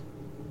Robin.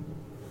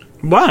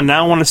 Wow,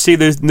 now I want to see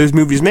those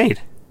movies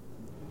made.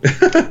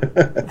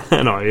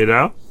 I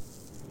know.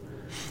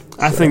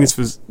 I think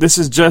this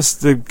is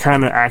just the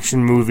kind of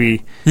action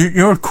movie. You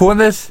know what's cool in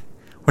this?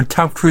 When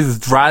Tom Cruise is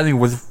driving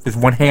with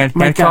one hand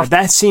My handcuffed. God,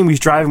 that scene where he's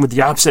driving with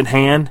the opposite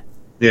hand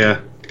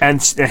Yeah. and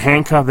the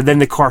handcuff, and then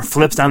the car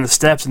flips down the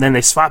steps, and then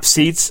they swap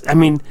seats. I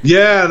mean,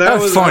 Yeah, that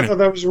was funny. I thought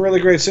that was a really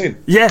great scene.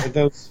 yeah,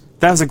 That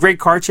that was a great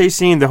car chase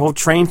scene. The whole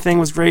train thing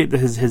was great.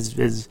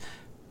 His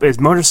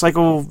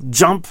motorcycle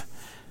jump.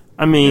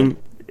 I mean,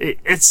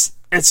 it's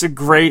a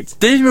great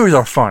These movies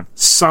are fun.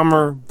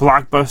 summer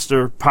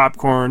blockbuster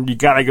popcorn. You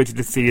gotta go to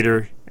the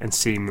theater and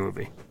see a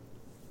movie.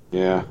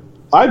 yeah.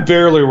 I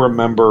barely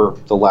remember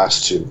the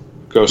last two,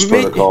 Ghost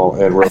Protocol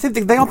and I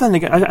think they all blend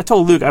together. I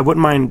told Luke I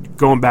wouldn't mind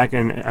going back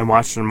and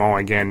watching them all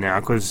again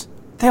now because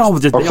they all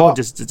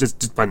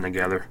just blend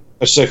together.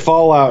 I say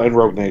Fallout and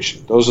Rogue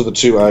Nation. Those are the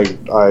two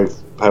I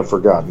have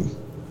forgotten.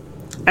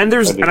 And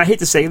I hate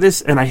to say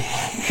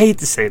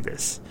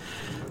this,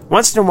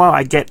 once in a while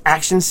I get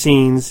action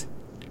scenes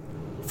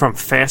from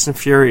Fast and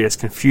Furious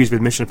confused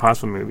with Mission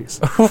Impossible movies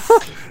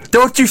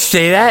Don't you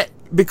say that?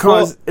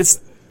 because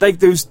it's like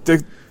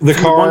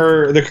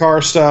the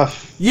car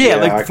stuff.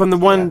 like from the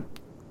one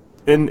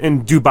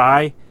in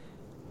Dubai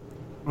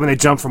when they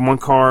jump from one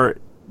car,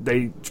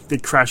 they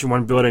crash in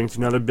one building to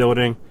another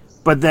building.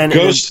 But then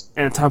in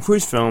a Tom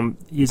Cruise film,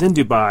 he's in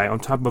Dubai on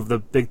top of the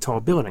big tall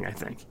building, I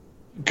think.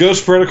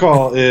 Ghost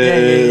Protocol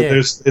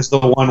is the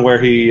one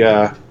where he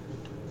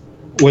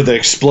where the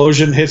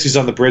explosion hits. He's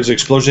on the bridge. The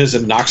explosion hits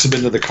and knocks him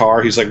into the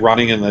car. He's like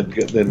running and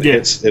then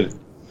hits it.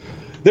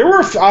 There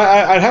were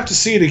I'd have to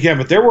see it again,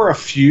 but there were a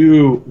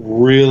few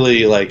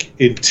really like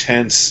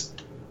intense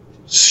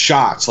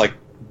shots, like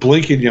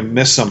blink and you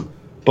miss them,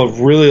 but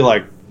really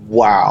like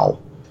wow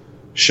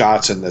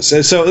shots in this.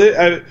 And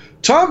so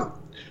Tom,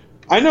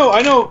 I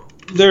know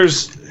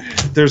there's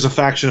a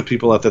faction of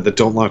people out there that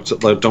don't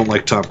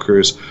like Tom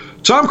Cruise.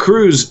 Tom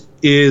Cruise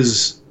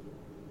is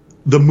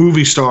the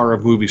movie star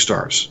of movie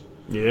stars.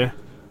 Yeah,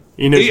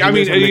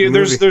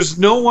 there's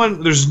no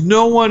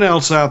one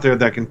else out there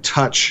that can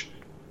touch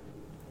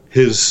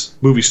his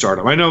movie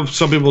stardom. I know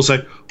some people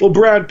say, well,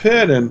 Brad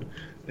Pitt and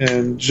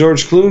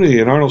George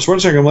Clooney and Arnold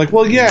Schwarzenegger. I'm like,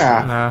 well,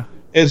 yeah,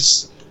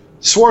 it's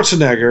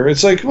Schwarzenegger.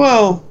 It's like,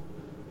 well,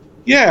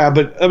 yeah,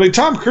 but I mean,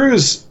 Tom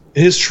Cruise,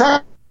 his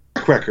track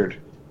record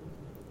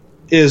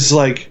is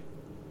like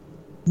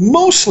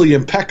mostly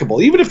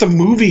impeccable. Even if the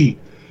movie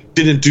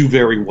didn't do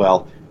very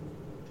well,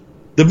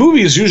 the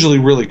movie is usually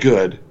really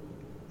good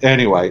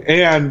anyway,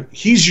 and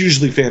he's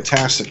usually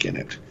fantastic in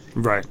it.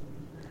 Right.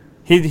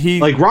 He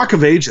like Rock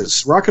of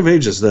Ages,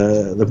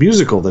 the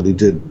musical that he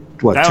did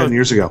 10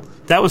 years ago.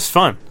 That was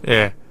fun.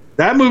 Yeah.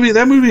 That movie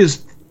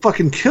is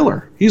fucking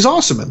killer. He's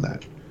awesome in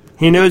that.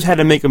 He knows how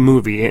to make a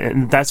movie,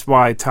 and that's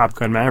why Top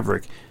Gun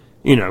Maverick,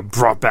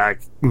 brought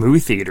back movie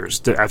theaters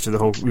after the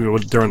whole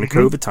during the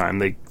COVID time.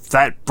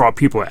 That brought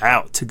people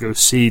out to go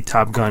see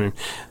Top Gun, and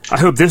I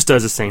hope this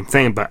does the same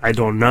thing. But I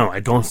don't know. I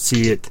don't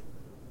see it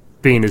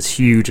being as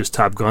huge as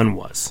Top Gun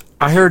was.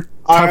 I heard.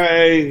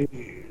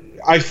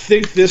 I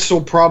think this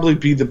will probably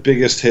be the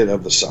biggest hit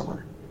of the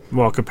summer.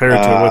 Well, compared to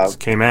what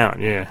came out,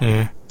 yeah.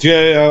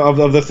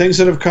 Of the things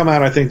that have come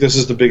out, I think this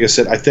is the biggest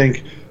hit. I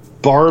think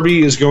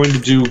Barbie is going to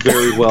do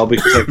very well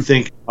because I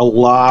think a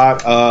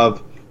lot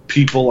of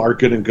people are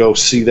going to go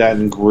see that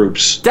in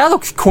groups. That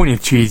looks corny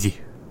and cheesy.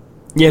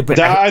 Yeah, but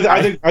I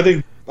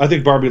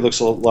think Barbie looks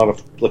a lot of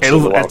fun.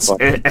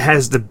 It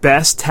has the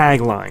best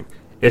tagline.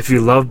 If you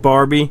love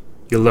Barbie,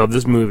 you'll love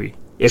this movie.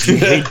 If you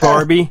hate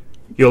Barbie,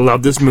 you'll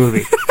love this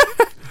movie.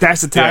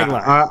 That's the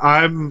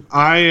tagline. Yeah,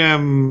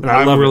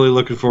 I'm really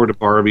looking forward to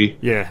Barbie.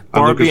 Yeah,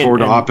 I'm looking forward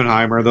to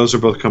Oppenheimer. Those are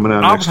both coming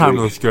out next week.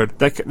 Oppenheimer looks good.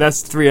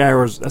 That's 3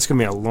 hours. That's gonna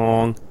be a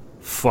long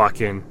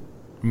fucking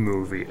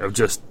movie of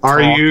just.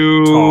 Are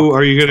you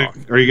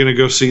gonna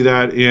go see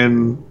that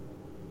in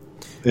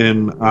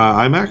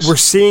IMAX? We're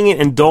seeing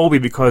it in Dolby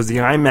because the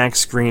IMAX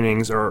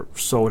screenings are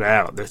sold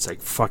out. It's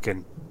like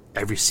fucking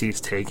every seat's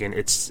taken.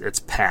 It's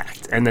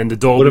packed, and then the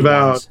Dolby.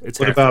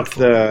 What about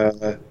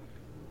the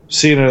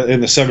seeing it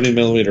in the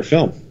 70mm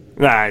film?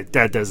 Nah,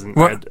 that doesn't.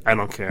 I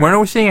don't care. When are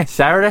we seeing it?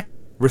 Saturday?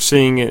 We're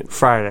seeing it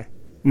Friday.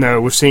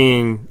 No, we're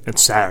seeing it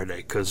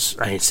Saturday because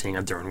I ain't seeing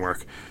it during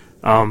work.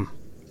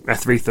 At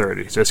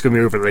 3:30, so it's gonna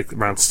be over like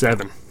around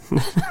 7.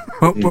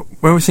 When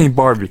are we seeing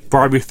Barbie?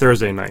 Barbie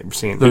Thursday night. We're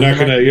seeing.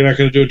 You're not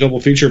gonna do a double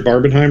feature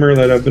Barbenheimer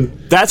that I've been.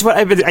 That's what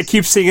I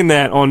keep seeing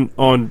that on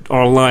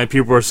online.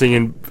 People are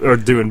doing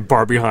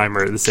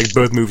Barbieheimer. It's like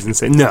both movies and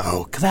say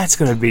no, because that's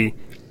gonna be.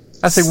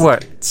 That's like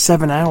what?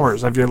 7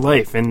 hours of your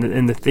life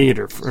in the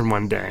theater in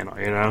one day.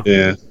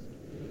 Yeah.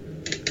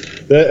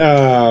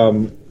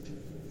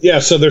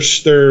 So they're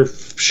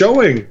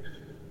showing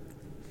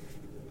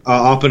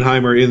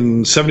Oppenheimer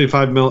in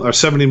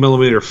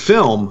 70mm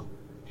film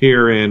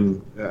here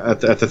at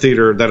the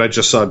theater that I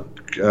just saw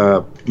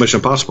Mission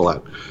Impossible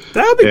at.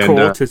 That would be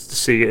cool to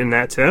see it in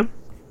that too.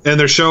 and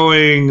they're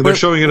showing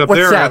it up what's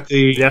there that? at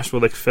the. The actual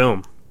like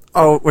film.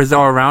 Oh, was it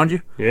all around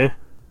you? Yeah.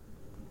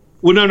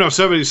 Well, no,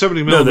 70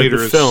 No, millimeter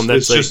the is film.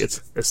 That's it's like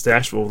just, it's the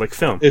actual like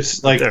film.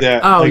 it's like there.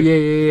 that. Oh, like,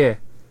 yeah.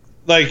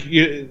 Like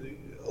you,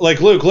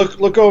 like Luke,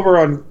 look over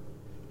on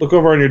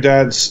your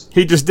dad's.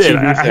 He just did.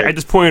 TV thing. I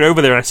just pointed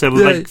over there and I said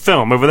like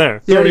film over there.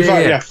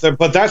 35, yeah,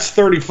 but that's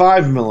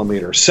 35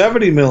 millimeter.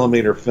 70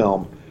 millimeter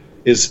film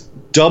is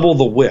double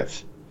the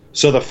width.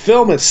 So the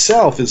film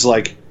itself is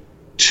like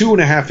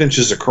 2.5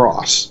 inches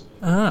across.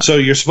 So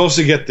you're supposed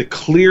to get the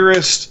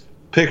clearest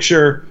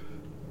picture,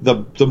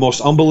 the most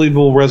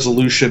unbelievable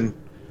resolution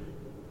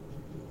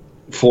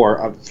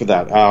for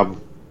that.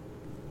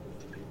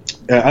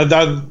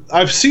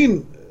 I've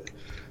seen.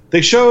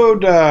 They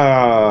showed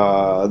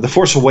The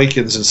Force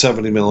Awakens in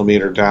 70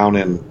 millimeter down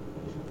in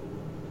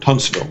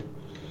Huntsville.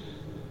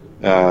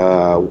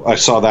 I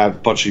saw that a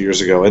bunch of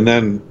years ago, and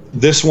then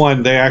this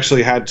one they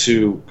actually had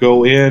to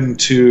go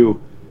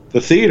into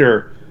the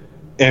theater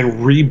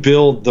and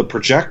rebuild the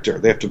projector.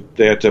 They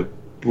had to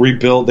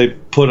rebuild. They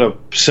put a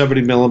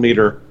 70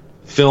 millimeter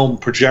film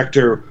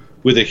projector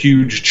with a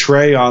huge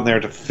tray on there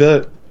to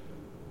fit.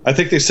 I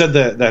think they said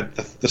that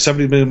the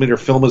 70 millimeter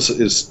film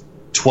is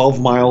 12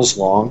 miles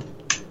long.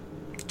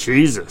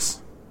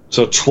 Jesus.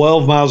 So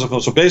 12 miles of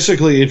film. So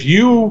basically, if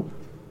you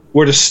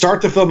were to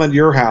start the film at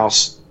your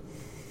house,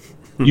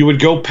 you would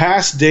go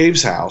past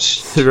Dave's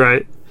house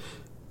Right.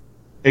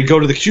 and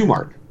go to the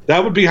Q-Mart.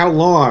 That would be how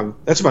long.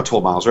 That's about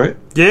 12 miles, right?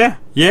 Yeah.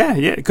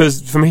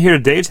 Because from here to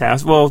Dave's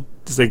house, well,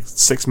 it's like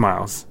 6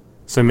 miles.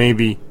 So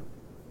maybe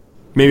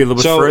a little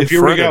bit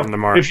further than the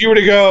mark. If you were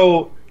to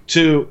go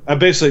to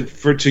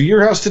basically to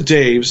your house to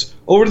Dave's,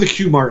 over to the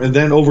Q-Mart, and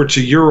then over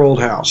to your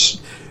old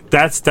house,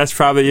 that's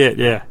probably it.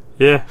 Yeah.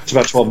 it's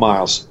about 12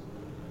 miles.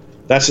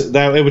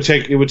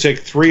 It would take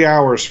 3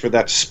 hours for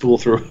that to spool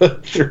through.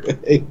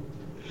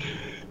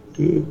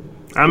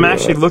 I'm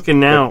actually looking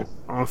now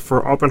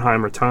for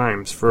Oppenheimer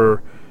times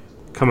for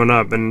coming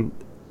up, and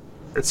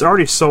it's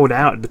already sold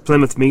out at the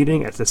Plymouth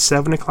meeting, at the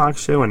 7 o'clock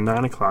show and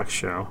 9 o'clock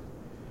show.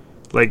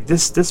 Like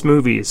this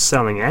movie is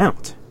selling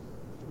out.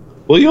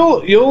 Well,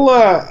 you'll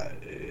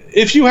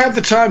if you have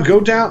the time, go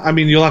down. I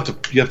mean, you have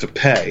to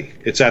pay.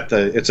 It's at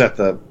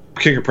the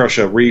King of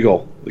Prussia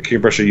Regal, the King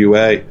of Prussia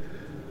UA,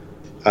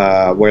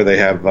 where they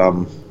have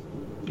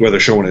where they're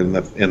showing it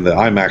in the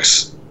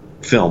IMAX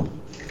film.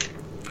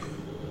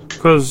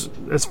 Because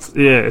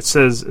it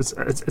says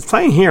it's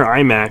playing here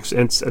IMAX.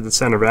 And it's at the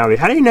Center Valley.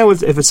 How do you know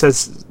if it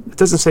says it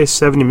doesn't say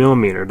 70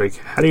 millimeter? Like,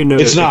 how do you know?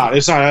 It's not.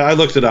 I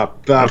looked it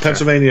up. Okay.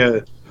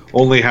 Pennsylvania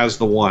only has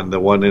the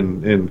one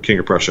in King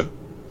of Prussia.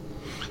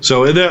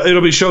 So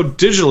it'll be shown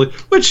digitally,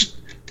 which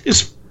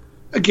is,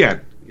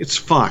 again, it's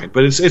fine,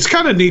 but it's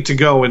kind of neat to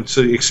go and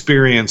to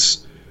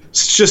experience,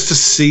 just to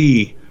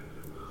see.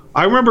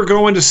 I remember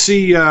going to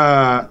see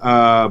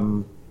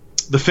The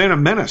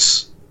Phantom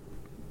Menace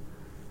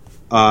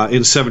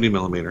in 70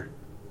 millimeter.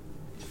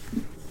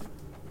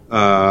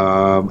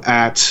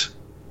 It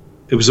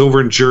was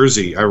over in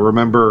Jersey. I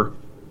remember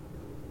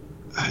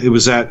it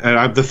was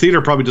the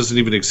theater probably doesn't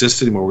even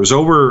exist anymore. It was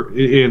over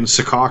in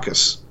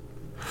Secaucus.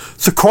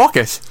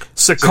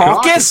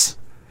 Secaucus?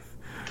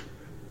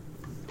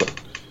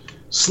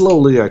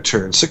 Slowly I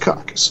turned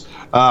Secaucus.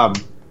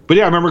 But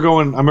yeah, I remember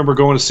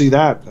going to see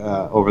that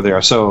over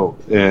there. So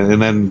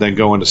and then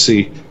going to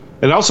see,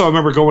 and also I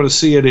remember going to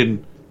see it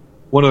in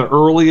one of the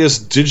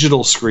earliest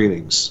digital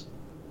screenings,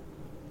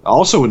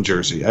 also in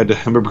Jersey. I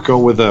remember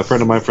going with a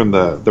friend of mine from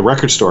the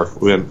record store.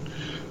 We went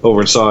over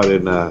and saw it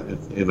in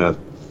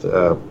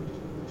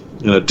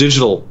a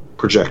digital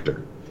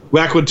projector.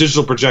 Back when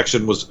digital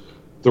projection was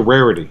the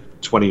rarity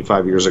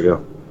 25 years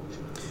ago.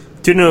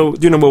 Do you know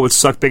what would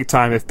suck big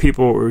time if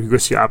people were to go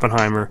see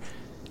Oppenheimer,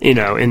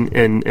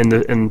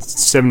 in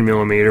 70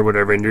 millimeter or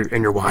whatever, and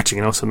you're watching,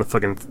 and all of a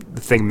sudden the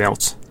thing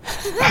melts.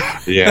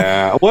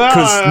 Yeah, well,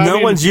 because no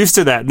one's used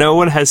to that. No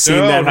one has seen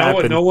that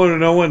happen. No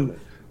one.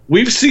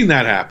 We've seen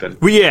that happen.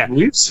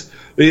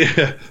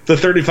 The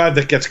 35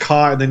 that gets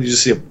caught, and then you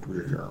just see a.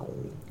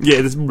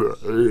 Yeah,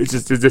 it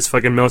just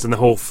fucking melts, and the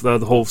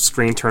whole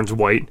screen turns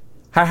white.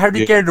 How do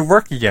you get it to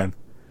work again?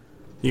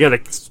 You gotta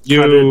cut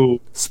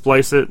it,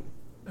 splice it.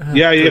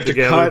 Yeah, you have to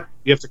cut.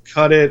 You have to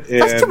cut it.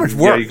 And, that's too much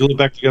work. Yeah, you glue it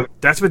back together.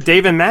 That's what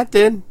Dave and Matt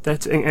did.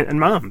 And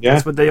Mom. Yeah.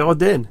 That's what they all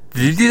did.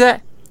 Did you do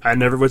that? I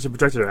never was a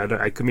projector.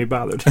 I couldn't be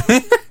bothered.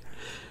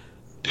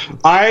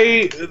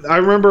 I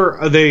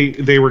remember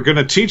they were going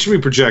to teach me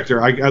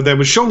projector. I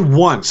was shown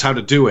once how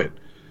to do it,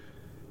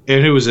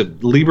 and who was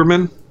it?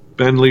 Lieberman,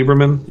 Ben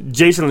Lieberman,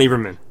 Jason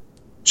Lieberman.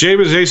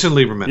 Jason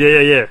Lieberman.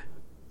 Yeah.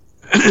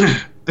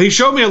 He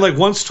showed me it like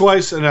once,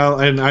 twice, and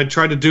I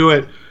tried to do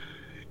it,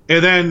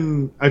 and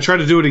then I tried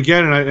to do it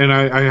again, and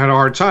I had a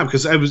hard time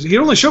because he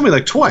only showed me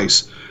like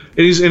twice,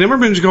 and I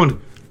remember him just going,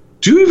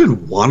 "Do you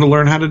even want to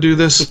learn how to do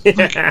this?"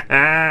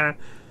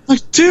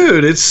 Like,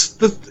 dude, it's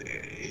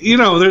you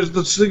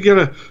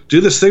gotta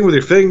do this thing with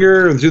your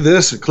finger and do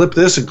this and clip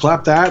this and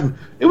clap that, and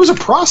it was a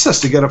process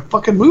to get a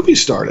fucking movie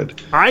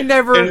started. I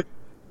never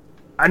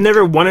I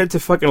never wanted to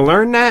fucking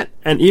learn that,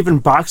 and even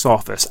box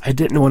office, I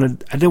didn't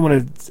want to.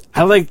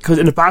 I like because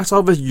in the box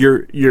office,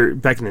 you're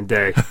back in the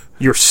day,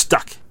 you're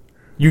stuck.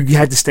 You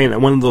had to stay in that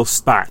one little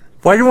spot.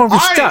 Why do you want to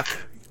be stuck?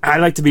 I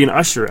like to be an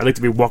usher. I like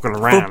to be walking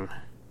around.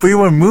 But you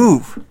want to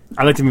move.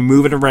 I like to be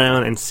moving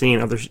around and seeing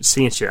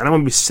shit. I don't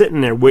want to be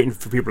sitting there waiting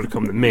for people to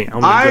come to me.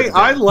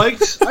 I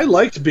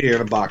liked being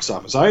in a box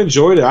office. I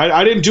enjoyed it.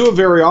 I didn't do it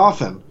very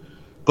often,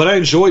 but I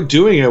enjoyed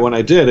doing it when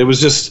I did. It was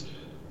just.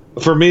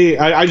 For me,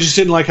 I just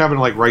didn't like having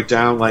to write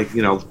down,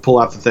 pull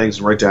out the things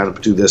and write down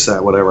and do this,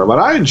 that, whatever. But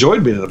I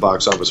enjoyed being in the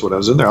box office when I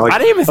was in there.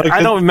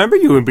 I don't remember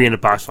you being in the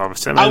box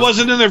office. I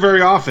wasn't in there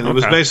very often. Okay. It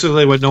was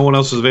basically when no one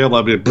else was available.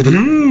 I'd be.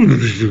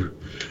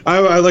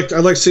 I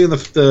liked seeing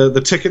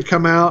the ticket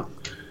come out.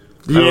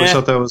 Yeah. I always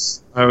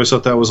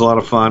thought that was a lot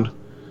of fun.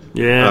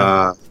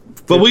 Yeah.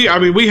 But we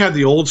had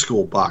the old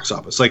school box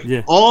office.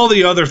 All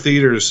the other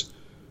theaters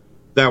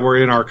that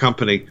were in our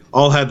company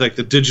all had the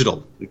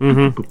digital.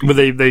 Mm-hmm. But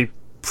they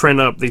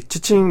print up, they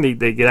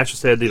get extra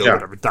said,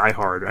 whatever, Die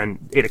Hard and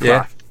 8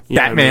 o'clock.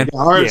 Yeah. Batman.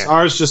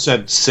 Ours just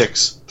said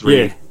 6,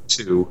 3,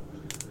 2.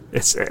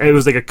 It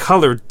was like a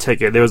colored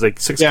ticket. There was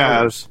 6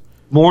 colors.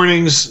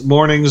 Mornings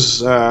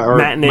or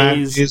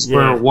matinees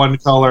were one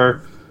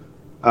color.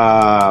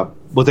 What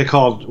do they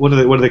call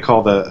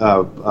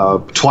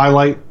the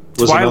Twilight?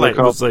 Twilight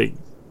was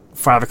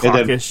 5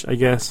 o'clock-ish, I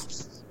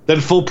guess. Then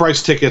full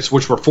price tickets,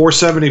 which were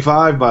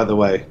 $4.75, by the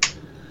way.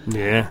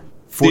 Yeah.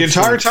 The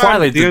entire time,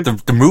 Twilight,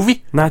 the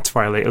movie? Not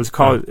Twilight. It was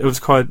called.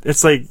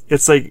 It's like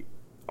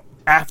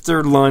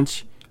after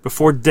lunch,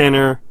 before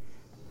dinner.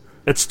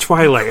 It's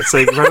Twilight. It's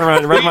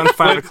right around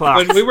 5 o'clock.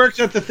 When we worked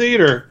at the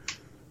theater,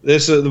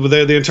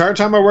 the entire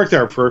time I worked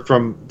there,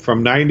 from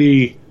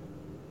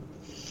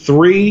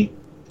 93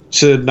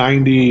 to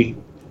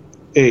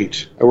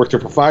 98, I worked there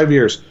for 5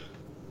 years.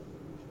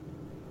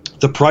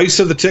 The price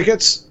of the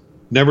tickets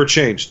never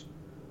changed.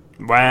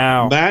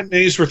 Wow.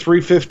 Matinees were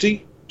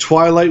 $3.50.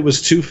 Twilight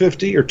was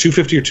 $2.50 or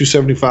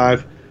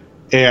 $2.75,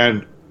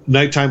 and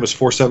nighttime was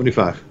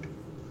 $4.75.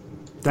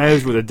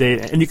 Those were the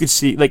days, and you could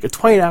see at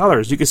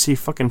 $20, you could see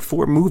fucking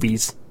 4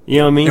 movies. You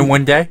know what I mean? In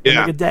one day?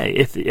 Yeah, a day.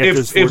 If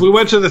we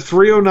went to the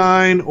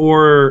 309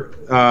 or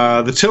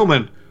the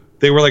Tillman,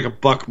 they were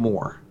 $1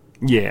 more.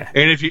 Yeah.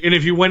 And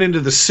if you went into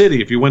the city,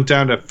 if you went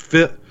down to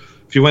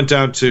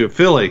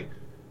Philly,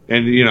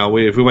 and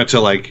if we went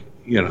to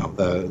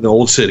the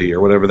old city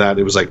or whatever that,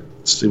 it was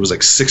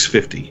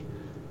 $6.50.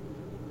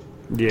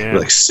 Yeah,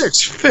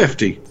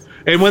 $6.50.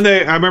 And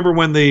I remember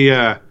when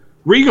the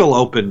Regal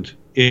opened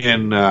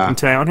in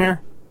town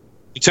here.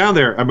 In town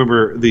there, I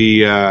remember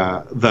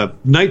the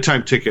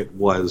nighttime ticket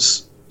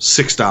was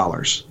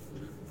 $6.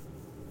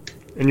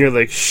 And you're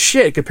like,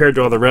 shit, compared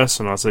to all the rest,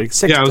 and I was like,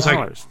 $6. Yeah, it was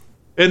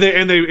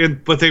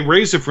but they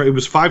raised it it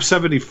was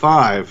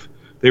 $5.75.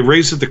 They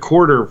raised it the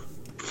quarter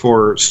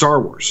for Star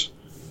Wars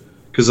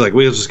because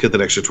we'll just get that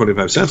extra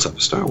 25 cents off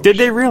of Star Wars. Did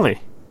they really?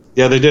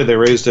 Yeah, they did. They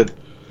raised it.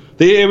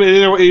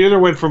 It either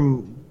went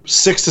from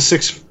 6 to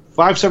 6,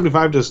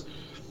 $5.75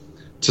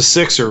 to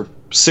 6, or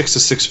 6 to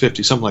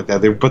 $6.50, something like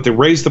that. But they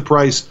raised the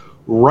price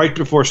right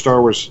before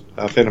Star Wars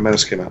Phantom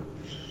Menace came out.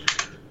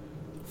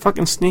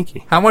 Fucking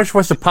sneaky. How much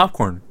was the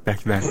popcorn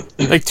back then?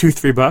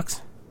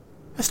 $2-3.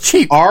 That's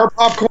cheap. Our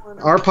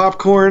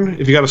popcorn.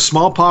 If you got a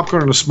small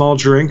popcorn and a small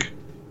drink,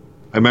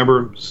 I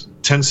remember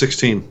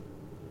 $10.16.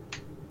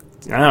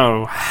 I don't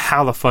know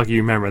how the fuck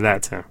you remember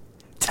that, Tim.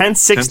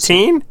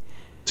 $10.16?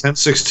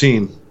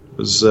 $10.16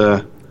 was.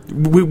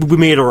 We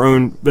made our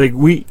own.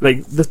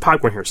 This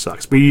popcorn here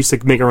sucks. We used to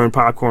make our own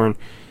popcorn.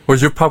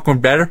 Was your popcorn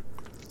better?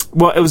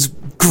 Well, it was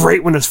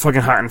great when it was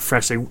fucking hot and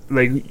fresh.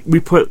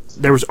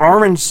 There was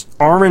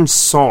orange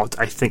salt,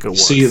 I think it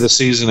was. See the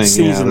seasoning.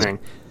 Yeah.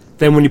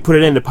 Then when you put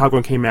it in, the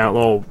popcorn came out a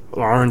little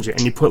orange, and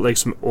you put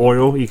some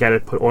oil. You got to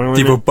put oil in it.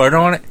 Did you put butter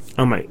on it?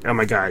 Oh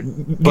my god!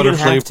 You didn't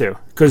have to,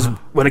 because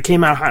when it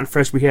came out hot and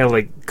fresh, we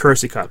had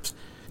courtesy cups,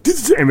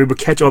 and we would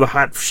catch all the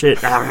hot shit,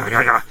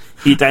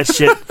 eat that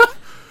shit.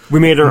 We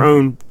made our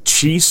own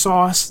cheese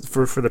sauce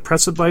for the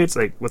pretzel bites,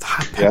 with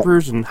hot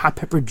peppers and hot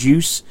pepper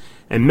juice,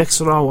 and mix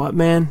it all up,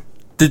 man.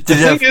 The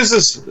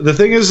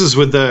thing is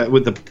with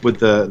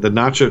the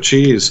nacho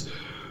cheese.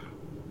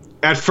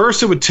 At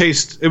first, it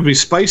would be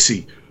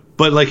spicy,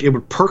 but it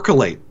would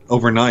percolate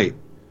overnight,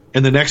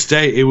 and the next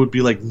day it would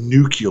be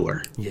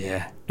nuclear.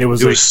 Yeah, it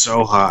was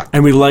so hot.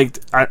 And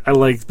I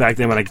liked back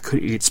then when I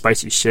could eat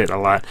spicy shit a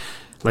lot.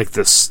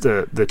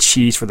 The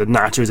cheese for the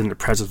nachos and the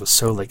pretzels was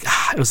so it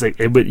was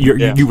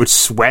you would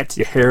sweat,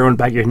 your hair on the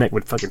back of your neck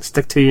would fucking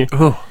stick to you.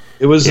 Oh,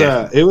 it was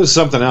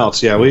something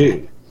else. Yeah,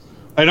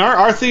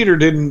 our theater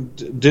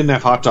didn't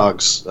have hot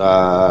dogs,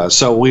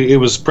 so it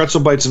was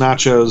pretzel bites,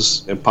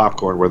 nachos, and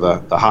popcorn were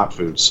the hot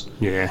foods.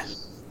 Yeah.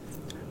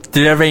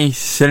 Did it have any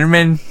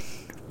cinnamon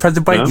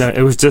pretzel bites? No,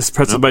 it was just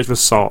pretzel bites with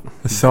salt.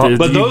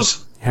 But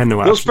those had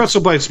no those pretzel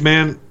bites,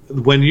 man.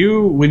 When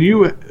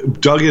you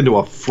dug into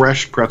a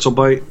fresh pretzel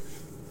bite.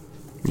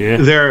 Yeah,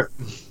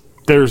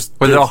 was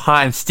it all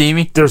hot and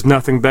steamy? There's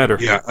nothing better.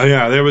 Yeah.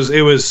 It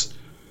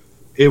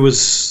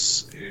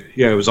was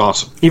Yeah, it was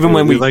awesome. Even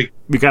when we like,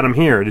 got them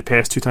here the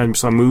past 2 times we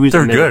saw movies,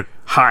 They're and good.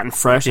 hot and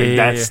fresh. Like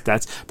Yeah.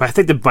 that's. But I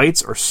think the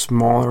bites are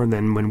smaller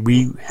than when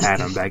we had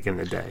them back in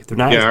the day. They're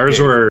not. yeah, as ours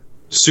big. were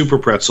super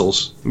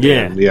pretzels.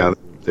 Yeah. And, yeah,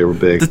 they were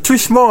big. They're too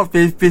small.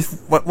 When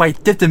I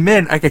dip them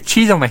in, I get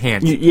cheese on my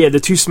hands. Yeah, they're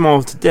too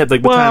small to dip.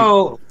 Like,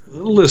 Well,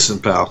 listen,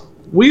 pal.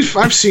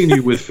 I've seen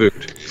you with food.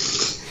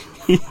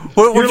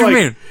 What do you like-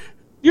 mean?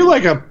 You're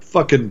like a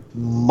fucking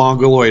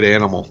mongoloid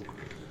animal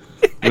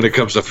when it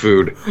comes to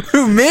food.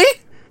 Who, me?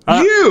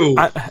 You.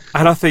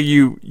 I don't think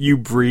you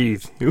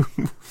breathe.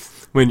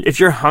 If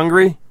you're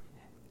hungry,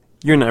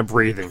 you're not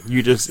breathing.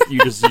 You just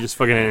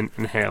fucking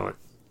inhale it.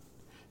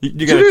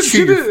 You gotta Dude,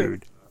 chew your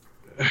food.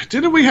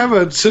 Didn't we have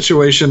a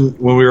situation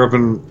when we were up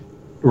in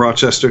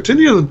Rochester?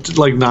 Didn't you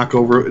like knock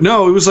over?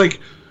 No, it was like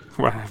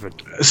What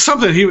happened?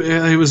 something. He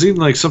was eating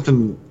like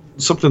something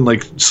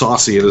like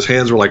saucy, and his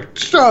hands were like.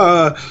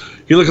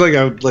 He looked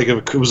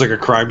it was like a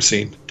crime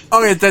scene.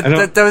 Oh, yeah,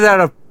 that was out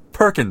of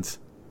Perkins.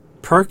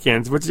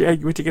 Perkins? What'd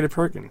you get at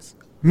Perkins?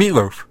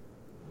 Meatloaf.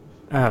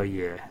 Oh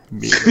yeah.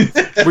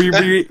 were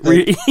you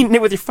eating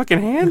it with your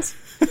fucking hands?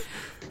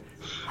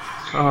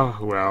 Oh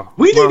well.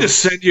 We need to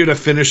send you to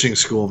finishing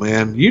school,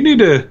 man. We need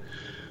to,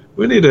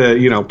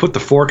 put the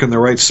fork in the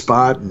right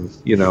spot, and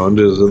and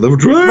the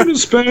train in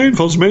Spain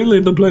falls mainly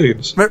in the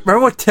plains. Remember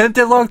what Tim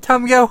did a long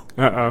time ago?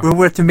 Uh-oh. We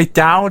went to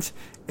McDonald's,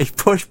 he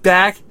pushed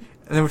back,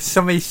 and there was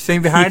somebody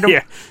sitting behind him.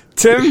 Yeah,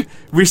 Tim.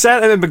 We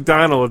sat at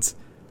McDonald's,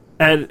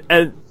 and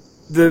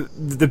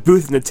the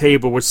booth and the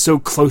table were so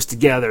close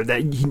together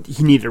that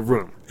he needed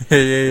room.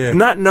 Yeah.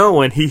 Not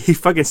knowing, he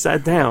fucking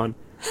sat down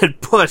and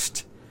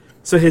pushed,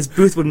 so his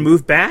booth would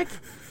move back.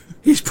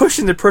 He's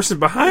pushing the person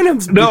behind him.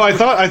 No, I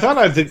thought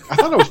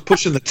I was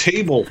pushing the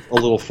table a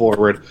little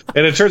forward,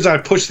 and it turns out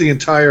I pushed the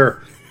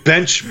entire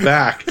bench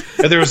back,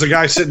 and there was a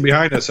guy sitting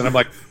behind us, and I'm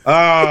like,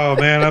 oh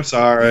man, I'm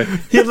sorry.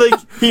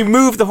 He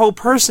moved the whole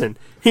person.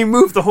 He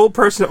moved the whole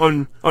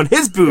person on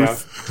his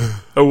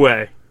booth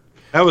away.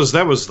 That was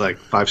like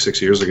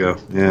 5-6 years ago.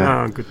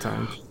 Yeah. Oh, good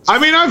times. I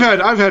mean, I've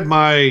had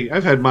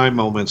my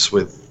moments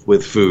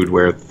with food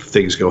where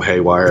things go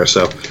haywire.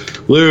 So,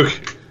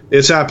 Luke,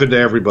 it's happened to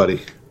everybody.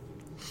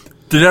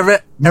 Did ever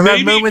have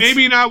moments?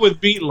 Maybe not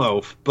with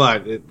meatloaf,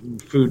 but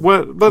food.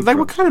 But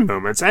what kind of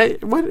moments?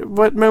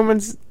 What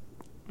moments?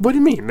 What do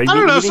you mean? Like, I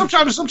don't know. eating?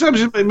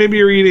 Sometimes maybe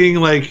you're eating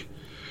like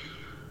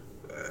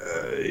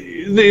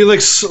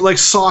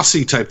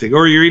saucy type thing,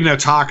 or you're eating a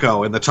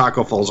taco and the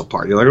taco falls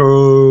apart. You're like,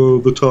 oh,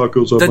 the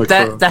taco's on my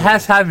car. That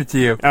has happened to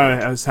you. Oh,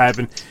 that was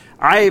happened.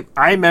 I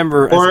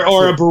remember,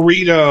 Or a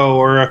burrito,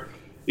 or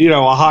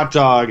a hot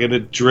dog, and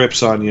it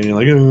drips on you, and you're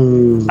like,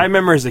 oh. I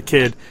remember as a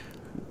kid.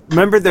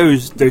 Remember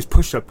those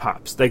push-up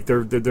pops? Like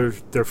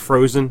they're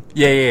frozen.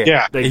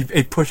 Yeah.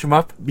 He push him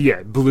up.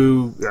 Yeah,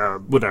 blue,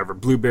 whatever,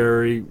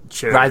 blueberry,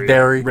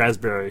 cherry,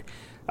 raspberry.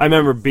 I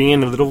remember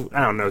being a little,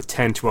 I don't know,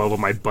 10, 12 on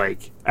my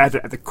bike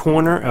at the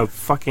corner of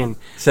fucking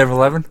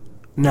 7-Eleven.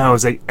 No, it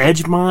was like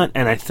Edgemont,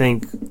 and I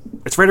think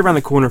it's right around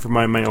the corner from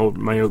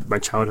my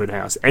childhood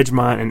house.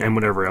 Edgemont and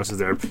whatever else is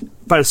there,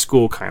 by the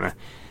school kind of.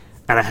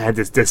 And I had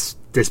this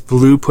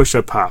blue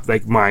push-up pop,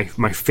 like my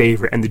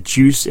favorite, and the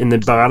juice in the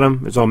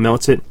bottom is all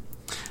melted.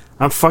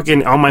 I'm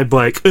fucking on my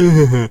bike,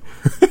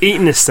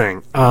 eating this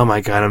thing. Oh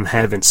my god, I'm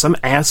having some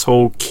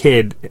asshole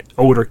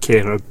older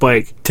kid on a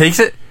bike. Takes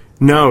it?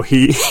 No,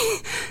 he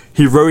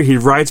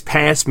rides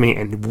past me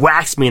and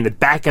whacks me in the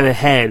back of the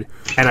head,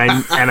 and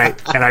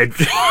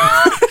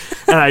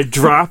I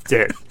dropped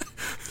it.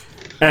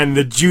 And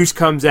the juice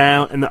comes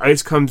out, and the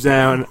ice comes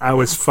out, and I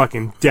was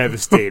fucking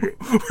devastated.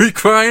 Were you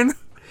crying?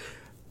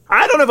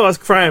 I don't know if I was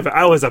crying, but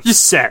I was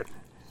upset.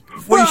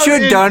 What you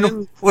should have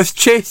done was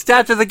chased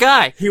after the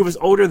guy. He was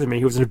older than me.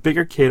 He was a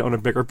bigger kid on a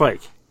bigger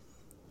bike.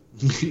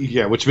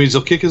 Yeah, which means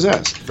they'll kick his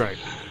ass. Right.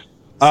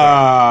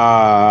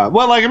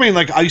 Well,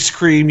 like ice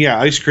cream,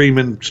 ice cream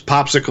and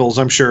popsicles.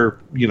 I'm sure,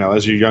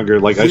 as you're younger,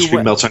 like ice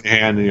cream melts on your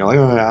hand, and you're like,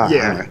 oh,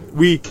 yeah.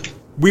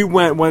 We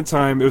went one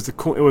time. It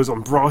was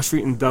on Broad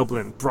Street in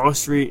Dublin.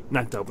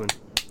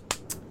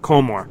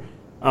 Colmar.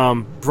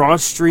 Broad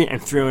Street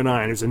and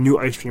 309. There's a new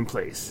ice cream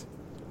place.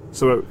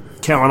 So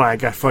Cal and I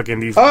got fucking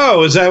these.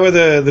 Oh, is that with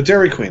the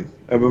Dairy Queen?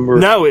 I remember.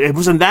 No, it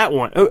wasn't that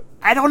one.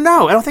 I don't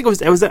know. I don't think it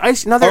was. It was the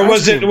ice. Another. Or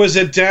was ice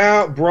it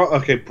down?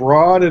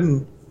 Broad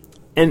and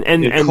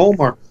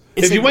Colmar.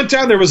 If you went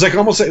down there, was like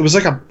almost like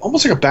a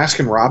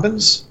Baskin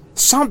Robbins.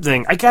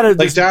 Something. I gotta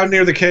down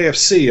near the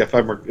KFC, if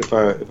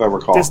I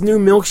recall. This new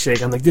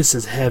milkshake. I'm like, this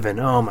is heaven.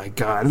 Oh my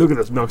god, look at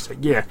this milkshake.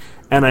 Yeah,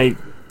 and I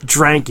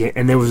drank it,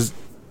 and it was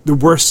the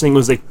worst thing.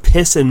 Was like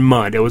piss and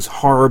mud. It was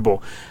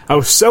horrible. I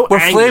was so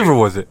What angry. flavor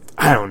was it?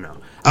 I don't know.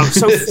 I was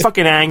so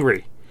fucking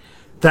angry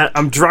that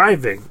I'm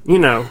driving.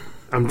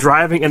 I'm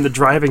driving in the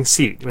driving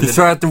seat. Did you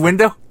throw it out the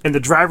window? In the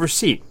driver's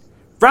seat.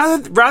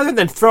 Rather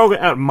than throwing it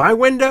out my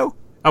window,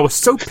 I was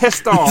so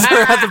pissed off. Throw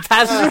it out the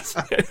passengers?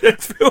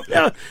 Threw it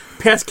out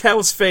past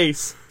Cal's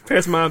face,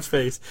 past Mom's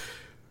face,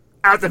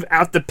 out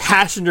the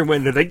passenger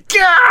window. Like,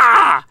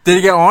 gah! Did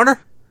he get on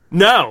her?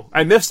 No,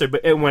 I missed her,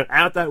 but it went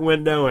out that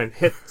window and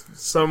hit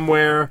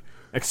somewhere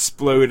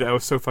explode. I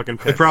was so fucking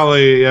pissed.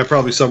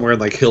 Probably somewhere in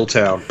like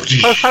Hilltown.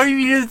 How do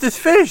you just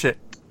finish it?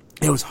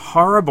 It was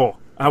horrible.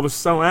 I was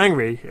so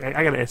angry.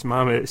 I gotta ask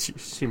Mama.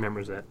 She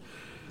remembers that.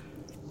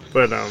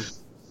 But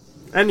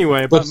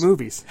anyway, about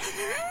movies.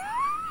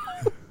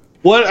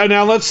 What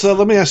now?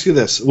 Let me ask you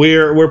this.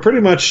 We're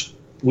pretty much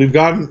we've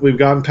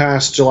gotten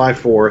past July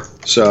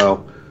 4th,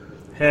 so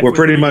we're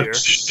pretty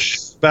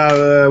much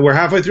about we're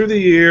halfway through the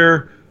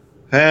year.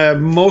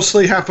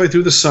 Mostly halfway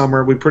through the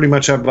summer. We pretty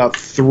much have about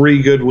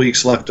 3 good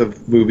weeks left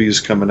of movies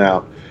coming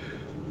out.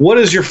 What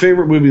is your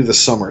favorite movie of the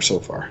summer so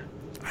far?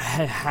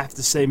 I have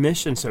to say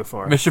Mission so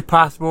far. Mission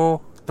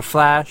Impossible, The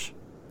Flash.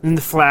 And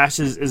The Flash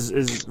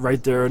is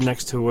right there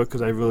next to it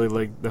because I really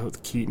like the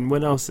Keaton.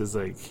 What else is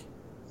like?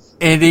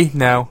 Andy,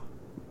 no.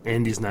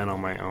 Andy's not on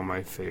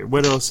my favorite.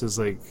 What else is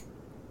like?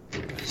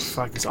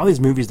 Fuck, it's all these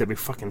movies that we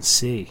fucking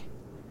see.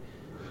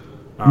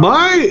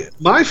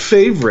 My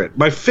favorite,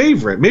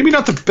 maybe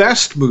not the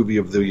best movie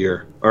of the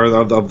year or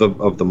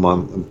of the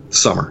month,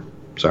 summer.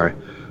 Sorry,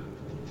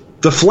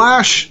 The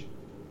Flash.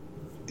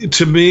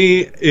 To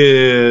me,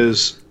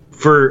 is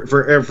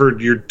for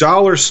your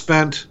dollar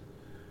spent,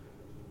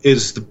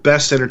 is the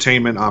best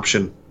entertainment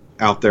option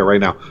out there right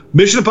now.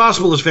 Mission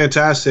Impossible is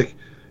fantastic,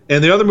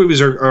 and the other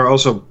movies are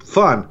also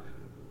fun.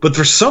 But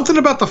there's something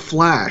about The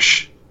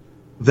Flash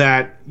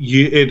that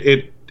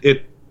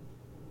it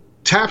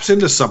taps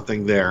into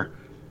something there.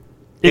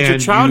 It's your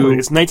childhood.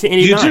 It's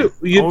 1989.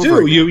 You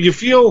do. You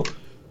feel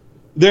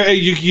there.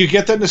 You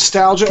get that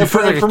nostalgia. You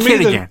feel like a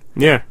kid again.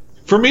 Yeah.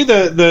 For me,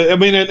 I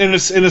mean, and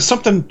it's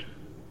something.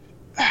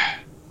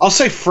 I'll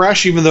say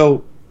fresh, even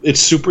though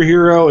it's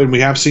superhero, and we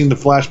have seen The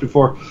Flash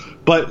before,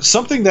 but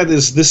something that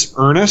is this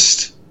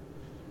earnest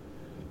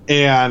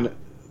and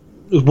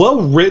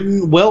well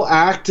written, well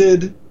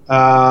acted.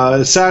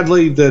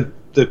 Sadly, the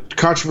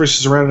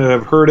controversies around it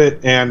have hurt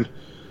it, and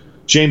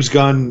James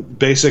Gunn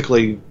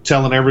basically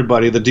telling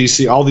everybody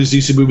all these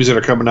DC movies that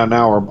are coming out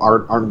now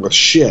aren't worth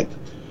shit,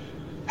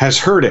 has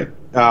hurt it.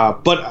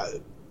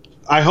 But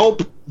I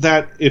hope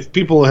that if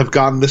people have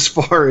gotten this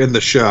far in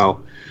the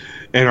show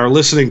and are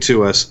listening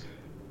to us,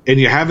 and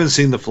you haven't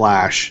seen The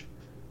Flash,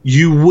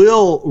 you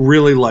will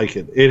really like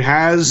it. It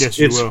has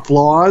its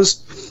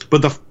flaws,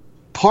 but the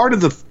part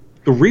of the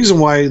reason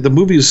why the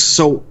movie is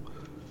so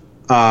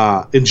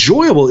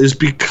enjoyable is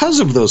because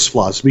of those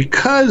flaws.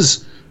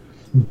 Because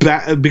Ben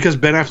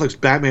Affleck's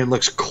Batman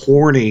looks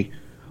corny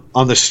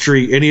on the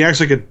street, and he acts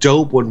like a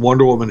dope when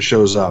Wonder Woman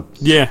shows up.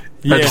 Yeah.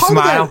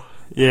 Smile.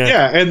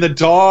 Yeah, and the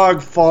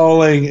dog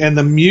falling, and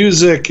the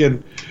music,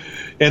 and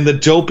the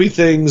dopey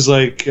things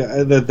like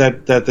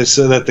that they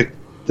say that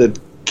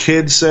the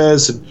kid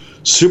says, and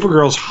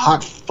Supergirl's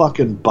hot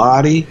fucking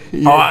body.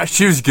 Yeah. Oh,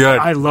 she was good.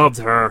 I loved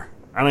her.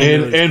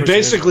 And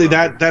basically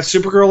that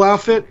Supergirl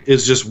outfit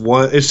is just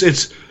one.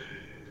 It's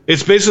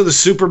basically the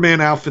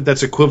Superman outfit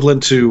that's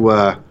equivalent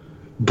to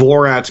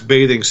Borat's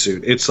bathing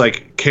suit. It's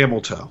like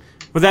camel toe.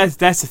 Well, that's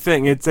the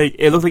thing. It's like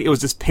it looked like it was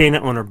just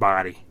painted on her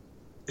body.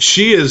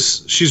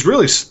 She's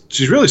really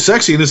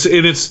sexy, and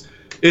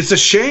it's a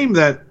shame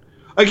that,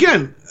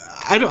 again,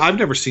 I've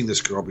never seen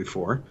this girl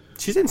before.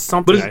 She's in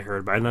something I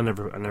heard, but I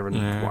never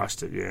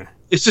watched it. Yeah,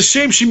 it's a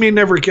shame she may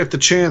never get the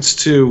chance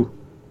to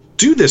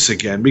do this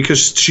again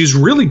because she's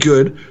really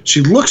good.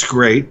 She looks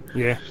great.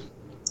 Yeah,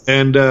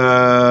 and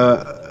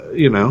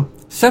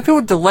some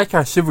people don't like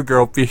our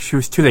Supergirl because she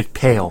was too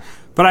pale.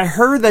 But I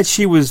heard that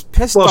she was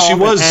pissed off.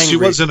 Well, she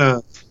wasn't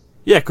a.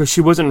 Yeah, because she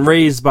wasn't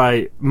raised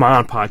by mom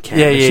and pop camp.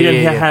 Yeah, she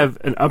didn't have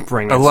an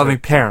upbringing. A loving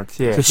parents.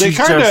 Yeah, they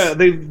kind of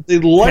they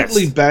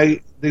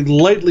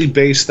lightly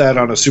based that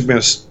on a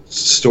Superman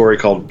story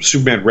called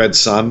Superman Red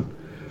Sun,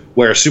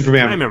 where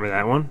Superman I remember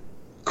that one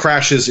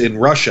crashes in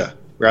Russia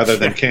rather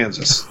than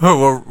Kansas. Oh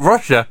well,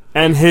 Russia.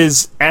 And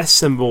his S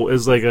symbol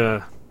is like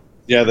a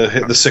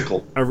the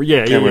sickle.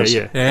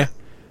 Yeah.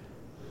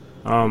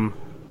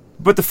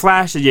 But The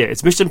Flash,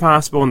 it's Mission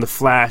Impossible and The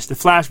Flash. The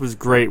Flash was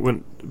great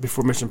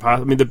before Mission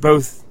Impossible. I mean, they're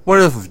both.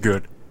 What else was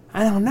good?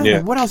 I don't know.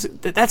 Yeah. What else?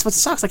 That's what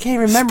sucks. I can't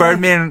remember.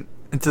 Spider-Man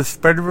into the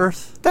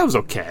Spider-Verse? That was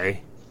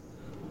okay.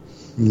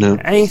 No.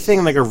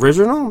 Anything like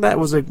original? That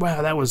was like,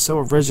 wow, that was so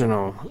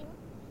original.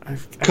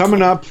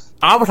 Coming up,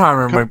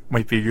 Oppenheimer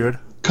might be good.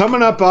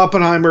 Coming up,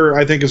 Oppenheimer,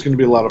 I think is going to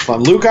be a lot of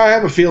fun. Luke, I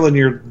have a feeling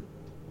you're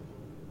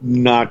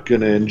not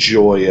going to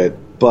enjoy it,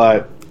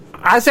 but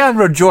I say I'm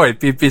enjoy it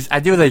because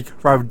I do like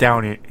Robert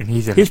Downey, and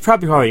he's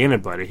probably in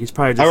it, buddy. He's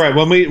probably just all right.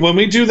 When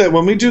we do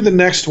the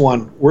next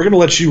one, we're going to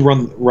let you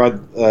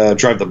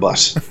drive the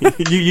bus.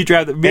 you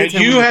drive the. And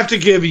you have to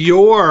give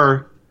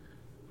your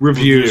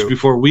reviews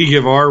before we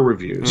give our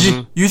reviews.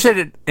 Mm-hmm. You said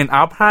it in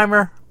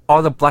Oppenheimer,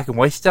 all the black and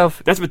white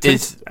stuff. That's what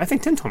I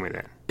think Tim told me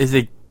that. Is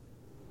it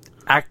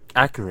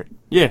accurate?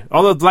 Yeah,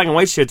 all the black and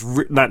white shit's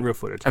not real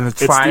footage. And the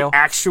trial, it's the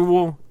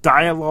actual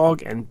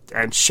dialogue and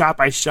shot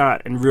by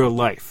shot in real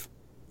life.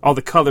 All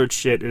the colored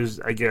shit is,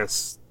 I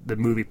guess, the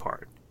movie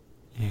part.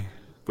 Yeah.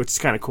 Which is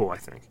kind of cool, I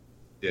think.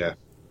 Yeah.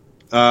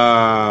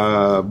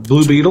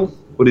 Blue Beetle?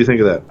 What do you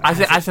think of that? I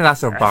think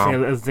that's a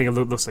bomb. I think it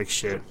looks like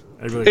shit.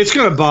 It's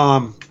going to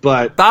bomb,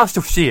 but I'll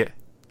still see it.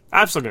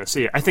 I'm still gonna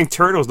see it. I think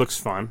Turtles looks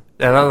fun.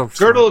 Yeah, that looks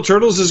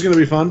Turtles is going to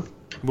be fun.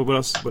 What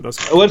else? What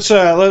else? Let's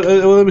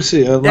let me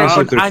see. Let me Yeah, see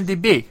on if there's-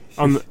 IMDb.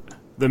 On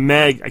the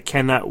Meg, I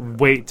cannot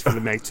wait for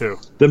the Meg 2.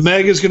 the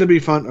Meg is going to be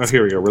fun. Oh,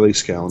 here we go.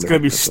 Release calendar. It's gonna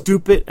be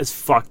stupid as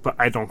fuck, but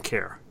I don't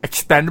care.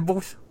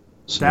 Expendables.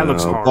 That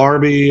looks hard.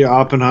 Barbie,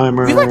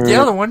 Oppenheimer. You like the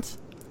other ones?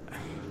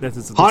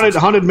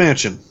 Haunted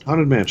Mansion.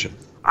 Haunted Mansion.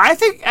 I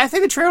think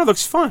the trailer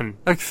looks fun.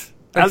 Looks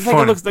I think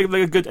fun. it looks like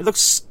a good. It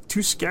looks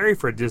too scary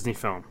for a Disney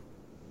film.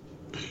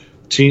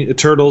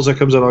 Turtles that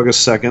comes out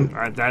August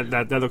 2nd.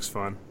 That looks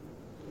fun.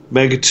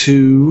 Meg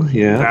 2.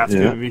 Yeah. That's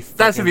yeah. gonna be.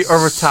 That's gonna be fucking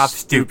over top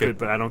stupid.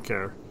 but I don't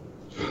care.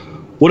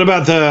 What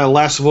about the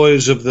last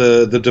voyage of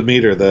the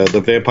Demeter, the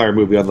vampire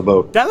movie on the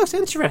boat? That looks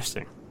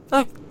interesting.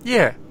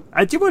 Yeah.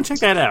 I do want to check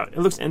that out. It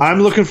looks interesting.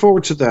 I'm looking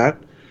forward to that.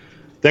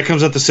 That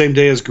comes out the same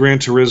day as Gran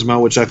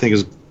Turismo, which I think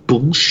is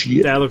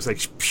bullshit. That looks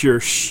like pure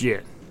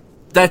shit.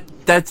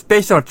 That's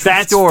based on a true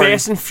That's story.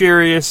 Fast and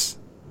Furious.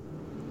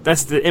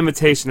 That's the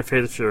imitation of Fast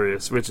and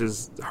Furious, which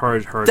is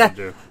hard to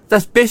do.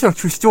 That's based on a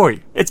true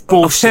story. It's Of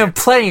bullshit. him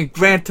playing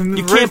Gran Turismo.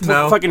 You can't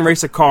fucking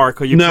race a car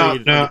because you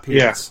played No,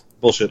 yeah. PS.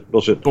 Bullshit.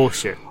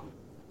 Bullshit.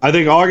 I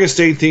think August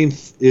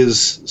 18th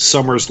is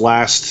summer's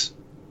last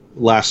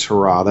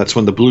hurrah. That's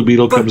when the Blue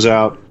Beetle comes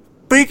out.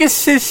 But you can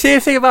say the same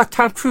thing about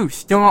Tom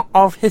Cruise doing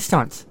all of his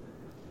stunts.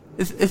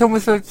 It's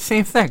almost like the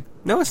same thing.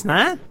 No, it's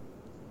not.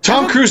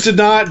 Tom Cruise did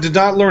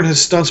not learn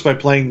his stunts by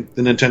playing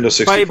the Nintendo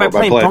 64. By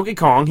playing Donkey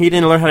Kong, he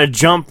didn't learn how to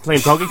jump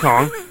playing Donkey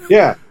Kong.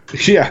 Yeah.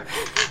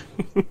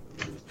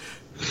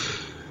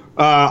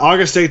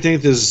 August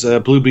 18th is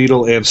Blue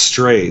Beetle and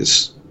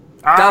Strays.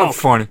 That was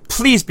funny.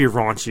 Please be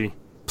raunchy.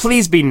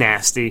 Please be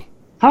nasty.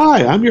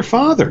 Hi, I'm your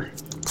father.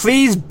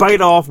 Please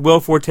bite off Will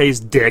Forte's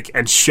dick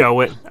and show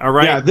it. All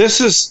right. Yeah, this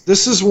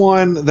is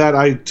one that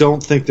I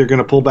don't think they're going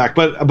to pull back.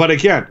 But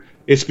again,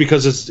 it's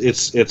because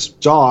it's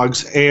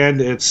dogs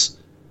and it's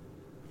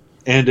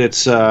what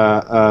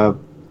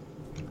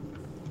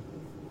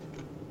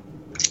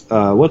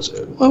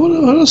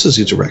else has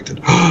he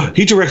directed?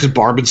 He directed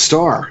Barb and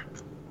Star.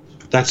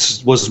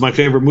 Was my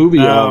favorite movie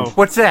of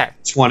What's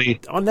that?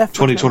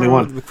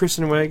 2021 with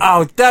Kristen Wiig.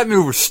 Oh, that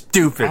movie was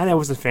stupid. I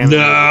wasn't a fan of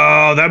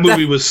No, that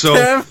movie was so.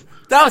 That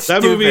was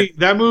stupid.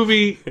 That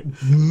movie,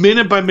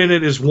 minute by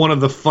minute, is one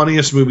of the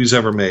funniest movies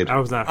ever made. I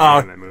was not a fan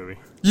of that movie.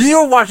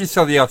 You were watching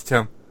something else,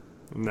 Tim.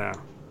 No.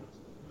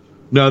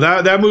 No,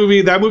 that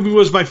movie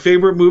was my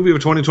favorite movie of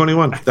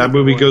 2021. That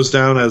movie goes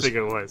down I as think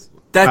it was.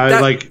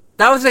 That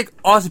was like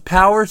Austin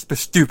Powers, but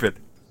stupid.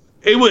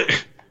 it was.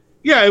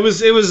 Yeah, it was.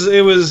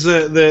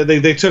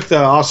 They took the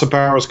Austin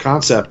Powers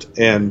concept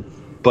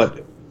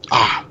but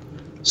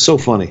so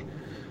funny.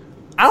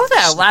 I don't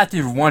think I laughed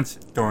even once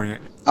during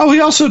it. Oh, he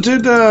also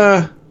did.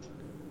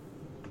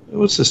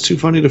 What's this? Too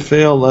Funny to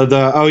Fail.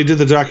 He did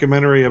the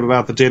documentary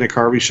about the Dana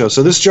Carvey show.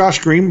 So this Josh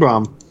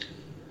Greenbaum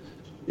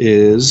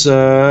is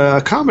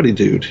a comedy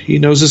dude. He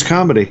knows his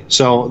comedy.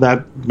 So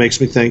that makes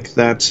me think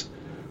that.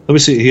 Let me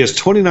see. He has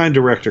 29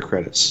 director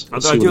credits.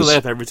 I do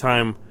laugh every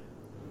time.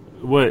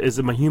 What is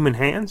it? My Human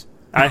Hands?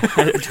 I do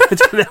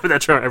that with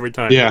that trailer every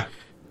time. Yeah.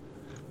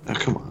 Oh,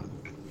 come on.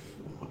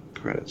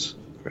 Credit.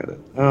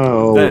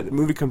 Oh. That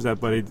movie comes out,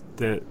 buddy.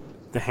 The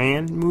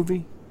Hand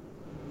movie.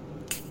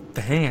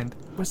 The Hand.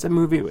 What's that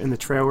movie in the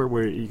trailer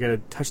where you gotta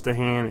touch the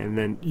hand and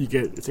then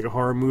it's like a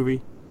horror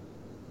movie?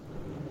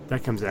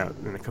 That comes out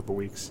in a couple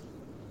weeks.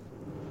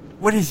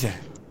 What is that?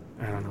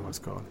 I don't know what it's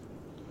called.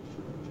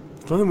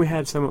 I don't think we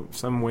had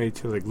some way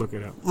to like look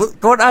it up. Look,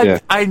 go on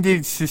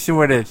IMDb to see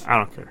what it is. I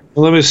don't care.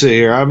 Let me see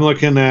here. I'm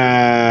looking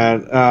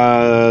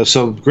at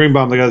so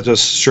Greenbaum, the guy that does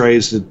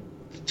Strays,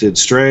 did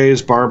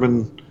Strays, Barb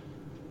and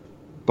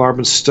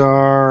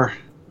Star,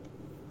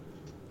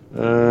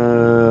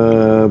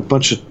 a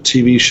bunch of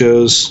TV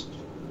shows,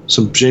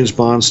 some James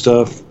Bond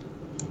stuff.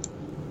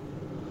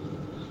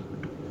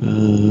 A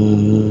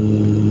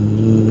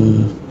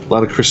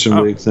lot of Kristen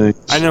Wiig things.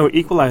 I know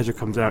Equalizer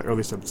comes out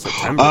early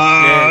September.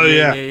 Oh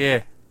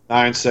Yeah.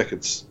 9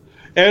 seconds.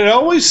 And it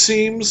always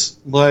seems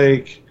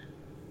like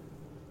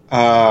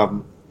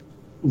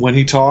when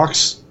he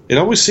talks, it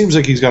always seems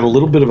like he's got a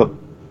little bit of a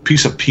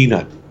piece of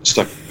peanut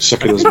stuck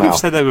in his I've mouth.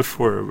 said that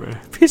before. But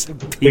a piece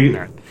of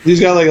peanut. He's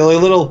got like a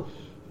little,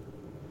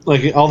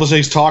 like all of a sudden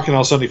he's talking,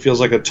 all of a sudden he feels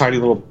like a tiny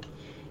little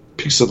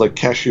piece of like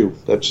cashew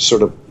that just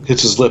sort of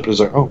hits his lip and he's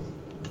like, oh.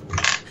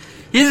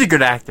 He's a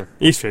good actor.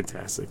 He's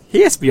fantastic.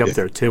 He has to be up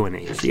there too in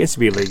age. He has to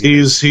be like.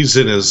 He's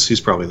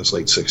probably in his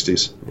late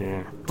 60s.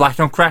 Yeah. Black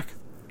Don't Crack.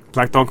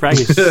 Black Don't Crack.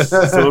 He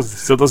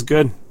still does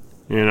good.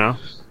 You know.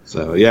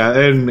 So yeah,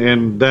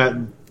 and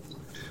that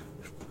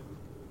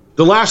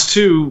the last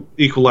two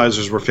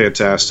Equalizers were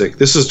fantastic.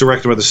 This is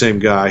directed by the same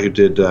guy who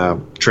did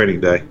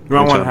Training Day. I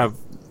want to have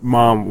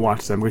Mom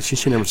watch them because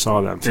she never saw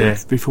them. So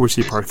before we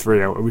see part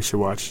 3, we should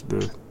watch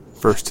the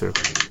first 2.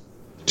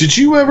 Did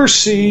you ever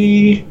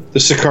see the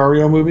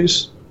Sicario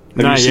movies?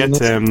 Not yet,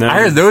 Tim. No.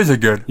 I heard those are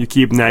good. You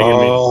keep nagging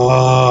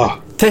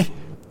me.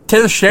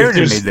 Taylor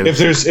Sheridan made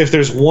those. If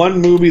there's one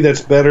movie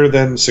that's better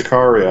than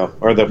Sicario,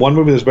 or that one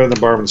movie that's better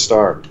than Barb and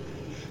Star,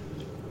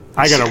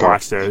 I gotta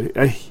watch those.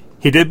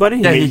 He did, buddy?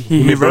 Yeah,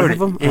 he made wrote both of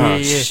them? it. Yeah, Oh,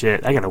 yeah.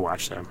 shit. I gotta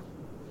watch them.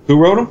 Who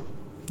wrote them?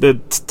 The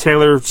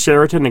Taylor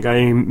Sheraton, the guy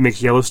who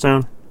makes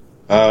Yellowstone.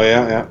 Oh,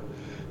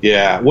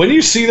 yeah. When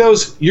you see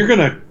those, you're going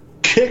to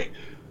kick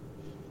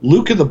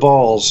Luke in the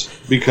balls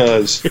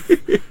because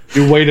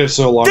you waited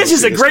so long. This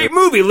is a great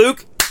movie,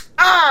 Luke!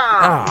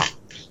 Yeah,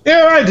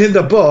 I did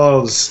the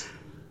balls.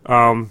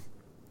 But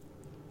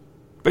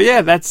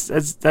yeah, that's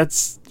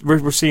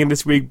we're seeing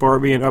this week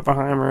Barbie and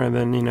Oppenheimer, and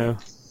then, you know,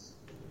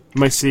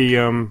 might see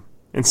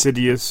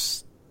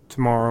Insidious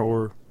tomorrow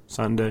or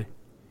Sunday.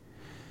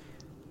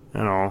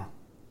 And all.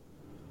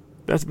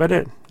 That's about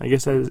it. I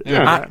guess that is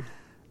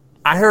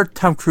I heard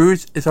Tom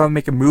Cruise is going to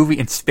make a movie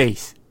in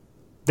space.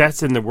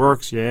 That's in the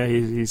works, yeah.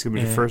 He's going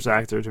to be the first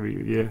actor to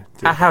be,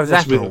 How's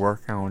that be going to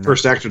work? I don't know.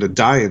 First actor to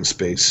die in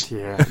space.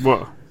 Yeah,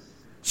 well,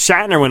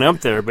 Shatner went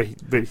up there, but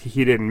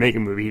he didn't make a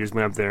movie. He just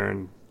went up there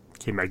and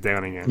came back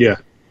down again. Yeah.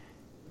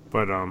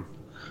 But, well,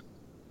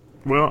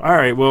 all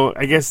right. Well,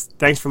 I guess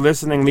thanks for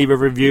listening. Leave a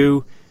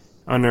review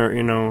on our,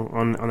 you know,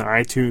 on the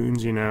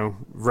iTunes, you know,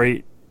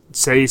 rate,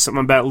 say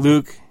something about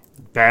Luke,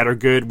 bad or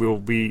good. We'll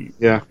be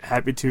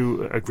happy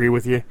to agree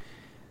with you.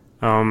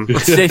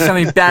 Say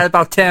something bad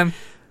about Tim.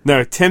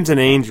 No, Tim's an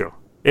angel.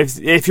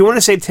 If you want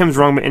to say Tim's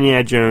wrong about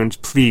Indiana Jones,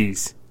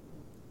 please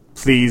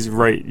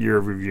write your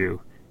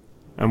review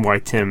on why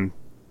Tim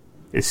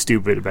is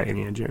stupid about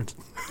Indiana Jones.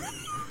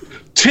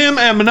 Tim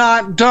am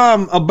not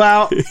dumb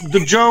about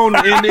the Joan,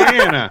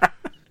 Indiana.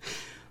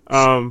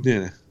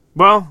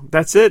 Well,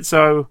 that's it.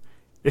 So,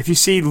 if you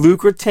see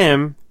Luke or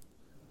Tim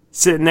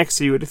sitting next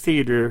to you at a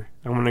theater,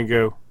 I'm going to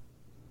go,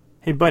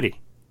 hey,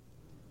 buddy.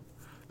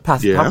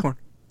 Pass the popcorn.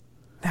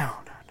 No.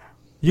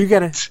 You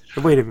got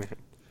to... Wait a minute.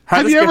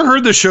 Have you ever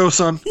heard the show,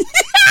 son?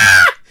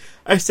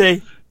 I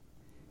say,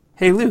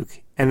 hey, Luke.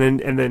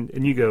 And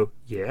you go,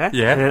 yeah?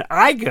 Yeah. And then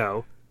I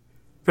go,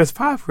 press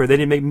popcorn.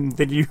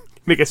 Then you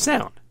make a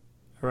sound.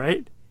 All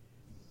right?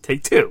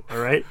 Take two. All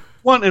right?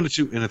 1 and a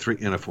 2 and a 3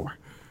 and a 4.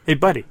 Hey,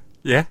 buddy.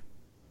 Yeah.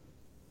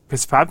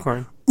 Press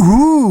popcorn.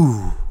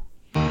 Ooh.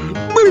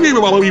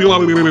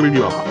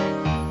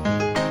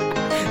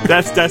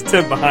 That's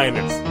Tim behind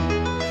us.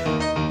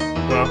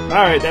 Well, all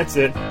right, that's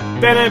it.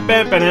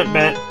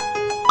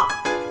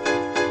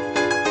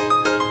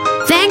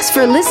 Thanks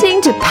for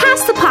listening to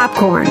Pass the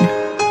Popcorn.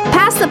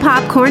 Pass the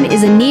Popcorn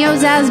is a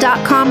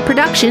Neozaz.com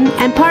production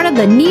and part of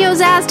the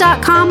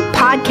Neozaz.com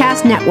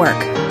podcast network.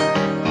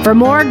 For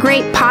more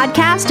great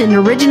podcast and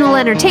original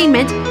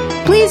entertainment,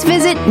 please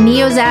visit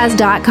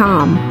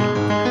Neozaz.com.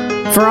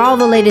 For all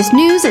the latest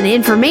news and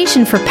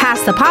information for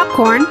Pass the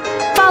Popcorn,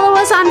 follow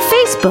us on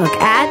Facebook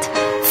at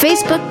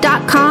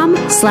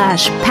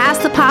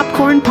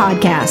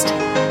facebook.com/PassThePopcornPodcast.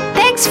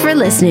 Thanks for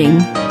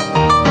listening.